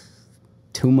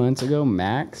 2 months ago,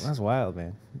 max. That's wild,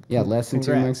 man. Yeah, less than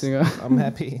 2 months ago. I'm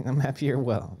happy. I'm happy you're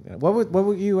well. What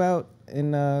were you out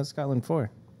in Scotland for?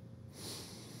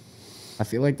 I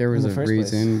feel like there was a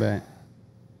reason, but...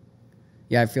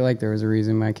 Yeah, I feel like there was a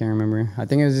reason, but I can't remember. I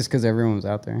think it was just because everyone was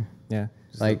out there. Yeah.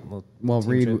 Like,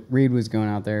 Reed was going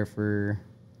out there for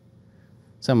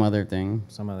some other thing.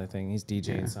 He's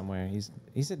DJing somewhere.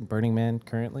 He's at Burning Man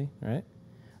currently, right?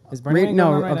 Is Burning Man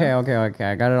going on right now? Okay.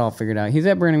 I got it all figured out. He's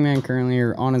at Burning Man currently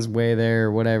or on his way there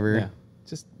or whatever. Yeah.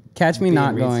 Just catch me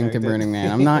not going to Burning Man.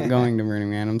 I'm not going to Burning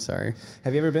Man. I'm sorry.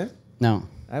 Have you ever been? No.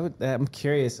 I'm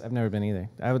curious. I've never been either.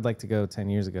 I would like to go 10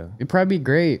 years ago. It'd probably be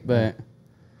great, but...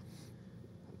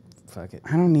 Fuck it.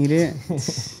 I don't need it.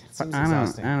 I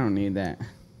don't need that.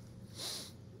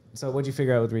 So what'd you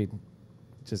figure out with Reed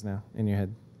just now in your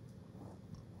head?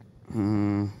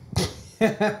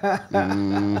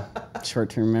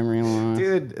 Short-term memory loss.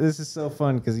 Dude, this is so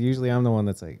fun because usually I'm the one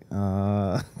that's like,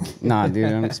 Nah, dude,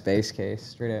 I'm a space case.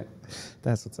 Straight up.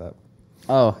 That's what's up.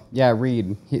 Oh, yeah,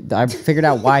 Reed. I figured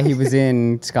out why he was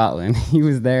in Scotland. He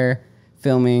was there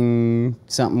filming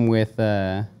something with...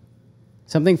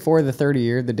 something for the 30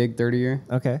 year, the Dig 30 year.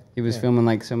 Okay. He was filming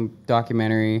like some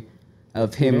documentary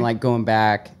of him like going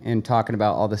back and talking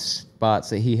about all the spots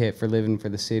that he hit for living for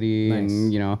the city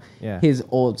and, his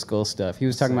old school stuff. He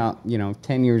was talking about,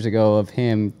 10 years ago of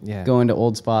him going to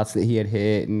old spots that he had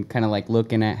hit and kind of like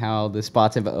looking at how the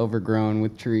spots have overgrown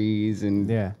with trees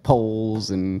and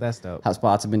poles and that's dope. How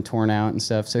spots have been torn out and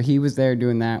stuff. So he was there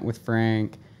doing that with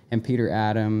Frank and Peter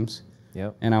Adams.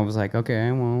 Yep. And I was like,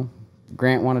 okay, well...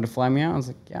 Grant wanted to fly me out. I was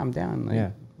like, yeah, I'm down.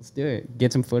 Like, let's do it.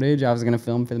 Get some footage. I was going to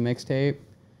film for the mixtape.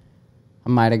 I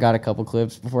might have got a couple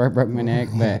clips before I broke my neck,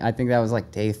 but I think that was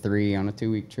like day 3 on a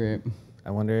 2-week trip.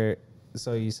 I wonder,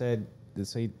 so you said, I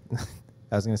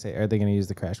was going to say, are they going to use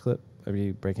the crash clip of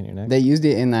you breaking your neck? They used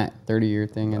it in that 30-year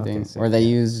thing, I think. Or they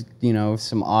used, you know,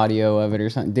 some audio of it or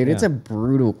something. Dude, it's a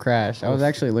brutal crash. I was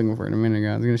actually looking for it a minute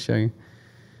ago. I was going to show you.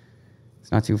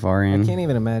 It's not too far in. I can't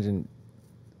even imagine.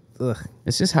 Ugh.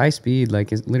 It's just high speed.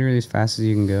 Like, it's literally as fast as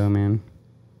you can go, man.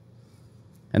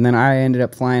 And then I ended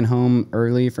up flying home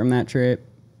early from that trip.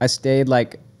 I stayed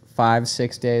like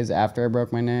 5-6 days after I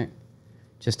broke my neck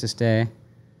just to stay.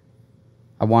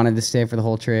 I wanted to stay for the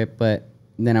whole trip, but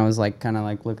then I was like kind of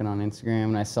like looking on Instagram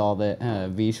and I saw that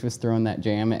Vish was throwing that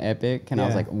jam at Epic, and I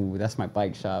was like, ooh, that's my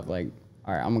bike shop. Like,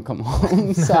 all right, I'm gonna come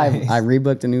home. So I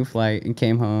rebooked a new flight and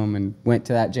came home and went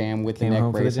to that jam with the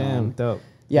neck brace on. Dope.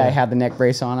 Yeah, I had the neck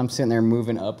brace on. I'm sitting there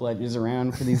moving up ledges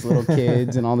around for these little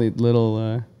kids and all the little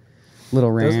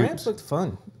ramps. Those ramps looked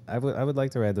fun. I would like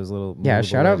to ride those little. Yeah,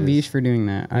 shout out Vish for doing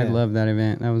that. I love that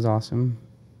event. That was awesome.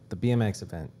 The BMX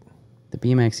event. The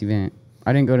BMX event.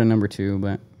 I didn't go to number 2,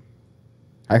 but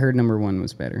I heard number 1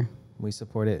 was better. We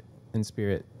support it in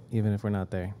spirit, even if we're not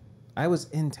there. I was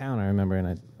in town, I remember, and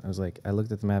I was like, I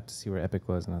looked at the map to see where Epic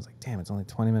was, and I was like, damn, it's only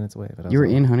 20 minutes away. But you were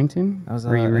in Huntington? I was.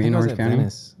 Or you were in Orange County?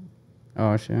 Venice.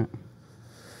 Oh shit!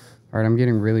 All right, I'm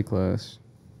getting really close.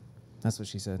 That's what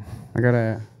she said. I got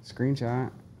a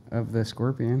screenshot of the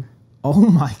Scorpion. Oh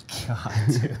my god,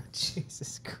 dude!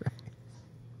 Jesus Christ!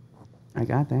 I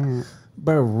got that.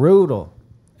 Brutal.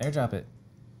 Airdrop it.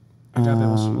 Airdrop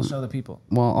it. We'll show the people.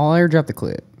 Well, I'll airdrop the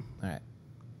clip. All right.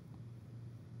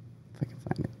 If I can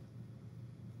find it.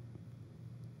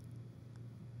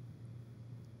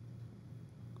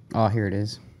 Oh, here it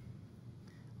is.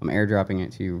 I'm airdropping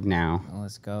it to you now.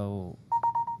 Let's go.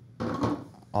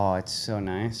 Oh, it's so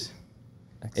nice.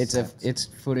 It's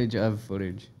footage of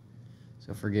footage.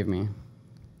 So forgive me.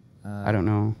 I don't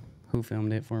know who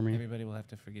filmed it for me. Everybody will have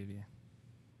to forgive you.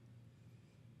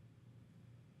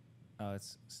 Oh,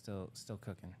 it's still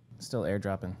cooking. Still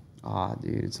airdropping. Oh,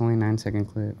 dude, it's only a 9-second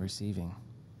clip. Receiving.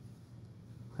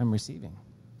 I'm receiving.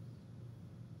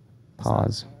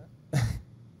 Pause.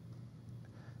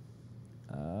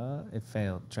 It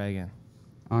failed. Try again.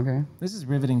 Okay. This is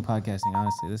riveting podcasting,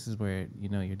 honestly. This is where you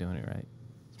know you're doing it right.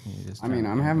 I mean,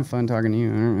 I'm having fun talking to you.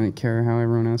 I don't really care how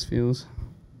everyone else feels.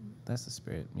 That's the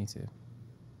spirit. Me too.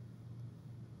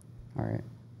 All right.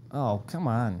 Oh, come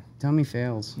on. Tell me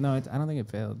fails. No, I don't think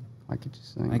it failed. I could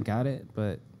just I got it,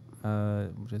 but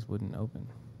just wouldn't open.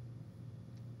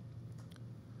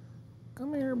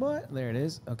 Come here, boy. There it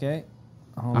is. Okay.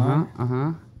 Hold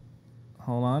on.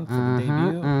 Hold on for the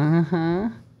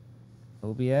debut.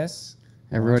 OBS.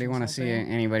 Everybody want to see it?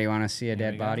 Anybody want to see a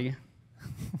dead body?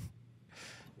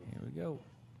 Here we go.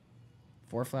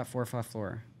 4 flat, 4 flat,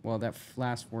 4. Well, that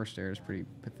last 4 stair is pretty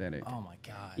pathetic. Oh my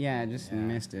god. Yeah, I just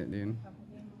missed it, dude.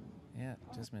 Yeah,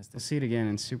 just missed it. We'll see it again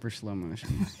in super slow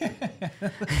motion.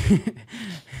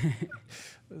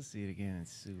 Let's see it again in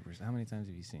super. How many times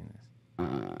have you seen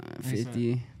this?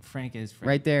 50. Frank is Frank.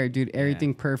 Right there, dude.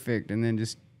 Everything perfect, and then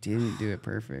just didn't do it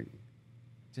perfect.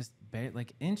 Just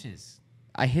like inches.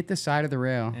 I hit the side of the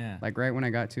rail. Yeah. Like right when I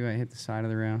got to it, I hit the side of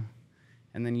the rail.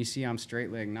 And then you see I'm straight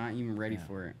leg, not even ready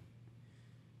for it.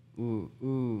 Ooh,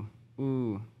 ooh,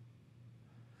 ooh.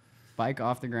 Bike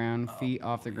off the ground, feet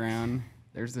off the ground.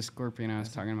 There's the Scorpion I was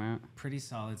talking about. Pretty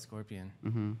solid Scorpion.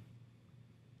 Mm-hmm.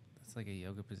 That's like a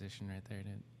yoga position right there,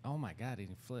 dude. Oh my god, he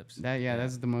flips.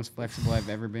 That's the most flexible I've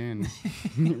ever been.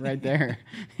 Right there.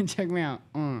 Check me out.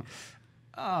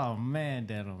 Oh man,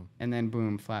 Denim. And then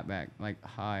boom, flat back, like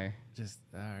high. Just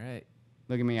all right.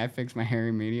 Look at me, I fixed my hair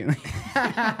immediately.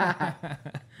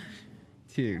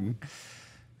 Dude.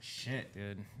 Shit,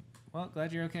 dude. Well,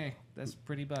 glad you're okay. That's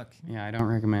pretty buck. Yeah, I don't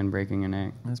recommend breaking a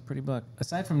neck. That's pretty buck.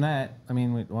 Aside from that, I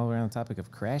mean, while we're on the topic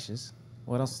of crashes,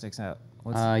 what else sticks out?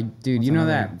 Dude, you know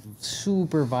that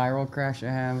super viral crash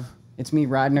I have? It's me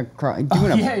riding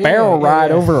doing a barrel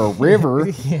ride over a river.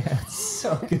 Yeah, it's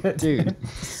so good. Dude,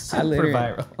 super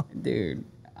viral. Dude,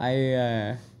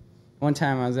 one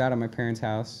time I was out at my parents'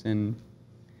 house, and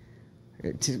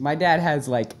my dad has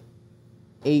like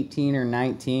 18 or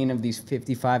 19 of these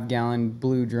 55-gallon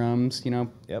blue drums,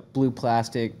 blue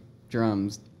plastic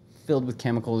drums filled with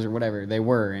chemicals or whatever. They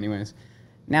were, anyways.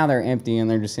 Now they're empty and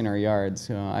they're just in our yard.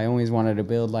 So I always wanted to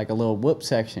build like a little whoop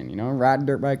section, ride a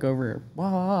dirt bike over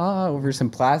some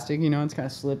plastic, it's kind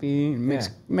of slippy and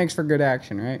makes for good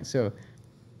action, right? So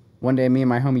one day me and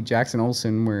my homie Jackson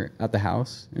Olson were at the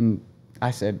house, and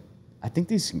I said, I think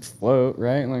these things float,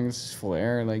 right? Like, let's just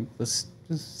flare, like, let's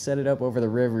Just set it up over the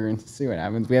river and see what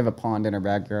happens. We have a pond in our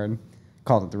backyard.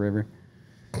 Called it the river.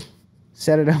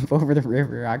 Set it up over the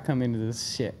river. I come into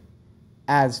this shit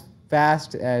as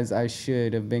fast as I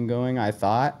should have been going, I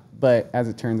thought. But as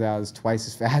it turns out, it's twice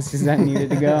as fast as I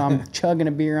needed to go. I'm chugging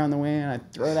a beer on the way, and I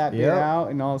throw that beer out,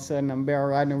 and all of a sudden I'm barrel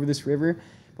riding over this river.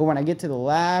 But when I get to the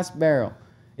last barrel,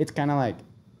 it's kind of like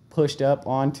pushed up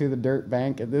onto the dirt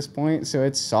bank at this point, so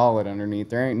it's solid underneath.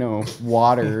 There ain't no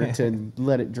water to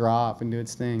let it drop and do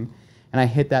its thing. And I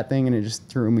hit that thing, and it just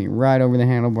threw me right over the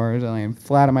handlebars. I landed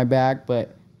flat on my back,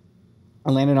 but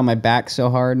I landed on my back so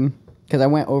hard because I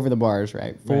went over the bars,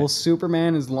 right? Full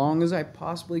Superman as long as I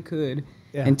possibly could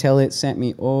until it sent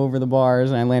me over the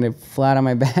bars, and I landed flat on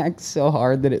my back so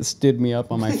hard that it stood me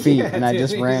up on my feet, and I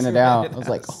just ran it out. I was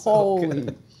like, holy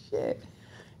shit.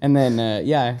 And then,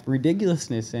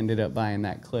 Ridiculousness ended up buying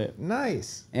that clip.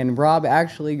 Nice. And Rob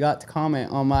actually got to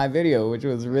comment on my video, which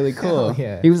was really cool.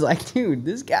 He was like, dude,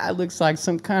 this guy looks like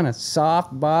some kind of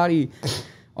soft body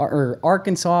or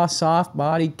Arkansas soft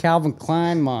body Calvin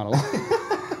Klein model.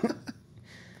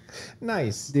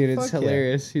 Nice. Dude, it's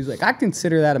hilarious. He's like, I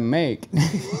consider that a make.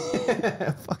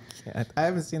 Fuck yeah. I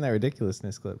haven't seen that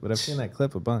Ridiculousness clip, but I've seen that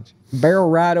clip a bunch. Barrel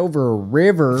ride over a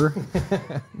river.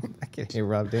 I can hear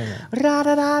Rob doing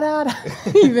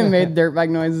that. He even made dirt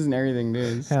bike noises and everything,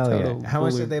 dude. Hell yeah. How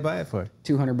much did they buy it for?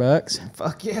 $200.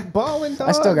 Fuck yeah, balling dog.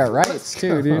 I still got rights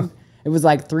too, dude. It was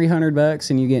like $300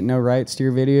 and you get no rights to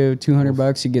your video.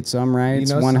 $200 you get some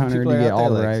rights. 100 you get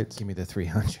all the rights. Give me the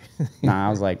 300. Nah, I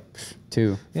was like,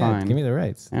 two, fine. Give me the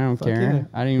rights. I don't care. Yeah.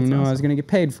 I didn't even know I was gonna get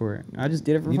paid for it. I just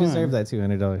did it for fun. You deserve that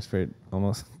 $200 for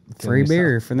almost free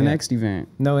beer for the next event.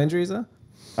 No injuries though.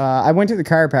 I went to the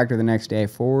chiropractor the next day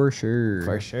for sure.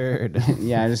 For sure.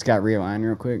 Yeah, I just got realigned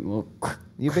real quick.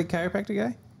 You a big chiropractor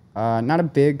guy? Not a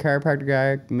big chiropractor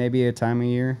guy. Maybe a time a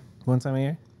year. One time a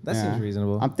year. That seems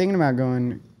reasonable. I'm thinking about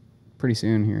going pretty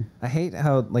soon here. I hate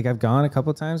how I've gone a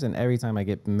couple times and every time I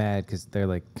get mad because they're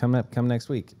like, come next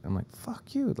week. I'm like,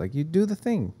 fuck you. Like, you do the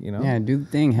thing, you know? Yeah, do the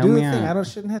thing. Help me out. I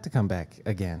shouldn't have to come back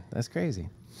again. That's crazy.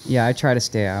 Yeah, I try to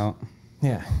stay out.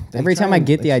 Yeah. Every time I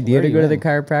get the idea to go to the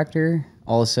chiropractor,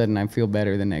 all of a sudden I feel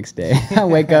better the next day. I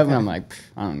wake up and I'm like,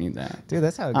 I don't need that. Dude,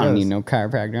 that's how it goes. I don't need no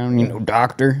chiropractor. I don't need no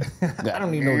doctor. I don't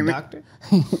need no doctor.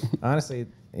 Honestly,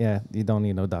 yeah, you don't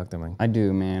need no doctor, man. I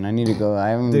do, man. I need to go. I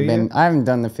haven't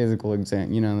done the physical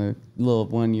exam, the little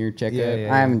 1 year checkup.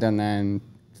 I haven't done that in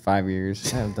 5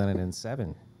 years. I haven't done it in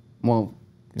 7. Well,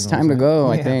 it's time to go,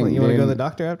 I think. You want to go to the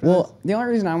doctor after this? Well, the only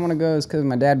reason I want to go is because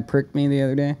my dad pricked me the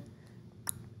other day.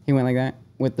 He went like that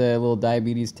with the little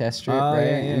diabetes test strip, right?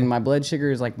 Yeah. And my blood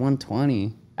sugar is like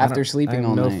 120 after sleeping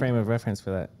all night. I have no frame of reference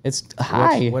for that. It's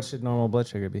high. What should normal blood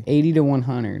sugar be? 80 to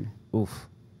 100. Oof.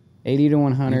 80 to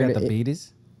 100. You got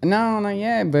diabetes? No, not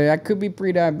yet, but I could be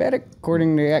pre-diabetic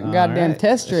according to that goddamn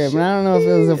test strip. And I don't know if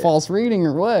it was a false reading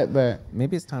or what, but...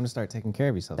 Maybe it's time to start taking care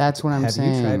of yourself. That's what I'm saying.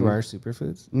 Have you tried Rare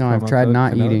Superfoods? No, I've tried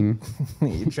not eating.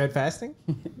 You tried fasting?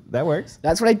 That works.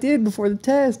 That's what I did before the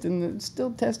test, and it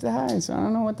still tested high, so I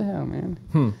don't know what the hell, man.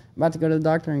 I'm about to go to the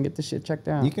doctor and get this shit checked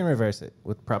out. You can reverse it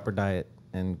with proper diet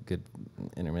and good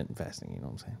intermittent fasting, you know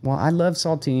what I'm saying? Well, I love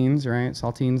saltines, right?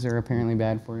 Saltines are apparently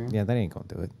bad for you. Yeah, that ain't gonna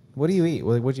do it. What do you eat?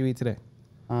 What'd you eat today?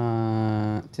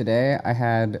 Today I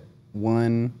had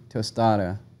one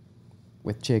tostada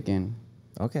with chicken.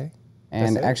 Okay.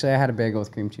 And actually I had a bagel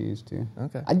with cream cheese too.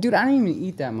 Okay. Dude, I don't even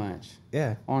eat that much.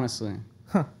 Yeah. Honestly.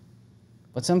 Huh.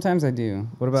 But sometimes I do.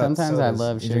 What about sometimes sodas? I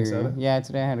love You drink sugar. soda? Yeah,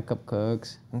 today I had a couple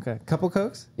Cokes. Okay. Couple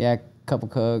Cokes? Yeah, couple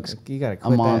Cokes. You gotta a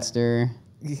quit Monster.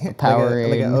 that. A Powerade.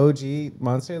 Like an OG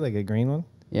Monster, like a green one?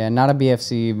 Yeah, not a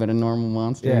BFC, but a normal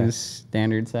Monster. Yeah.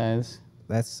 Standard size.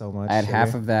 That's so much I had sugar.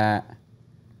 half of that.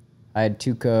 I had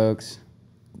 2 Cokes.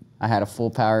 I had a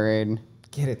full Powerade.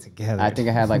 Get it together. I think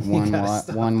I had like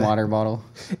one water bottle.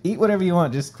 Eat whatever you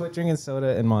want. Just quit drinking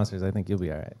soda and Monsters. I think you'll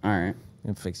be all right. All right.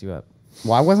 It'll fix you up.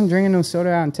 Well, I wasn't drinking no soda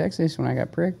out in Texas when I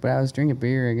got pricked, but I was drinking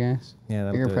beer, I guess. Yeah,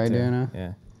 that'll You're do it probably too. doing it.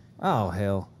 Yeah. Oh,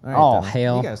 hell. All right, Oh, then.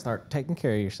 hell. You got to start taking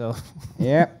care of yourself.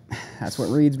 Yep. That's what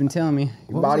Reed's been telling me. Your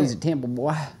What was body's it? a temple,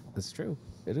 boy. That's true.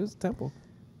 It is a temple.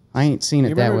 I ain't seen it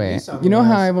that remember way. you saw me You know when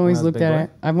how I was- I've when I always was looked big at boy? it?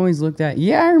 I've always looked at...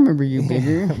 Yeah, I remember you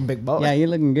bigger. Big boy. Yeah, you're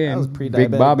looking good. I was Big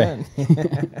pre-diabetic Bobby.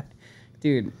 then.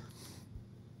 Dude,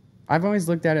 I've always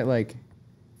looked at it like,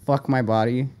 fuck my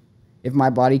body. If my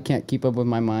body can't keep up with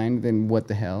my mind, then what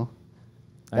the hell?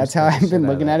 That's how I've been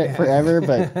looking at it forever,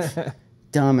 but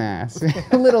dumbass.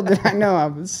 Little did I know I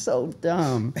was so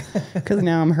dumb. Because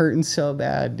now I'm hurting so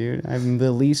bad, dude. I'm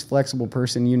the least flexible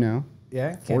person you know.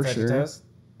 Yeah? For Can't touch your sure. toes?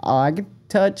 I could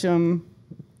touch them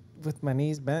with my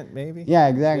knees bent, maybe. Yeah,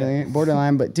 exactly.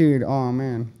 Borderline, but dude, oh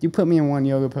man, you put me in one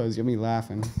yoga pose, you'll be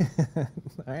laughing. All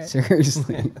right.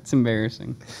 Seriously, it's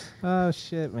embarrassing. Oh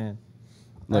shit, man.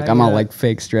 Look, I'm all like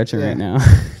fake stretching right now.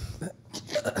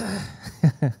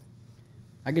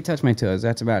 I could touch my toes.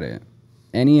 That's about it.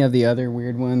 Any of the other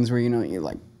weird ones where you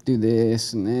like do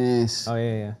this and this. Oh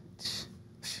yeah.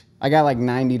 I got like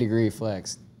 90-degree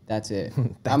flex. That's it.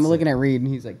 I'm looking at Reed and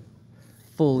he's like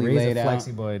fully Reed's laid a out.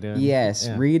 flexy boy, dude. Yes,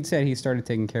 Yeah. Reed said he started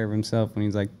taking care of himself when he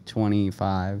was like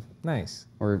 25. Nice.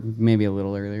 Or maybe a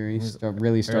little earlier. He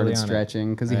really started early on it.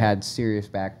 stretching because he Right. had serious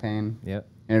back pain. Yep.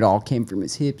 And it all came from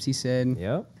his hips, he said.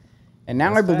 Yep. And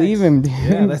now That's I believe facts. him, dude.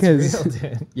 Yeah, that's Because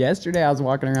real, dude. yesterday I was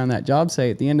walking around that job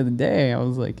site. At the end of the day, I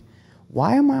was like,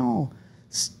 why am I all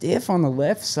stiff on the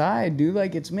left side, dude?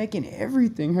 Like, it's making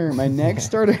everything hurt. My neck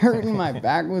started hurting. My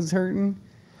back was hurting.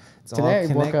 It's Today, I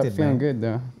all woke up connected, feeling man. good,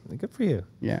 though. Good for you.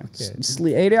 Yeah. Good.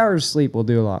 Sleep, 8 hours sleep will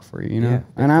do a lot for you, you know? Yeah, big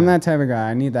And I'm time. that type of guy.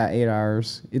 I need that 8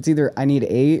 hours. It's either I need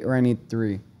 8 or I need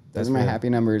 3. Those are my real. happy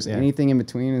numbers. Yeah. Anything in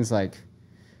between is like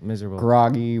Miserable.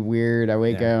 groggy, weird. I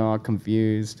wake Yeah. up all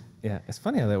confused. Yeah, it's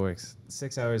funny how that works.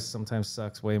 6 hours sometimes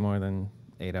sucks way more than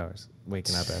 8 hours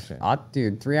waking up after.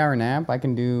 Dude, 3-hour nap I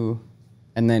can do,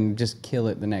 and then just kill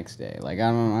it the next day. Like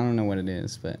I don't know what it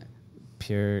is, but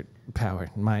Pure power,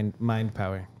 mind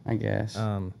power. I guess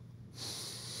Um,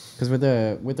 because with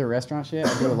the restaurant shit,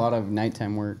 I do a lot of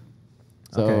nighttime work.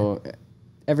 So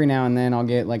every now and then I'll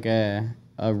get like a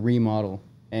remodel,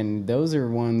 and those are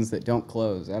ones that don't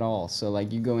close at all. So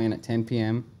like you go in at 10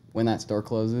 p.m. when that store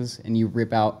closes, and you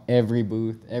rip out every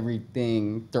booth,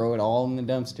 everything, throw it all in the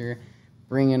dumpster,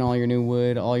 bring in all your new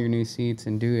wood, all your new seats,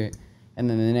 and do it. And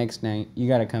then the next night, you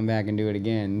got to come back and do it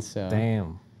again. So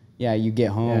damn. yeah, you get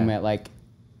home Yeah. at like,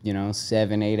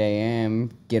 7, 8 a.m.,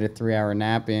 get a 3-hour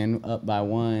nap in, up by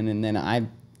 1, and then I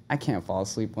can't fall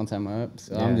asleep once I'm up.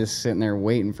 So I'm Yeah. just sitting there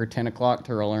waiting for 10 o'clock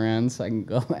to roll around so I can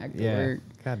go back to Yeah. work.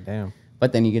 God damn.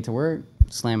 But then you get to work,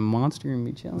 slam a monster, and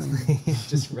be chilling.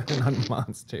 Just running on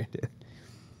Monster, dude.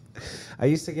 I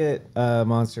used to get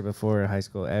Monster before high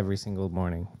school every single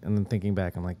morning, and then thinking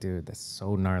back, I'm like, dude, that's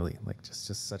so gnarly. Like,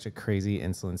 just such a crazy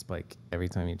insulin spike every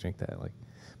time you drink that. Like,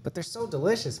 but they're so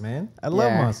delicious, man. I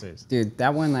love Yeah. Monsters. Dude,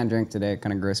 that one I drank today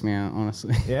kind of grossed me out,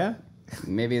 honestly. Yeah.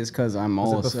 Maybe it's because I'm Was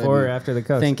all it of a before or sudden after the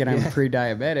Coke? thinking I'm Yeah.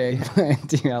 pre-diabetic. But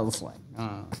dude, I was like,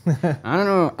 I don't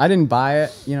know. I didn't buy it.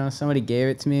 Somebody gave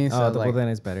it to me. So Oh, like, well, then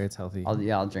it's better. It's healthy.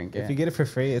 I'll drink it. If you get it for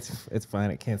free, it's fine.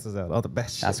 It cancels out all the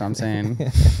bad shit. That's what I'm saying.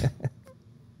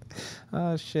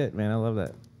 Oh shit, man, I love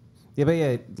that. Yeah, but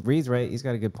yeah, Reed's right. He's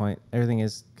got a good point. Everything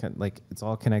is like it's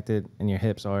all connected, and your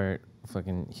hips are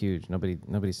fucking huge.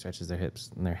 Nobody stretches their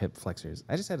hips and their hip flexors.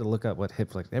 I just had to look up what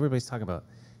hip flex. Everybody's talking about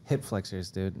hip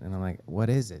flexors, dude, and I'm like, what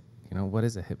is it? What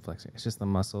is a hip flexor? It's just the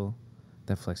muscle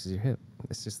that flexes your hip.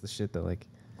 It's just the shit that like.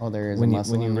 Oh, there is When a you-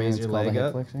 muscle when you in there, raise it's your called a leg hip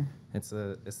up, flexor?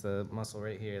 It's the muscle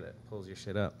right here that pulls your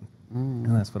shit up, and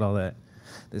that's what all that.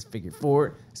 This figure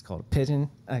 4 is called a pigeon.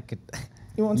 I could.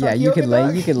 You want to Yeah, talk you yoga, could lay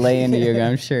dog? you could lay into yoga.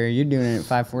 I'm sure you're doing it at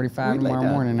 5:45 We lay tomorrow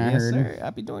down. morning. I Yes, heard. sir.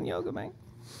 I'll be doing yoga, man.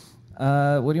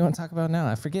 What do you want to talk about now?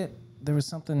 I forget. There was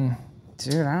something.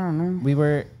 Dude, I don't know. We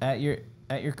were at your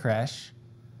crash,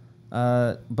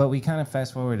 but we kind of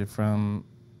fast forwarded from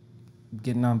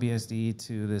getting on BSD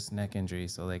to this neck injury.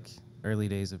 So like early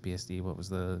days of BSD, what was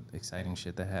the exciting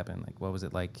shit that happened? Like what was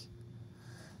it like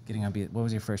getting on BSD? What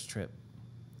was your first trip,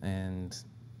 and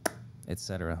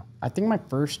etc. I think my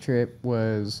first trip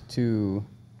was to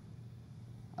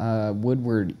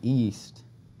Woodward East.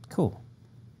 Cool.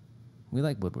 We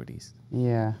like Woodward East.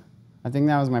 Yeah, I think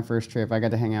that was my first trip. I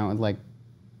got to hang out with like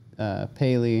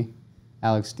Paley,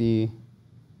 Alex D.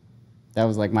 That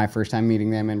was like my first time meeting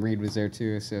them, and Reed was there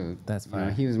too. So That's you know,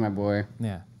 fine. he was my boy.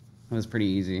 Yeah. It was pretty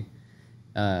easy.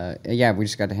 Yeah, we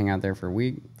just got to hang out there for a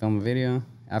week, film a video.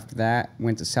 After that,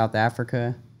 went to South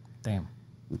Africa Damn.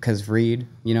 because Reed,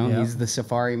 Yeah. he's the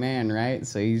safari man, right?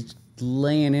 So he's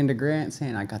laying into Grant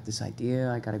saying, I got this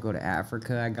idea. I got to go to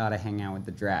Africa. I got to hang out with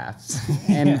the giraffes.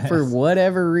 And for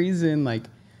whatever reason, like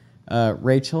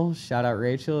Rachel, shout out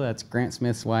Rachel, that's Grant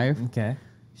Smith's wife. Okay.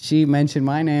 She mentioned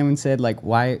my name and said, like,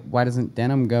 why doesn't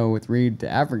Denim go with Reed to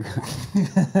Africa?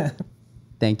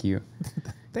 Thank you.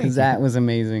 Because that was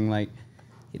amazing. Like,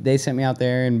 they sent me out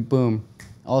there, and boom,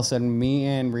 all of a sudden, me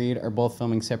and Reed are both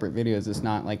filming separate videos. It's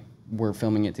not like we're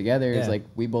filming it together. It's Yeah. like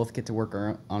we both get to work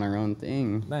on our own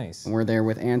thing. Nice. And we're there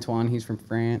with Antoine. He's from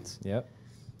France. Yep.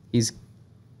 He's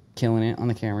killing it on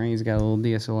the camera. He's got a little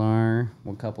DSLR,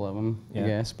 well, a couple of them, Yeah. I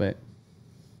guess. But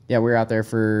yeah, we were out there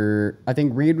for, I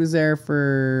think Reed was there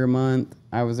for a month.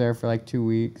 I was there for like 2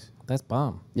 weeks. That's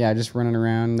bomb. Yeah, just running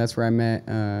around. That's where I met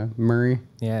Murray.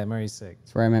 Yeah, Murray's sick.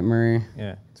 That's where I met Murray.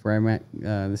 Yeah. That's where I met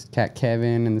this cat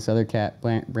Kevin and this other cat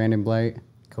Brandon Blight.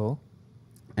 Cool.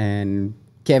 And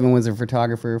Kevin was a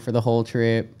photographer for the whole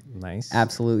trip. Nice.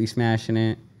 Absolutely smashing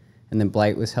it. And then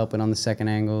Blight was helping on the second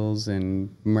angles,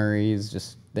 and Murray is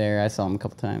just there. I saw him a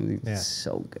couple times. He's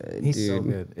so good. He's dude. so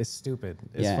good. It's stupid.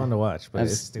 It's fun to watch, but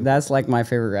it's stupid. That's like my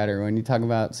favorite rider. When you talk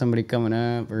about somebody coming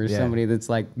up or somebody that's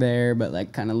like there but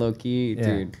like kind of low key,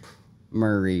 dude.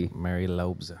 Murray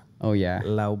Lobza. Oh yeah,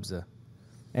 Lobza.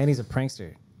 And he's a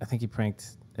prankster. I think he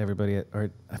pranked everybody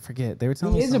or I forget. They were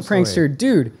telling me he is a some prankster, story.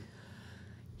 dude.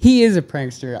 He is a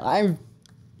prankster. I've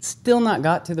still not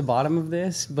got to the bottom of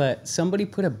this, but somebody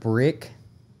put a brick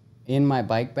in my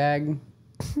bike bag,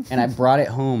 and I brought it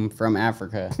home from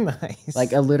Africa. Nice.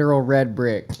 Like a literal red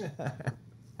brick.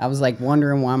 I was like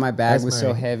wondering why my bag was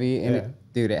so heavy, and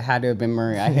dude, it had to have been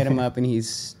Murray. I hit him up, and he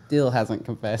still hasn't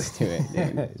confessed to it,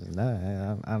 dude.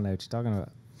 No, I don't know what you're talking about.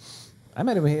 I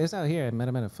met him. He was out here. I met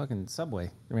him at a fucking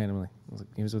Subway randomly.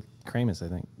 He was with Kramus, I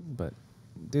think. But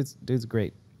dude's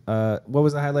great. What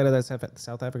was the highlight of that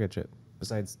South Africa trip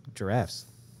besides giraffes?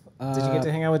 Did you get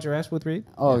to hang out with giraffes with Reed?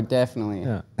 Oh, definitely.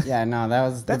 Yeah, no,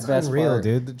 that's the best unreal, part.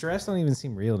 dude. The giraffes don't even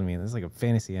seem real to me. That's like a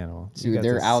fantasy animal. Dude,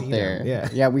 they're out there.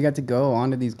 Yeah. We got to go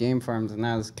onto these game farms, and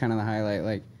that was kind of the highlight.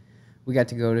 Like, we got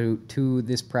to go to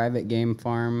this private game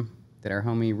farm that our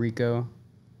homie Rico.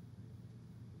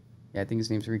 Yeah, I think his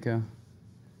name's Rico.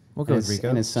 We'll go with Rico.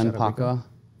 And his son Shout out Paco.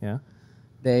 Rico.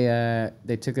 Yeah.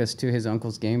 They took us to his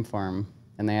uncle's game farm,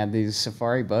 and they had these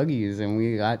safari buggies, and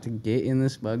we got to get in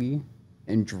this buggy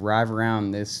and drive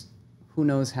around this who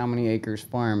knows how many acres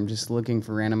farm just looking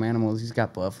for random animals. He's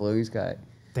got buffalo, he's got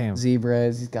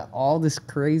zebras, he's got all this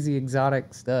crazy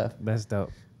exotic stuff. That's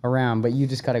dope. Around, but you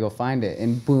just got to go find it.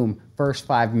 And boom, first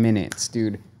 5 minutes,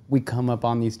 dude, we come up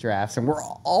on these giraffes, and we're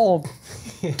all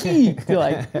geeked.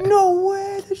 Like, no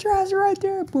way, the giraffes are right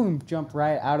there. Boom, jump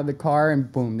right out of the car,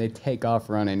 and boom, they take off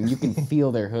running. You can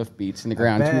feel their hoofbeats in the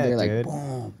ground, too. They're like,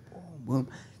 boom, boom, boom,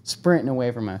 sprinting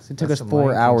away from us. It took us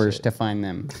 4 hours to find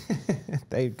them.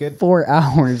 They good. 4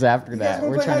 hours after that,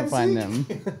 we're trying to find them.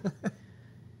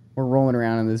 We're rolling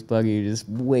around in this buggy, just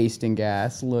wasting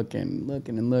gas, looking,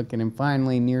 and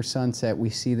finally, near sunset, we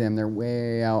see them. They're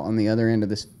way out on the other end of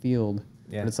this field.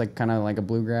 Yeah. But it's like kind of like a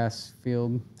bluegrass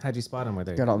field. How'd you spot them? Were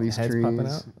they got all these heads trees popping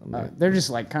out? They're just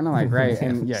like kind of like right,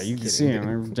 and yeah, you can see them.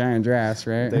 They're giant giraffes,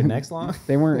 right? Their necks long.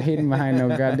 They weren't hidden behind no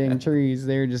goddamn trees.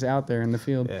 They were just out there in the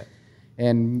field. Yeah.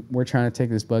 And we're trying to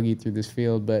take this buggy through this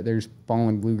field, but there's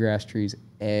fallen bluegrass trees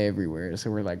everywhere.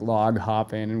 So we're like log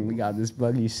hopping, and we got this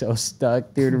buggy so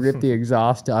stuck, dude. Ripped the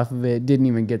exhaust off of it. Didn't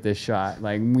even get the shot.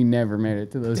 Like, we never made it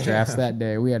to those giraffes that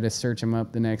day. We had to search them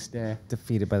up the next day.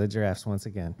 Defeated by the giraffes once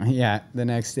again. Yeah, the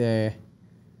next day,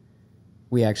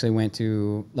 we actually went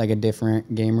to like a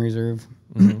different game reserve.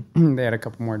 Mm-hmm. They had a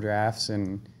couple more giraffes,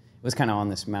 and it was kind of on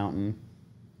this mountain.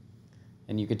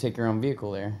 And you could take your own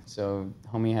vehicle there. So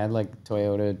homie had like a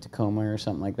Toyota Tacoma or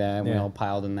something like that. Yeah. We all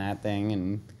piled in that thing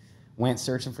and went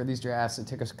searching for these giraffes. It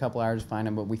took us a couple hours to find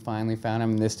them, but we finally found them.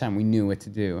 And this time we knew what to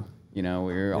do. You know,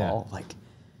 we were all like,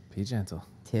 be gentle,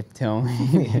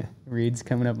 tiptoeing. Reed's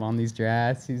coming up on these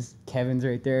giraffes. Kevin's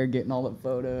right there getting all the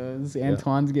photos.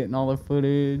 Antoine's getting all the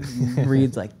footage.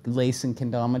 Reed's like lacing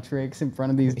kendama tricks in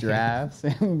front of these giraffes.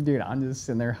 And dude, I'm just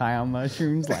sitting there high on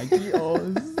mushrooms like, yo,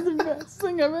 this is the best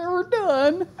thing I've ever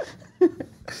done.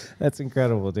 That's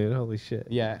incredible, dude. Holy shit.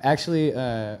 Yeah, actually,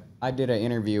 I did an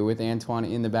interview with Antoine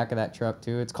in the back of that truck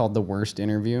too. It's called The Worst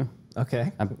Interview.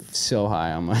 Okay. I'm so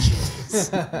high on mushrooms.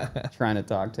 Trying to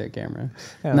talk to a camera.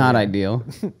 Not ideal.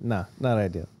 No, not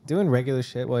ideal. Doing regular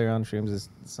shit while you're on shrooms is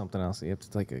something else. You have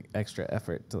to like extra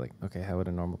effort to like, okay, how would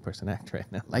a normal person act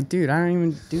right now? Like, dude, I don't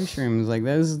even do shrooms. Like,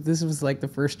 this was like the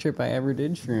first trip I ever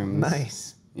did shrooms.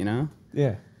 Nice. You know?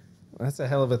 Yeah. Well, that's a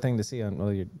hell of a thing to see on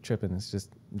while you're tripping. It's just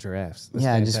giraffes. That's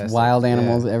fantastic. Just wild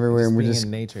animals everywhere. Just and we're being just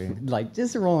in nature. Like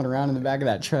just rolling around in the back of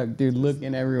that truck, dude,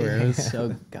 looking everywhere. It was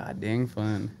so goddamn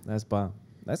fun. That's bomb.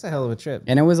 That's a hell of a trip.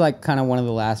 And it was like kind of one of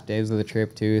the last days of the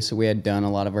trip too, so we had done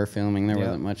a lot of our filming. There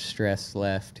wasn't much stress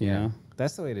left, you know?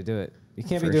 That's the way to do it. You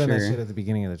can't be doing that shit at the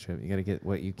beginning of the trip. You got to get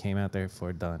what you came out there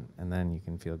for done, and then you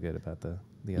can feel good about the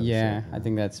other shit. Yeah, I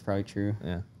think that's probably true.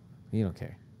 Yeah. You don't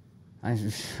care. I've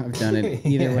done it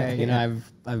either way. You know,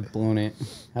 I've blown it.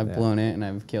 I've blown it, and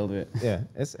I've killed it. Yeah,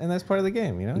 and that's part of the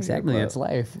game, you know? Exactly, it's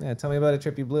life. Yeah, tell me about a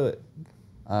trip you blew it.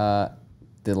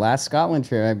 The last Scotland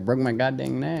trip, I broke my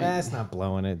goddamn neck. That's not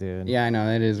blowing it, dude. Yeah, I know,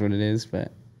 it is what it is,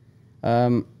 but I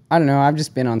don't know. I've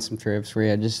just been on some trips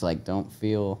where I just like don't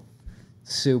feel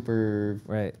super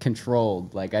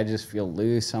controlled. Like I just feel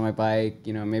loose on my bike.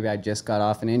 You know, maybe I just got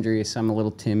off an injury, so I'm a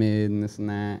little timid and this and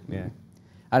that. Yeah.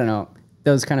 I don't know.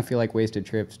 Those kind of feel like wasted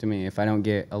trips to me. If I don't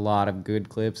get a lot of good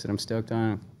clips that I'm stoked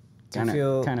on, kind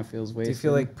of feels wasted. Do you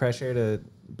feel like pressure to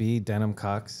be Denim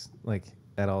Cox like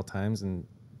at all times and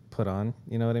put on?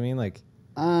 You know what I mean? Like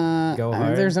go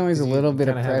hard. There's always a little bit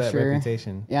of pressure. Have that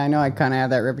reputation. Yeah, I know. I kind of have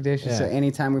that reputation. Yeah. So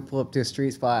anytime we pull up to a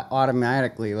street spot,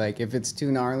 automatically, like if it's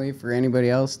too gnarly for anybody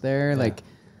else there, like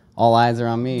all eyes are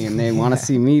on me, and they want to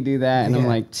see me do that, and I'm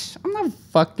like, I'm not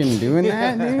fucking doing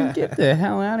that, dude. Get the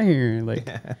hell out of here, like.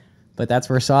 But that's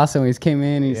where Sauce always came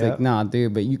in. And he's like, nah,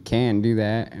 dude, but you can do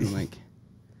that, and I'm like.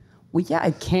 Well, yeah,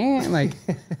 I can. Like,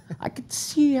 I could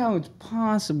see how it's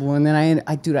possible, and then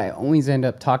I always end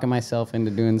up talking myself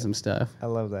into doing some stuff. I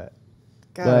love that.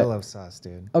 God, I love Sauce,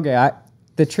 dude. Okay,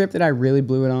 the trip that I really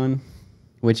blew it on,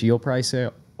 which you'll probably say,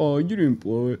 oh, you didn't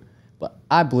blow it, but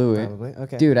I blew it. Probably,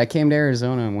 okay. Dude, I came to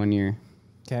Arizona one year.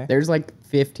 Okay. There's like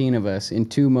 15 of us in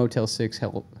 2 Motel 6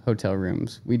 hotel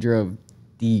rooms. We drove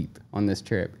deep on this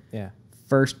trip. Yeah.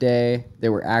 First day they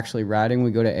were actually riding,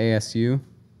 we go to ASU.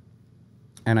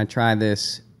 And I try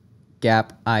this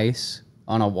Gap Ice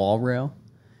on a wall rail.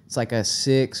 It's like a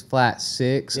flat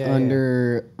six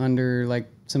under like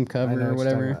some cover or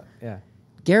whatever. Yeah.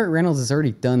 Garrett Reynolds has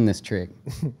already done this trick.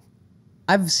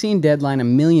 I've seen Deadline a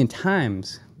million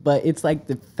times, but it's like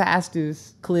the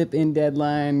fastest clip in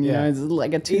Deadline. You know, it's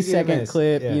like a 2-second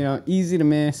clip. You know, easy to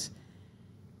miss.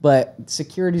 But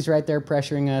security's right there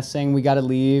pressuring us, saying we got to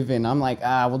leave, and I'm like,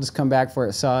 we'll just come back for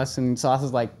it, Sauce. And Sauce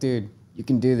is like, dude. You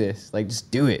can do this. Like,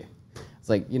 just do it. It's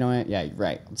like, you know what? Yeah, you're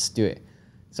right. Let's do it.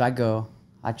 So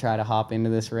I try to hop into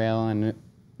this rail, and,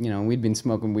 you know, we'd been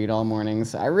smoking weed all morning,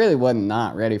 so I really wasn't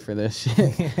not ready for this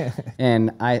shit.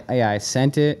 And I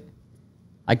sent it.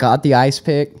 I got the ice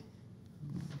pick,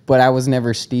 but I was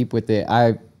never steep with it.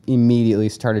 I immediately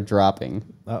started dropping.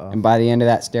 And by the end of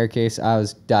that staircase, I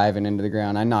was diving into the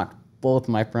ground. I knocked both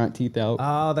my front teeth out,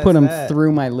 put them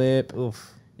through my lip. Oof.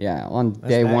 Yeah, on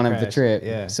day one of the trip.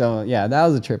 Yeah. So, yeah, that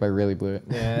was a trip I really blew it.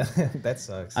 Yeah, that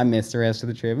sucks. I missed the rest of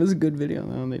the trip. It was a good video,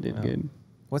 though. They did good.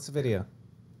 What's the video?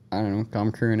 I don't know.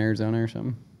 Come Crew in Arizona or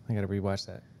something. I got to rewatch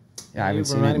that. Yeah, I haven't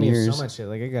seen it in years. Me of so much shit.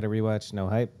 Like, I got to rewatch No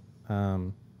Hype.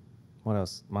 What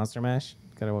else? Monster Mash.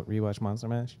 Got to rewatch Monster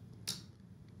Mash.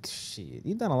 Shit,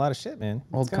 you've done a lot of shit, man.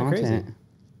 Old content.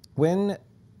 Crazy.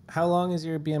 How long is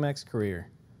your BMX career?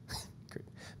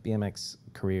 BMX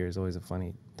career is always a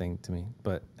funny thing to me,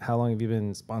 but how long have you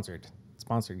been sponsored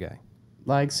guy?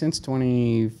 Like since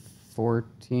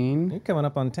 2014. You're coming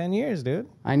up on 10 years, dude.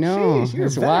 I know. Sheesh,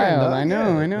 it's wild. I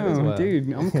know.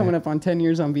 Dude, I'm coming up on 10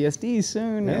 years on BSD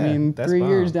soon. I mean, 3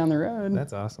 years down the road.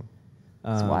 That's awesome.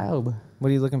 It's wild. What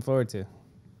are you looking forward to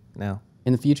now?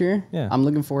 In the future? Yeah. I'm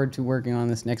looking forward to working on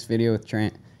this next video with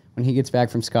Trent. When he gets back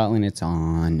from Scotland, it's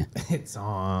on. It's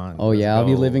on. Oh, yeah. I'll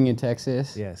be living in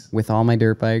Texas. Yes. With all my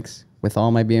dirt bikes, with all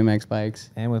my BMX bikes.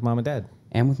 And with mom and dad.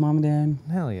 And with mom and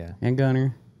dad. Hell yeah. And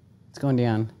Gunner. It's going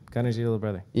down. Gunner's your little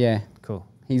brother. Yeah. Cool.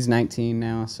 He's 19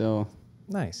 now, so.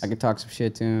 Nice. I can talk some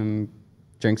shit to him,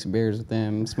 drink some beers with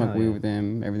him, smoke weed with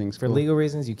him. Everything's For cool. legal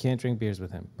reasons, you can't drink beers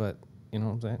with him, but you know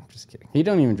what I'm saying? Just kidding. He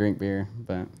don't even drink beer,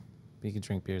 but. You can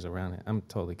drink beers around it. I'm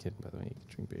totally kidding, by the way. You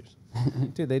can drink beers.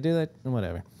 Dude, they do that?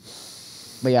 Whatever.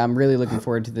 But yeah, I'm really looking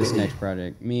forward to this next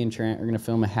project. Me and Trent are going to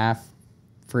film a half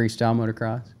freestyle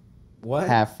motocross. What?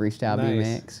 Half freestyle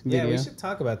BMX video. Yeah, we should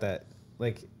talk about that.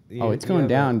 Like, it's going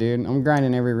down, dude. I'm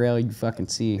grinding every rail you fucking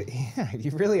see. Yeah,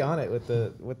 you're really on it with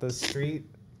the street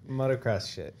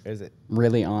motocross shit. Or is it?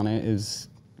 Really on it is,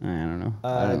 I don't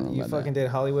know. You fucking did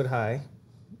Hollywood High,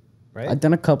 right? I've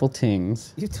done a couple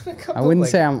tings. You've done a couple. I wouldn't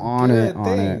say I'm on it,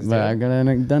 but I've done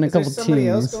a couple tings. Is there somebody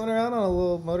else going around on a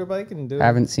little motorbike and doing? I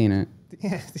haven't seen it.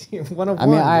 Yeah, one of I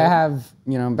mean, I have,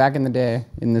 back in the day,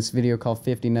 in this video called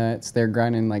 50 Nuts, they're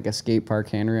grinding like a skate park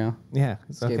handrail. Yeah.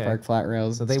 Skate park flat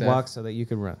rails. So they walk so that you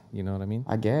could run. You know what I mean?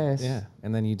 I guess. Yeah.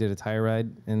 And then you did a tire ride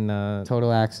in...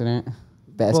 Total accident.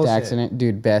 Best accident.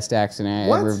 Dude, best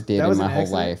accident I ever did in my whole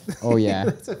life. Oh, yeah.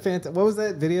 That's a fantastic... What was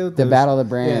that video? The Battle of the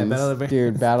Brands. Yeah, Battle of the Brands.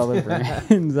 Dude, Battle of the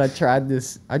Brands. I tried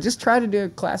this. I just tried to do a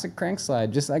classic crank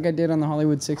slide, just like I did on the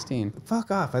Hollywood 16. Fuck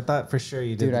off. I thought for sure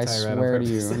you did the tire ride on swear purpose.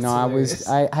 to you. That's No, hilarious.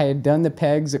 I had done the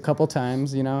pegs a couple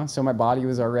times, so my body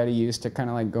was already used to kind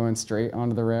of like going straight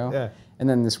onto the rail. Yeah. And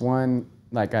then this one,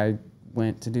 like I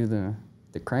went to do the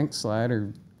crank slide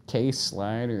or case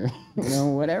slide or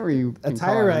whatever you a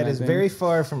tire ride is very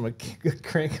far from a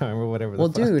crank arm or whatever. Well,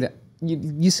 dude,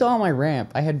 you saw my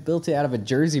ramp. I had built it out of a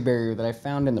jersey barrier that I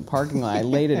found in the parking lot. I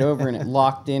laid it over and it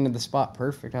locked into the spot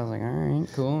perfect. I was like, all right,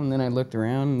 cool. And then I looked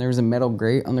around and there was a metal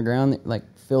grate on the ground that like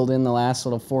filled in the last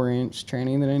little 4-inch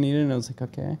training that I needed. And I was like,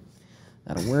 okay,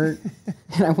 that'll work.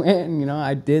 And I went and,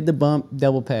 I did the bump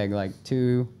double peg like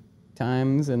 2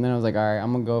 times. And then I was like, all right,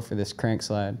 I'm going to go for this crank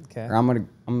slide. Okay. Or I'm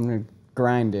gonna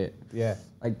grind it. Yeah.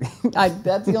 Like,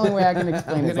 that's the only way I can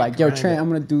explain it. It's like, yo, Trent, I'm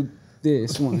going to do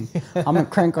this one. I'm going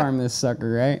to crank arm this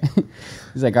sucker, right?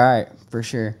 He's like, all right, for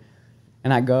sure.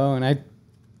 And I go, and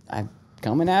I'm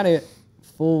coming at it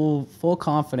full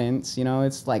confidence.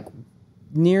 It's like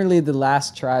nearly the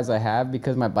last tries I have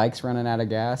because my bike's running out of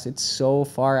gas. It's so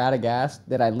far out of gas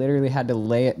that I literally had to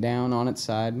lay it down on its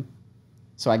side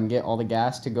so I can get all the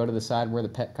gas to go to the side where the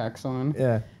petcock's on.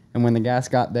 Yeah. And when the gas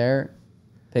got there,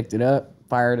 picked it up,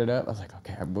 fired it up. I was like,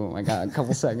 okay, boom. I got a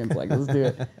couple seconds. Like, let's do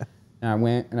it. And I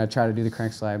went and I tried to do the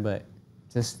crank slide, but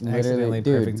just literally,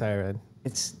 dude, perfect tire ride.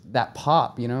 It's that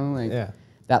pop, like Yeah.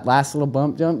 that last little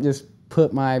bump jump just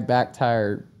put my back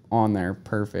tire on there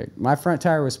perfect. My front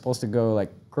tire was supposed to go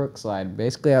like crook slide.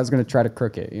 Basically, I was going to try to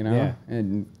crook it, Yeah.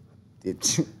 and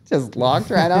it just locked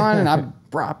right on and I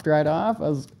dropped right off.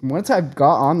 Once I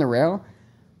got on the rail,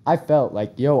 I felt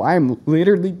like, yo, I'm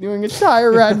literally doing a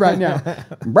tire ride right now.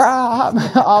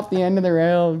 Brah, off the end of the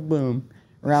rail, boom.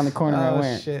 Around the corner I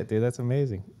went. Oh, shit, dude. That's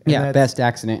amazing. And Yeah, best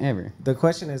accident ever. The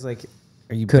question is, like,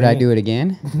 are you Could I do it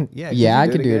again? Yeah, I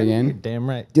could do it again. You're damn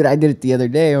right. Dude, I did it the other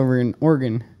day over in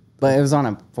Oregon. But it was on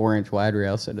a 4-inch wide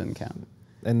rail, so it doesn't count.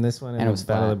 And this one in And it the was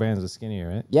Battle of the flat. Brands was skinnier,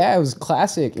 right? Yeah, it was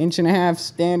classic. 1.5-inch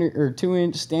standard, or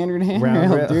 2-inch standard Round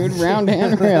handrail, rail. dude. Round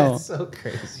handrail. That's so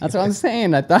crazy. That's what I'm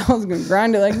saying. I thought I was going to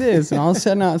grind it like this, and all of a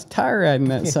sudden I was tire riding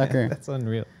that sucker. That's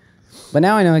unreal. But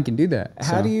now I know I can do that.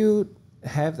 How so. do you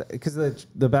have that? Because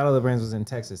the Battle of the Brands was in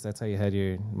Texas. That's how you had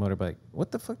your motorbike.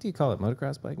 What the fuck do you call it?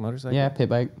 Motocross bike? Motorcycle? Yeah, pit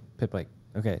bike. Pit bike.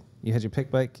 Okay. You had your pit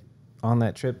bike on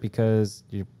that trip because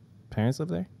your parents live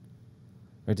there?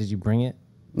 Or did you bring it?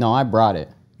 No, I brought it.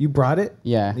 You brought it?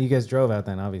 Yeah. You guys drove out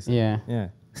then, obviously. Yeah. Yeah.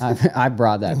 I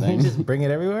brought that You thing. just bring it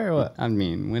everywhere or what? I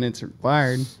mean, when it's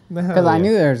required. No, Because I yeah.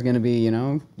 knew there was going to be,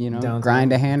 Downtime.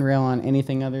 grind a handrail on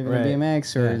anything other than Right. a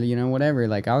BMX or, Yeah. Whatever.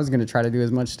 Like, I was going to try to do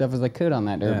as much stuff as I could on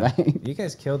that dirt Yeah. bike. You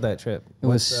guys killed that trip. It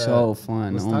was so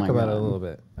fun. Let's Oh talk my about it a God. little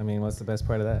bit. I mean, what's the best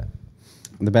part of that?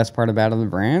 The best part about the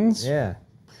brands? Yeah.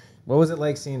 What was it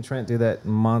like seeing Trent do that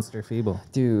monster feeble?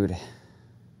 Dude.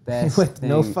 Best With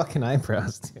no thing. fucking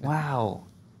eyebrows, dude. Wow.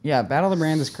 Yeah, Battle of the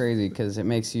Brands is crazy because it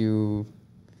makes you,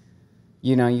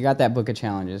 you got that book of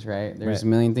challenges, right? There's Right. a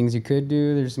million things you could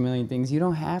do. There's a million things you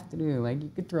don't have to do. Like, you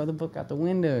could throw the book out the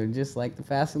window, just like the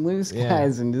Fast and Loose Yeah.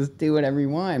 guys, and just do whatever you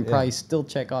want. And Yeah. probably still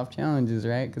check off challenges,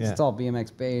 right? Because Yeah. it's all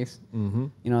BMX based.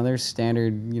 Mm-hmm. There's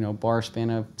standard, bar spin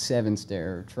a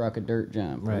 7-stair, or truck a dirt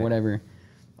jump, Right. or whatever.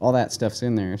 All that stuff's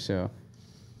in there. So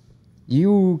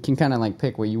you can kind of like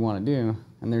pick what you want to do.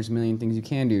 And there's a million things you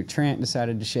can do. Trent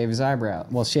decided to shave his eyebrow.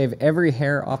 Well, shave every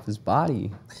hair off his body.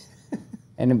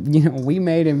 And, we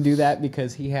made him do that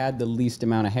because he had the least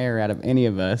amount of hair out of any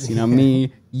of us.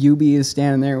 Me, Yubi is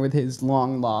standing there with his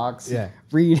long locks. Yeah.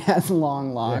 Reed has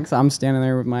long locks. I'm standing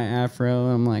there with my afro.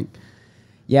 And I'm like,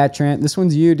 yeah, Trent, this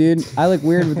one's you, dude. I look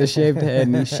weird with the shaved head.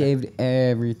 And he shaved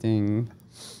everything.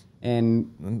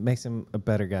 And, It makes him a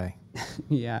better guy.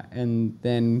 yeah, and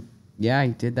then, yeah,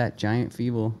 he did that giant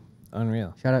feeble.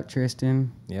 Unreal. Shout out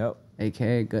Tristan, Yep.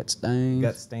 a.k.a. Gut Stains.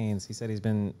 Got stains. He said he's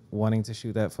been wanting to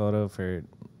shoot that photo for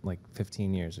like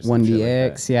 15 years or something.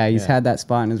 1DX. Yeah, he's had that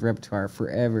spot in his repertoire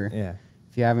forever. Yeah.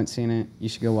 If you haven't seen it, you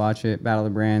should go watch it. Battle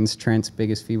of the Brands, Trent's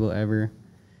biggest feeble ever.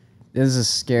 This is a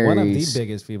scary, One of the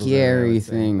biggest feebles ever, I scary would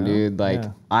say, thing, no? dude. Like,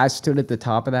 Yeah. I stood at the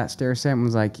top of that stair set and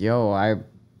was like, yo,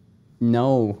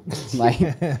 no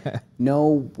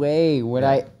way would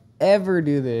I ever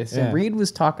do this. Yeah. And Reed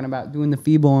was talking about doing the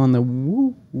feeble on the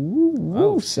woo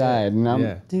Oh, shit. side. And I'm,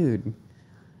 Yeah. dude,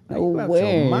 Are no you out your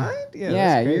way. mind? Yeah,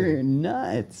 Yeah, that's crazy. you're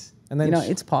nuts. And then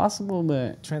it's possible,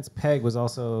 but Trent's peg was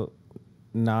also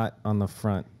not on the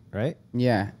front, right?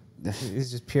 yeah. It's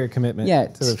just pure commitment. Yeah,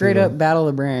 to the straight feeble. up Battle of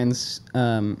the Brands.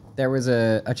 There was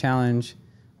a challenge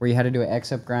where you had to do an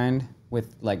X-up grind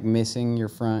with like missing your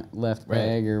front left Right.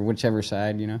 peg or whichever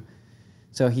side,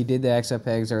 So he did the X-up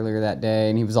pegs earlier that day,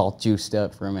 and he was all juiced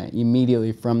up from it.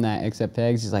 Immediately from that X-up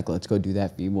pegs, he's like, let's go do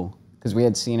that feeble. Because we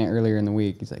had seen it earlier in the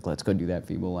week. He's like, let's go do that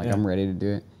feeble. Like, Yeah. I'm ready to do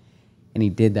it. And he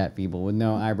did that feeble with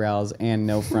no eyebrows and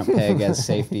no front peg as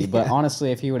safety. But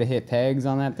honestly, if he would have hit pegs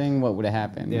on that thing, what would have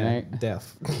happened, Yeah, right?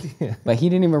 deaf. Yeah. But he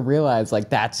didn't even realize,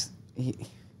 like,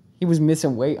 he he was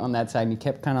missing weight on that side, and he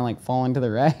kept kind of like falling to the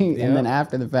right. Yep. And then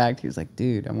after the fact, he was like,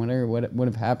 dude, I wonder what would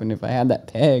have happened if I had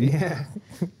that peg. Yeah,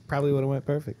 probably would have went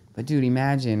perfect. But dude,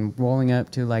 imagine rolling up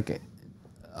to like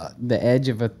the edge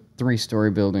of a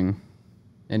 3-story building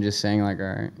and just saying like, all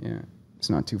right, yeah, it's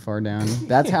not too far down.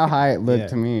 That's how high it looked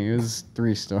to me. It was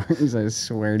 3 stories, I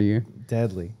swear to you.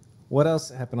 Deadly. What else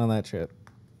happened on that trip?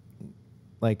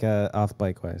 Like off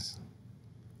bike wise?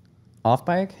 Off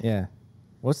bike? Yeah.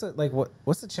 What's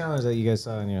the challenge that you guys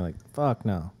saw and you're like, fuck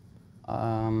no?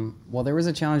 Well, there was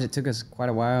a challenge that took us quite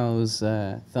a while. It was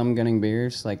thumb gunning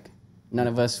beers. Like, none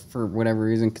of us, for whatever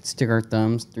reason, could stick our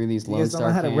thumbs through these Lone Star cans.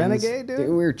 You guys don't know how to renegade, dude?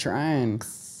 We were trying.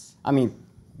 I mean,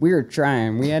 we were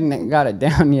trying. We hadn't got it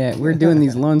down yet. We were doing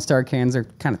these Lone Star cans. They're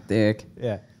kind of thick.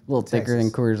 Yeah. A little thicker than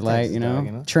Coors Light, Texas you know? dog,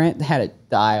 you know? Trent had it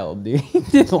dialed, dude. He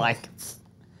did like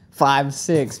 5,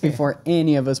 6 before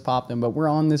any of us popped them. But we're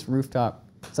on this rooftop.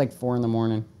 It's like 4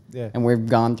 a.m. Yeah. And we've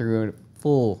gone through a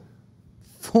full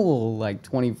like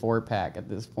 24 pack at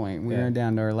this point. We were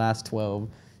down to our last 12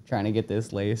 trying to get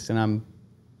this laced, and I'm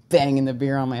banging the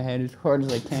beer on my head as hard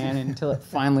as I can until it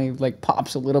finally like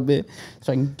pops a little bit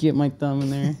so I can get my thumb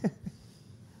in there.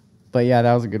 But yeah,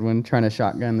 that was a good one, trying to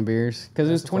shotgun the beers. Because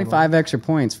it was 25 extra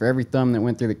points for every thumb that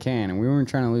went through the can, and we weren't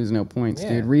trying to lose no points,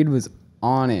 dude. Reed was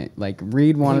on it. Like,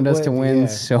 Reed wanted us to win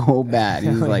so bad. He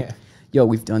was like, yo,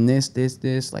 we've done this,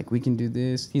 like, we can do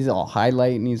this. He's all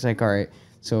highlighting. He's like, all right,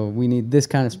 so we need this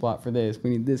kind of spot for this. We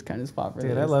need this kind of spot for this.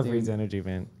 Dude, I love Reed's energy,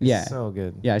 man. It's so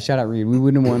good. Yeah, shout out Reed. We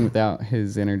wouldn't have won without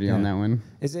his energy on that one.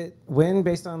 Is it win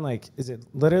based on, like, is it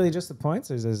literally just the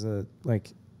points, or is it,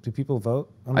 like, do people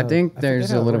vote? I think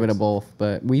there's a little bit of both,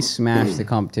 but we smashed the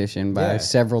competition by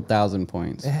several thousand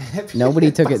points.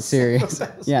 Nobody took it serious.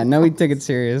 Yeah, nobody took it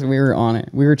serious. We were on it.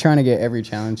 We were trying to get every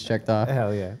challenge checked off.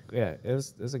 Hell yeah. Yeah, it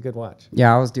was a good watch.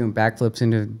 Yeah, I was doing backflips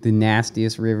into the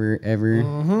nastiest river ever.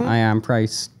 I'm probably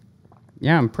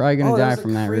going to die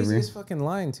from that river. Craziest fucking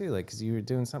line, too, like, because you were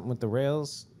doing something with the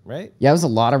rails, right? Yeah, it was a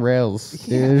lot of rails.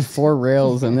 Dude, there's 4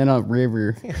 rails and then a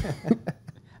river.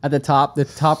 At the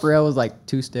top rail was like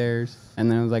 2 stairs,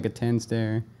 and then it was like a 10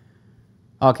 stair.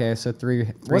 Okay, so three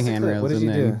handrails. What did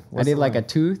you do? I did like a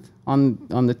tooth on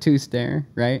the 2 stair,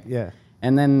 right? Yeah.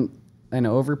 And then an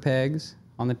over pegs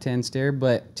on the 10 stair,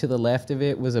 but to the left of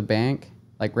it was a bank,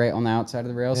 like right on the outside of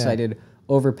the rail. So I did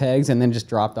over pegs and then just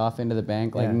dropped off into the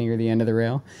bank, like near the end of the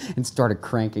rail, and started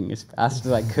cranking as fast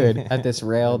as I could at this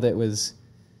rail that was,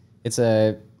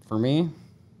 for me,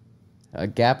 a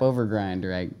gap over grind,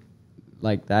 right?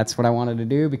 Like, that's what I wanted to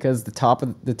do, because the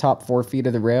top 4 feet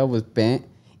of the rail was bent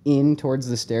in towards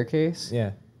the staircase.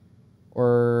 Yeah.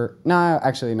 I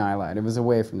lied. It was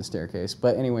away from the staircase.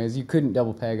 But anyways, you couldn't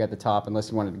double peg at the top unless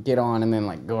you wanted to get on and then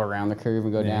like go around the curve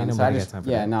and go down. So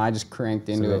I just cranked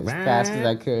into it as fast as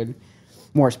I could.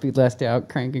 More speed, less doubt,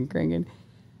 cranking.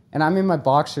 And I'm in my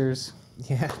boxers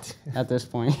at this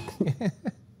point.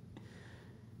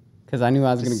 Because I knew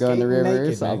I was going to go in the river.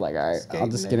 Naked, so I was like, all right, I'll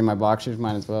just get in my boxers,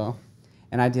 might as well.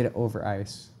 And I did it over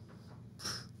ice.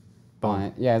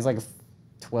 Yeah, it's like a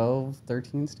 12,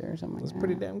 13 stair or something like that. That's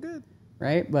pretty damn good.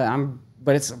 Right?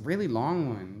 But it's a really long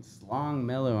one. It's long,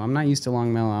 mellow. I'm not used to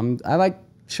long, mellow. I like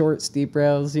short, steep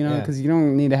rails, you know, because you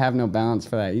don't need to have no balance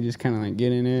for that. You just kind of like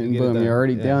get in it and boom, you're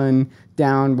already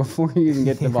down before you even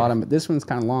get to the bottom. But this one's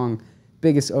kind of long.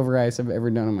 Biggest over ice I've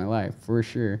ever done in my life, for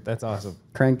sure. That's awesome.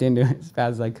 Cranked into it as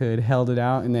fast as I could, held it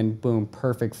out, and then boom,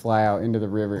 perfect fly out into the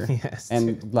river. Yes.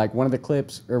 And like one of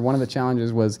the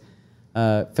challenges was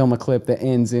film a clip that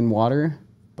ends in water.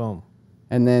 Boom.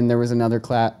 And then there was another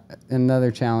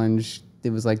challenge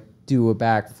that was like do a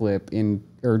backflip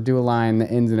or do a line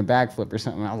that ends in a backflip or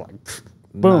something. I was like,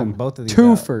 boom, both of these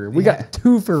twofer. We got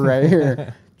twofer right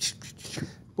here.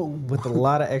 Boom. With a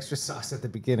lot of extra sauce at the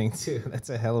beginning too. That's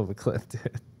a hell of a clip,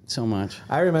 dude. So much.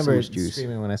 I remember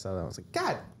screaming when I saw that. I was like,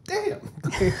 God damn.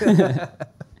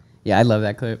 Yeah, I love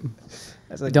that clip.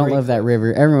 Don't love that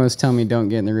river. Everyone was telling me don't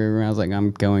get in the river. I was like,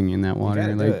 I'm going in that water.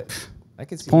 You gotta do it. I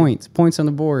can see points on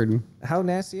the board. How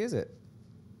nasty is it?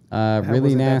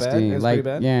 Really nasty. It was like,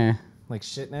 pretty bad? Yeah. Like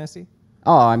shit nasty?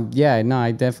 Oh,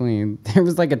 I definitely, there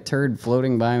was like a turd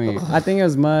floating by me. I think it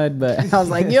was mud, but I was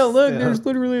like, yo, look, there's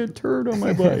literally a turd on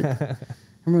my bike.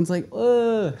 Everyone's like,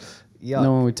 ugh. Yuck.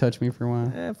 No one would touch me for a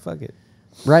while. Fuck it.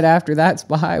 Right after that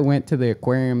spot, I went to the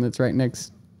aquarium that's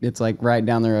it's like right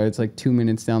down the road. It's like 2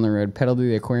 minutes down the road. Pedaled to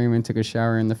the aquarium and took a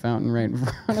shower in the fountain right in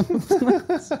front of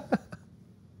us.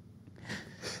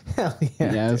 Hell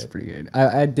yeah. Yeah, it was pretty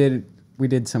good. We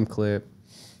did some clip.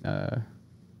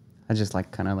 I just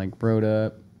like kind of like rode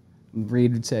up.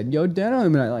 Reed said, "Yo,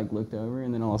 Denim," and I like looked over,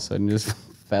 and then all of a sudden just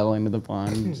fell into the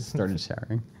pond and just started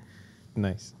showering.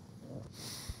 Nice.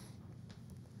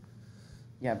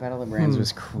 Yeah, Battle of the Brands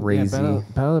was crazy. Yeah,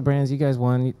 Battle of the Brands, you guys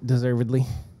won deservedly.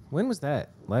 When was that?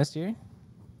 Last year?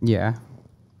 Yeah,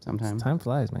 sometime. Time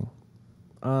flies, man.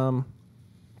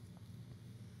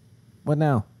 What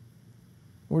now?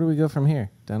 Where do we go from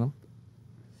here, Denim?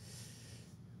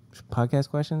 Podcast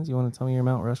questions? You want to tell me your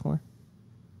Mount Rushmore?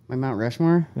 My Mount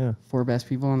Rushmore? Yeah. 4 best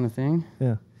people on the thing?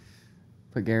 Yeah.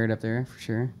 Put Garrett up there for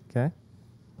sure. Okay.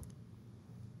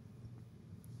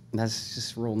 That's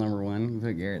just rule number 1. You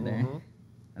put Garrett there.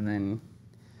 And then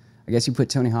I guess you put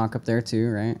Tony Hawk up there too,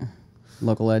 right?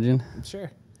 Local legend.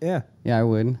 Sure. Yeah. Yeah, I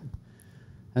would.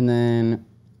 And then,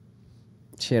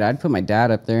 shit, I'd put my dad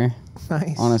up there.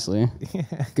 Nice. Honestly. Yeah.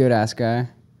 Good ass guy.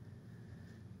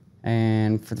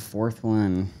 And for the 4th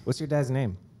one, What's your dad's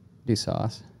name? do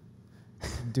Sauce.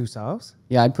 Do Sauce?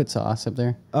 Yeah, I'd put Sauce up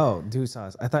there. Oh, Do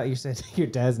Sauce. I thought you said your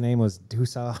dad's name was Do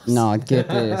Sauce. No, get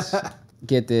this.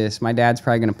 Get this. My dad's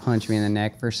probably going to punch me in the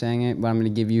neck for saying it, but I'm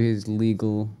going to give you his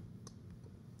legal,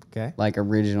 Okay. like,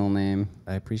 original name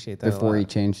I appreciate that before a he lot.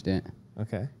 changed it.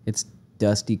 Okay. It's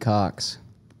Dusty Cox.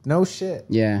 No shit.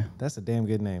 Yeah. That's a damn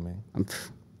good name, man.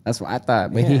 That's what I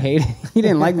thought, but Yeah. he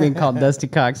didn't like being called Dusty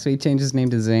Cox, so he changed his name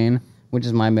to Zane, which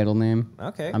is my middle name.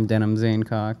 Okay. I'm Denim Zane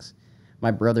Cox. My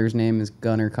brother's name is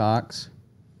Gunner Cox.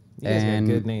 You guys and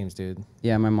got good names, dude.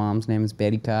 Yeah, my mom's name is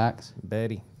Betty Cox.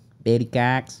 Betty. Betty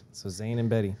Cox. So Zane and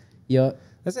Betty. Yup.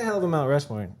 That's a hell of a Mount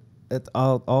Rushmore. It's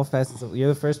all facets of,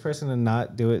 you're the first person to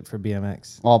not do it for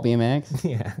BMX. All BMX?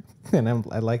 Yeah. And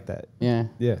I like that. Yeah.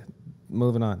 Yeah.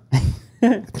 Moving on.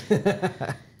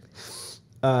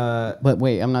 But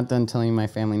wait, I'm not done telling you my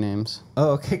family names.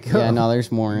 Oh, okay, go. Yeah, no,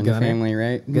 there's more in Gunner? the family,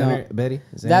 right? Gunner, No. Betty,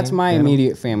 Zane, That's my Denim,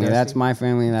 immediate family. Dusty? That's my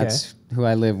family. That's who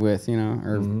I live with, you know,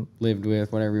 or lived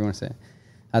with, whatever you want to say.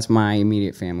 That's my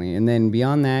immediate family. And then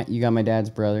beyond that, you got my dad's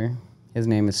brother. His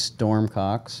name is Storm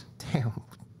Cox. Damn.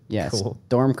 Yes. Cool.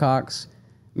 Storm Cox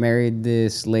married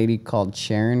this lady called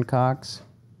Sharon Cox.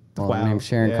 Well, her name's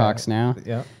Sharon Yeah. Cox now.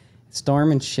 Yeah.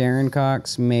 Storm and Sharon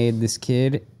Cox made this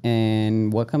kid,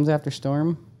 and what comes after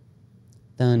Storm?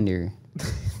 Thunder.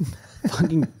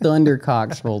 Fucking Thunder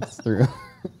Cox rolled through.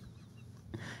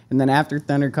 And then after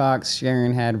Thunder Cox,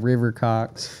 Sharon had River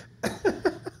Cox.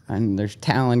 And there's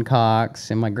Talon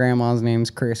Cox, and my grandma's name's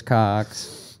Chris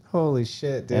Cox. Holy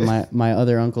shit, dude. And my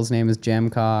other uncle's name is Jem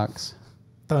Cox.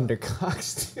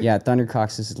 Thundercocks, dude. Yeah, Thunder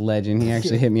Cox is a legend. He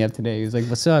actually hit me up today. He was like,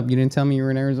 "What's up? You didn't tell me you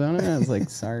were in Arizona?" I was like,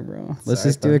 "Sorry, bro. Let's Sorry,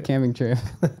 just do a Thunder. camping trip."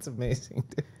 That's amazing,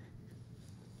 dude.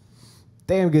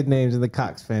 Damn good names in the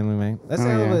Cox family, man. That's Oh,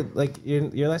 how yeah. like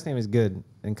your last name is good,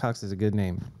 and Cox is a good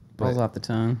name. Rolls But off the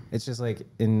tongue. it's just like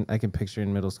I can picture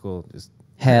in middle school, just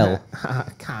Hell.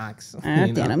 Cox. Ah, you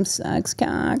know? denim sucks,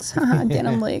 Cox. Haha,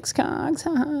 denim licks, Cox.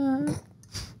 Haha.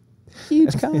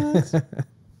 Huge Cox. I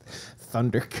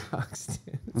Thundercocks,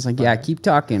 dude. was like, yeah, keep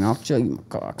talking. I'll show you my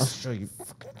I'll Cox. show you.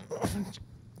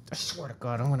 I swear to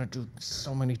God, I'm gonna do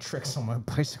so many tricks on my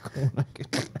bicycle when I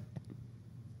get.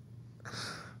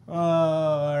 Oh,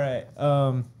 all right.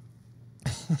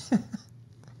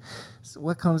 So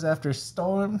what comes after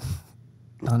Storm?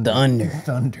 Thunder.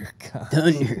 Thundercock.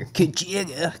 Thunder.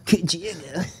 Kajigga.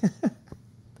 Kajigga.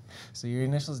 So your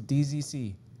initials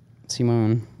DZC.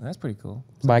 Simone. That's pretty cool.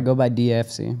 But I go by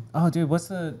DFC. Oh, dude, what's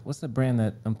the brand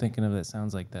that I'm thinking of that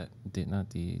sounds like that? Not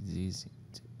DZC.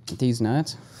 These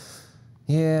nuts.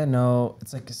 Yeah, no,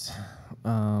 it's like it's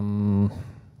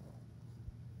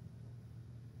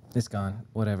gone.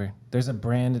 Whatever. There's a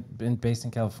brand based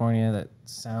in California that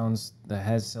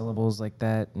has syllables like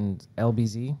that, and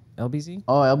LBZ. LBZ.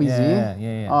 Oh, LBZ?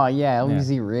 Yeah. Oh, yeah,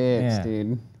 LBZ rips, Yeah.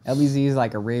 dude. LBZ is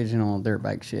like original dirt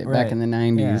bike shit Right. back in the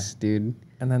 90s, dude.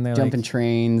 And then they're Jumping like,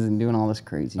 trains and doing all this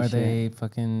crazy are shit. they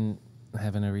fucking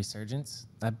having a resurgence?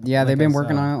 Yeah, they've like been I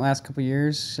working saw. on it the last couple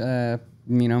years.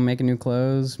 You know, making new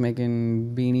clothes,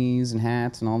 making beanies and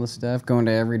hats and all this stuff. Going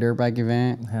to every dirt bike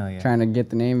event. Hell yeah. Trying to get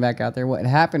the name back out there. What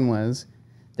happened was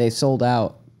they sold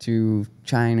out to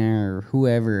China or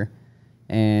whoever.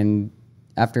 And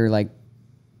after like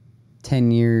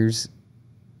 10 years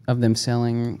of them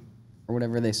selling or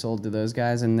whatever, they sold to those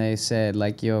guys. And they said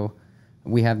like, yo,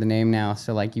 we have the name now.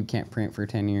 So like you can't print for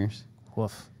 10 years.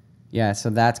 Woof. Yeah, so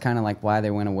that's kind of like why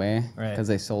they went away, Right. because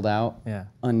they sold out Yeah.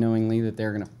 unknowingly that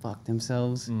they're gonna fuck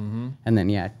themselves. Mm-hmm. And then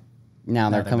now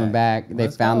they're they're coming back. They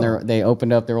Let's found go. they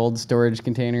opened up their old storage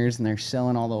containers and they're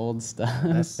selling all the old stuff.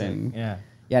 That's sick. and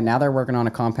Yeah. now they're working on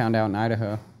a compound out in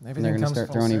Idaho. And Everything they're gonna comes start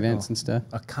full throwing circle. events and stuff.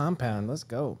 A compound. Let's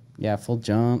go. Yeah, full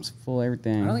jumps, full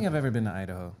everything. I don't think I've ever been to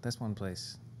Idaho. That's one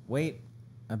place. Wait,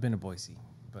 I've been to Boise.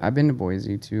 But I've been to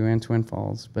Boise too and Twin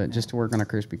Falls, but just to work on a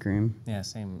Krispy Kreme, yeah,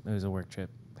 same. It was a work trip.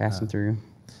 passing through.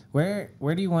 Where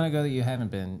do you want to go that you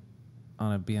haven't been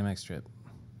on a BMX trip?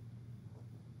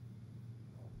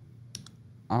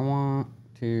 I want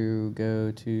to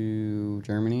go to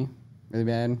Germany really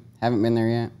bad. Haven't been there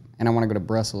yet. And I want to go to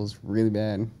Brussels really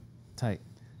bad. Tight.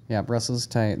 Yeah, Brussels is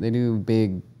tight. They do a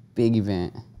big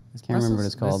event. Can't remember what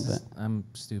it's called, but I'm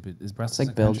stupid. Is Brussels it's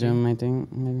like Belgium, I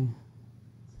think, maybe.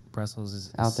 Brussels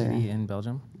is a Out city there. in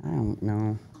Belgium? I don't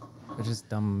know. We're just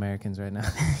dumb Americans right now.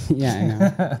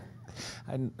 Yeah,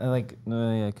 I know.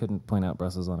 I couldn't point out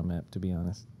Brussels on a map, to be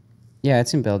honest. Yeah,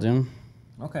 it's in Belgium.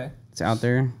 Okay. It's out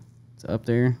there. It's up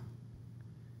there.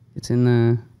 It's in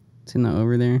the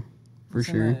over there, for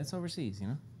sure. It's overseas, you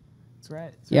know? It's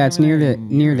right. Yeah, it's over near there the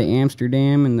in near the Europe.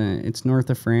 Amsterdam and it's north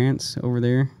of France over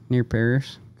there near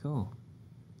Paris. Cool.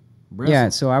 Yeah,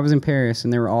 so I was in Paris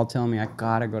and they were all telling me I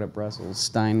gotta go to Brussels.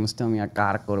 Stein was telling me I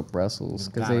gotta go to Brussels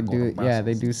because they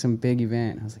do some big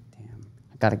event. I was like, damn,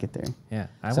 I gotta get there. Yeah.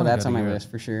 So that's on my list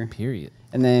for sure. Period.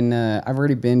 And then I've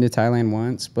already been to Thailand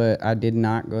once, but I did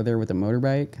not go there with a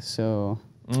motorbike, so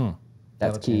that's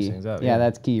That'll change key. things up, yeah,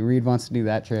 that's key. Reed wants to do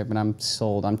that trip, and I'm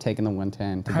sold. I'm taking the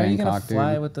 110 to How are you Bangkok, gonna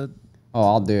fly dude. with the Oh,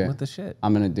 I'll do it. with the shit?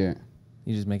 I'm gonna do it.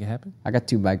 You just make it happen, I got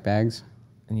 2 bike bags.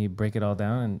 and you break it all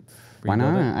down and Why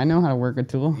rebuild not? I know how to work a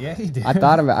tool. It? Yeah, you do. I've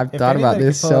thought about anybody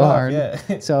this could pull so it off, hard.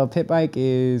 yeah. So a pit bike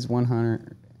is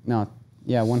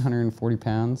 140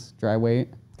 pounds dry weight.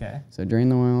 Okay. So drain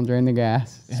the oil, drain the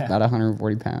gas. It's Yeah. about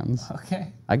 140 pounds.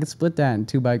 Okay. I could split that in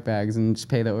 2 bike bags and just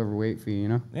pay the overweight fee, you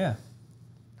know? Yeah.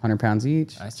 100 pounds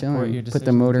each. I support chilling. your Put the decision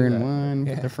to motor do in that. one,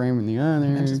 Yeah. put the frame in the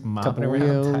other, then just mobbing couple around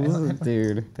wheels. Thailand.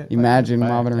 Dude, Pit bike imagine fire,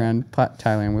 mobbing yeah. around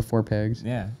Thailand with 4 pegs.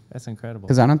 Yeah. That's incredible.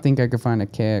 Because I don't think I could find a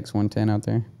KX 110 out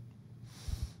there.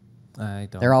 I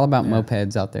don't. They're all about yeah.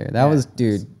 mopeds out there. That Yeah. was,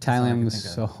 dude, That's all I Thailand could was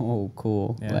think of. so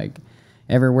cool. Yeah. Like,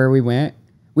 everywhere we went,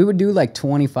 we would do like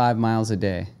 25 miles a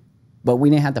day, but we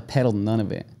didn't have to pedal none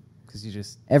of it. Because you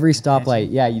just. Every stoplight,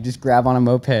 yeah, you just grab on a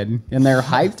moped, and they're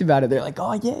hyped about it. They're like,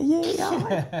 oh,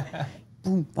 yeah.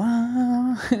 Boom,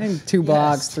 bah. 2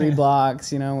 blocks, 3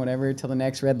 blocks, you know, whatever, till the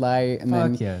next red light. And Fuck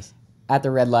then yes. at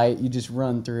the red light, you just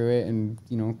run through it and,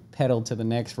 you know, pedal to the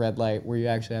next red light where you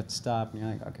actually have to stop. And you're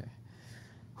like, okay.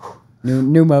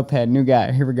 New moped, new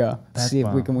guy. Here we go. That's See if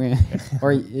we bomb. can win.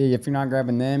 Or if you're not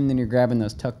grabbing them, then you're grabbing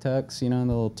those tuk-tuks, you know, the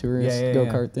little tourist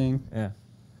go-kart thing. Yeah.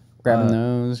 Grabbing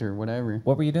those or whatever.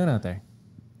 What were you doing out there?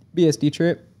 BSD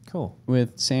trip Cool.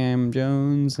 with Sam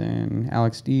Jones and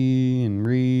Alex D and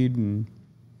Reed and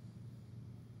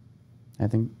I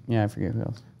think, I forget who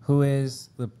else. Who is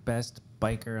the best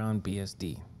biker on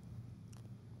BSD?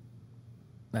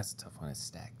 That's a tough one. It's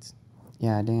stacked.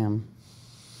 Yeah, damn.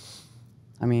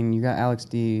 I mean, you got Alex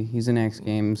D. He's in X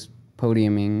Games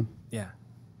podiuming. Yeah.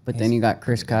 But then you got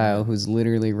Chris Kyle, who's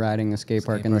literally riding a skate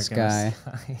park in the sky.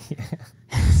 Yeah.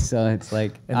 So it's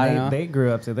like, And I don't know. they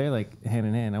grew up, so they're like hand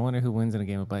in hand. I wonder who wins in a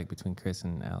game of bike between Chris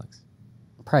and Alex.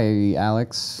 Probably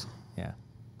Alex. Yeah.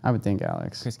 I would think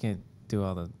Alex. Chris can't do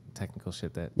all the technical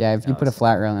shit that. Yeah, if you put a Alex-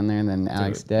 flat rail in there, then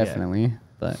Alex it, yeah. definitely.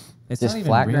 But It's just not even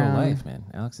flat real ground. life, man.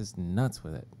 Alex is nuts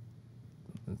with it.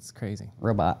 It's crazy.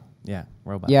 Robot. Yeah,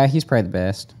 robot. Yeah, he's probably the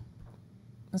best.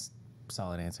 That's a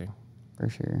solid answer. For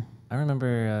sure. I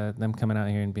remember them coming out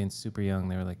here and being super young.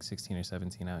 They were like 16 or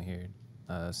 17 out here,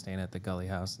 staying at the Gully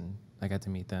House, and I got to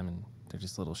meet them, and they're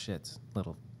just little shits,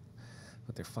 little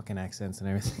with their fucking accents and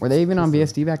everything. Were they even on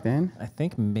Just BSD back then? I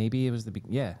think maybe it was the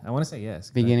yeah. I want to say yes.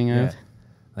 'Cause Beginning yeah. of?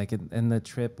 Like, and the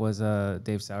trip was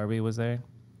Dave Sowerby was there,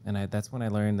 and that's when I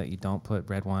learned that you don't put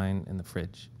red wine in the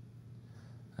fridge.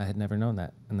 I had never known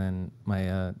that, and then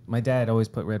my dad always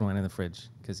put red wine in the fridge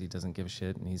because he doesn't give a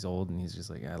shit, and he's old, and he's just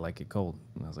like, I like it cold,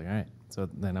 and I was like, all right. So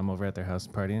then I'm over at their house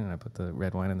partying, and I put the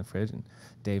red wine in the fridge, and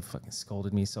Dave fucking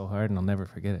scolded me so hard, and I'll never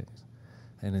forget it.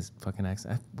 And his fucking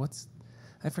accent,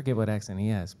 I forget what accent he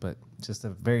has, but just a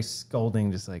very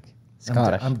scolding, just like,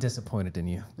 Scottish. I'm disappointed in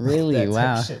you. Really? That type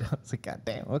Wow. shit. I was like, God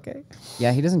damn, okay.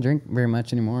 Yeah, he doesn't drink very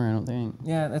much anymore, I don't think.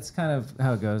 Yeah, that's kind of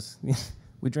how it goes.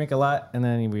 We drink a lot, and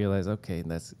then you realize, okay,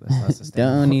 that's not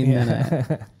sustainable. Don't need yeah. none of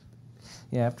that.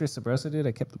 Yeah, after Sabrosa, dude,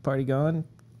 I kept the party going,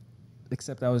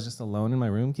 except I was just alone in my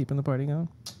room keeping the party going.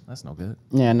 That's no good.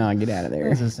 Yeah, no, get out of there.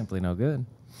 This is simply no good.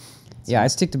 Yeah, I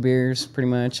stick to beers pretty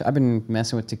much. I've been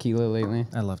messing with tequila lately.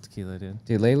 I love tequila, dude.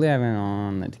 Dude, lately I've been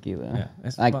on the tequila. Yeah,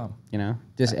 it's like, bomb. you know,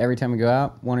 just every time we go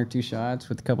out, 1 or 2 shots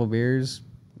with a couple beers,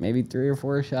 maybe 3 or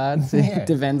 4 shots. Yeah. It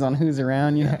depends on who's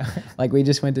around, you know. Like we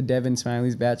just went to Devin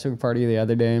Smiley's bachelor party the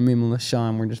other day, and me and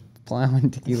LaShawn were just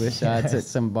plowing tequila shots at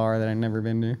some bar that I'd never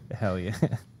been to. Hell yeah.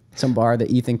 Some bar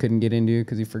that Ethan couldn't get into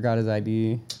because he forgot his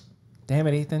ID. Damn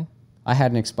it, Ethan. I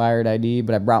had an expired ID,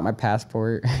 but I brought my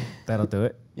passport. That'll do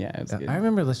it. Yeah, it's good. I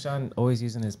remember LaShawn always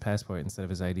using his passport instead of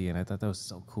his ID, and I thought that was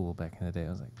so cool back in the day. I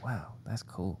was like, wow, that's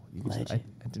cool. I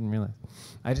didn't realize.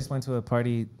 I just went to a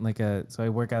party, so I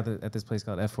work out at this place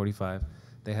called F45.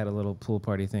 They had a little pool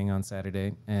party thing on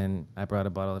Saturday, and I brought a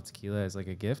bottle of tequila as like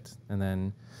a gift, and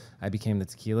then I became the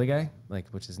tequila guy,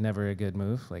 which is never a good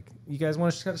move. Like, you guys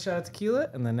want to shot of tequila?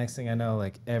 And then next thing I know,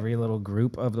 like every little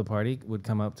group of the party would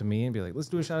come up to me and be like, let's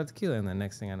do a shot of tequila. And then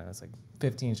next thing I know, it's like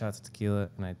 15 shots of tequila,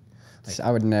 and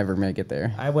I would never make it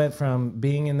there. I went from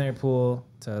being in their pool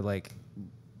to like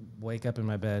wake up in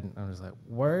my bed. And I was like,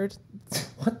 word?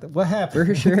 What happened?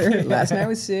 For sure. Last night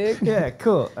was sick. Yeah,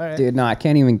 cool. All right. Dude, no, I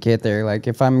can't even get there. Like,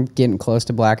 if I'm getting close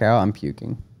to blackout, I'm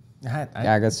puking.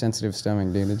 I got sensitive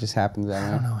stomach, dude. It just happens that way.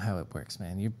 I don't know how it works,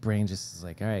 man. Your brain just is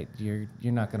like, all right, you're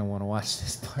not gonna want to watch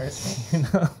this part, you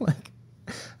know? Like,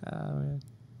 oh man.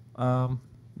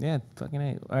 Yeah, fucking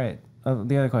A. All right.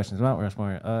 The other questions, Mount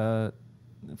Rushmore.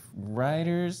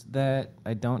 Writers that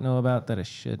I don't know about that I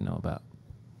should know about.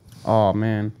 Oh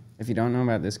man, if you don't know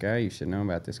about this guy, you should know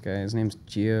about this guy. His name's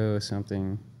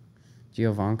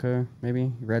Giovanka,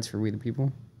 maybe. He writes for We the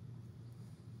People.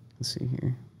 Let's see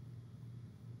here.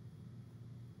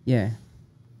 Yeah.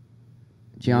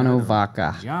 Giano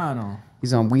Vaca. Giano.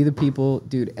 He's on We the People.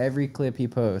 Dude, every clip he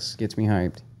posts gets me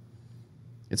hyped.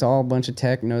 It's all a bunch of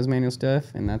tech nose manual stuff,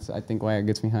 and that's, I think, why it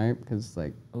gets me hyped, because,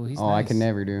 like, nice. I could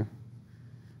never do.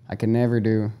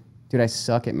 Dude, I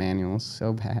suck at manuals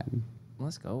so bad.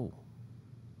 Let's go.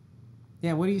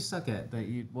 Yeah, what do you suck at?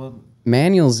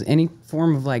 Manuals, any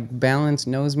form of like balance,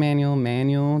 nose manual,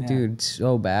 yeah. Dude,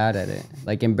 so bad at it.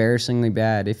 Like embarrassingly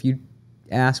bad. If you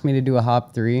ask me to do a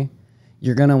hop 3,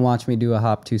 you're gonna watch me do a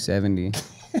hop 270.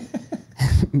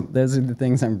 Those are the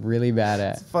things I'm really bad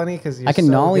at. It's funny because I can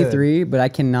nollie 3, but I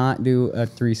cannot do a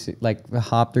a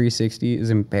hop 360 is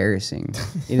embarrassing.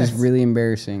 It is really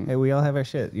embarrassing. Hey, we all have our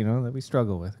shit, you know, that we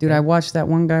struggle with. Dude, I watched that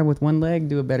one guy with one leg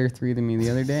do a better 3 than me the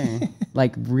other day.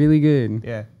 Like, really good.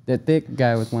 Yeah. The thick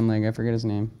guy with one leg, I forget his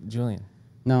name. Julian.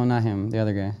 No, not him, the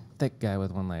other guy. Thick guy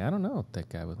with one leg. I don't know thick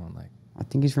guy with one leg. I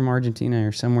think he's from Argentina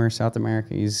or somewhere in South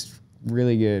America. He's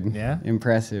really good. Yeah?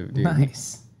 Impressive, dude.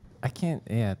 Nice.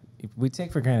 We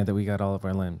take for granted that we got all of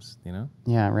our limbs, you know?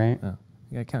 Yeah, right? Oh,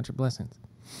 you gotta count your blessings.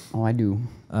 Oh, I do.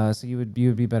 So you would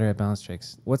be better at balance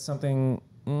tricks. What's something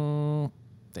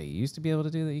that you used to be able to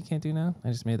do that you can't do now? I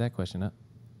just made that question up.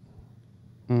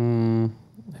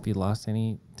 Have you lost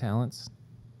any talents?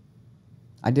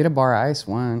 I did a bar ice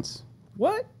once.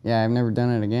 What? Yeah, I've never done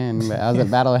it again. But I was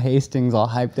at Battle of Hastings all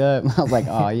hyped up. I was like,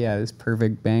 oh, yeah, this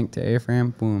perfect bank to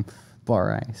A-frame. Boom.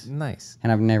 Bar ice. Nice.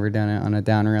 And I've never done it on a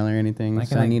down rail or anything,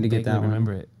 so I need to get that one. I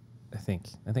remember it. I think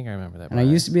I remember that. And I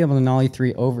used to be able to nollie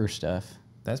 3 over stuff.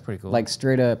 That's pretty cool. Like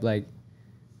straight up, like,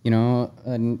 you know,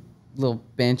 a little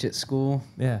bench at school.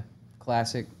 Yeah.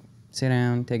 Classic. Sit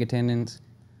down, take attendance.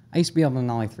 I used to be able to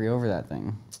nollie 3 over that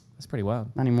thing. That's pretty wild.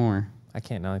 Not anymore. I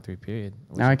can't nollie 3, period.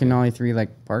 Now I can nollie 3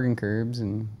 like parking curbs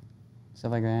and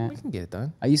stuff like that. We can get it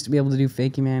done. I used to be able to do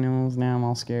fakie manuals. Now I'm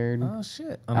all scared. Oh,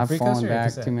 shit. I've fallen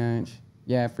back too much.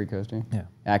 Yeah, free coaster. Yeah.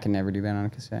 I can never do that on a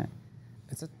cassette.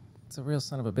 It's a real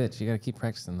son of a bitch. You got to keep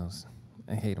practicing those.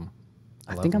 I hate them.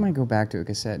 I think I might go back to a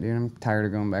cassette, dude. I'm tired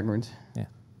of going backwards. Yeah.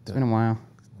 It's been a while.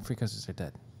 Free coasters are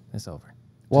dead. It's over.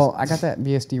 Well, I got that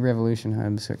VSD Revolution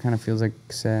hub, so it kind of feels like a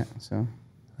cassette. So.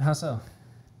 How so?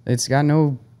 It's got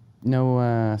no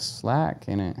slack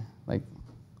in it. Like.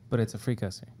 But it's a free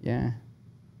coaster. Yeah.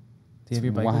 Do you have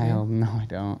your bike with wild. you? No, I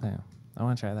don't. Yeah. I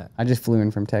want to try that. I just flew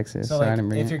in from Texas, so like, I didn't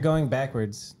bring it. if you're going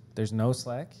backwards, there's no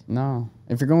slack? No.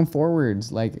 If you're going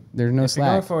forwards, like, there's no slack. If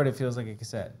you're going forward, it feels like a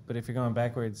cassette. But if you're going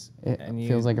backwards... It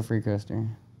feels like a free coaster.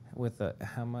 With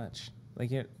how much? Like,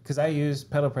 because I use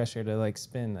pedal pressure to, like,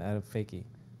 spin out of fakie.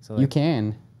 So like, you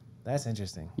can. That's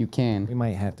interesting. You can. We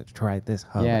might have to try this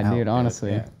hub Yeah, out, dude,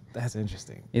 honestly. Yeah, that's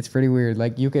interesting. It's pretty weird.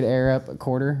 Like, you could air up a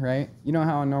quarter, right? You know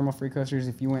how on normal free coasters,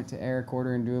 if you went to air a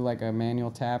quarter and do, like, a manual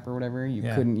tap or whatever, you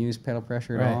couldn't use pedal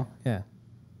pressure at all? Yeah.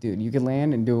 Dude, you could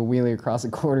land and do a wheelie across a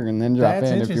quarter and then drop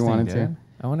in if you wanted to.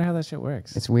 I wonder how that shit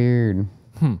works. It's weird.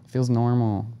 It feels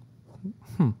normal.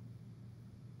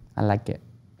 I like it.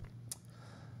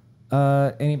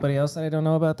 Anybody else that I don't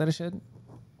know about that I should?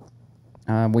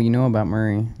 Well, you know about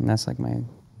Murray, and that's like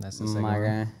that's the second my one.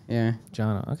 guy. Yeah.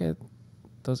 Jono. Okay.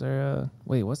 Those are,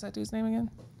 wait, what's that dude's name again?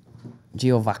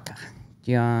 Giovanka.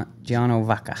 Giano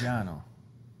Vaca.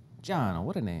 Jono,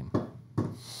 what a name.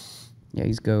 Yeah,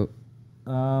 he's GOAT.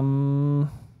 I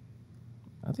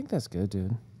think that's good,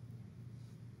 dude.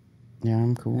 Yeah,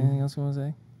 I'm cool. Anything else you want to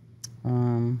say?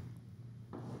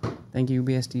 Thank you,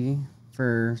 BSD,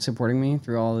 for supporting me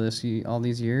through all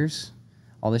these years,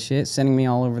 all this shit, sending me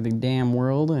all over the damn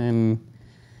world, and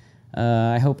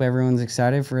I hope everyone's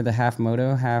excited for the half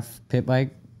moto, half pit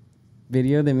bike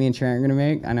video that me and Trent are gonna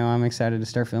make. I know I'm excited to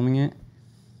start filming it.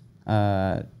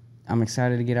 I'm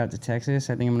excited to get out to Texas.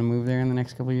 I think I'm gonna move there in the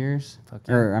next couple of years,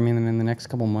 or I mean, in the next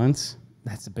couple months.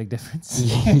 That's a big difference.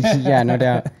 Yeah, no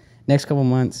doubt. Next couple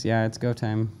months, yeah, it's go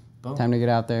time. Boom. Time to get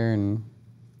out there and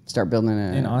start building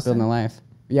In Austin? building a life.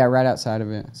 Yeah, right outside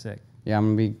of it. Sick. Yeah,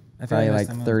 I'm gonna be I feel probably like like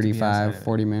that's the move to be outside of 35, it.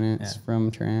 40 minutes Yeah.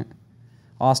 from Trent.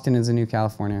 Austin is the new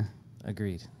California.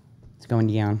 Agreed. It's going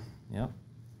down. Yep.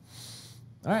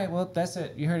 All right, well, that's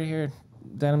it. You heard it here.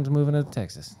 Denim's moving to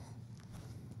Texas.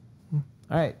 All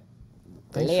right.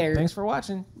 Later. Thanks for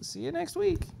watching. See you next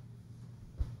week.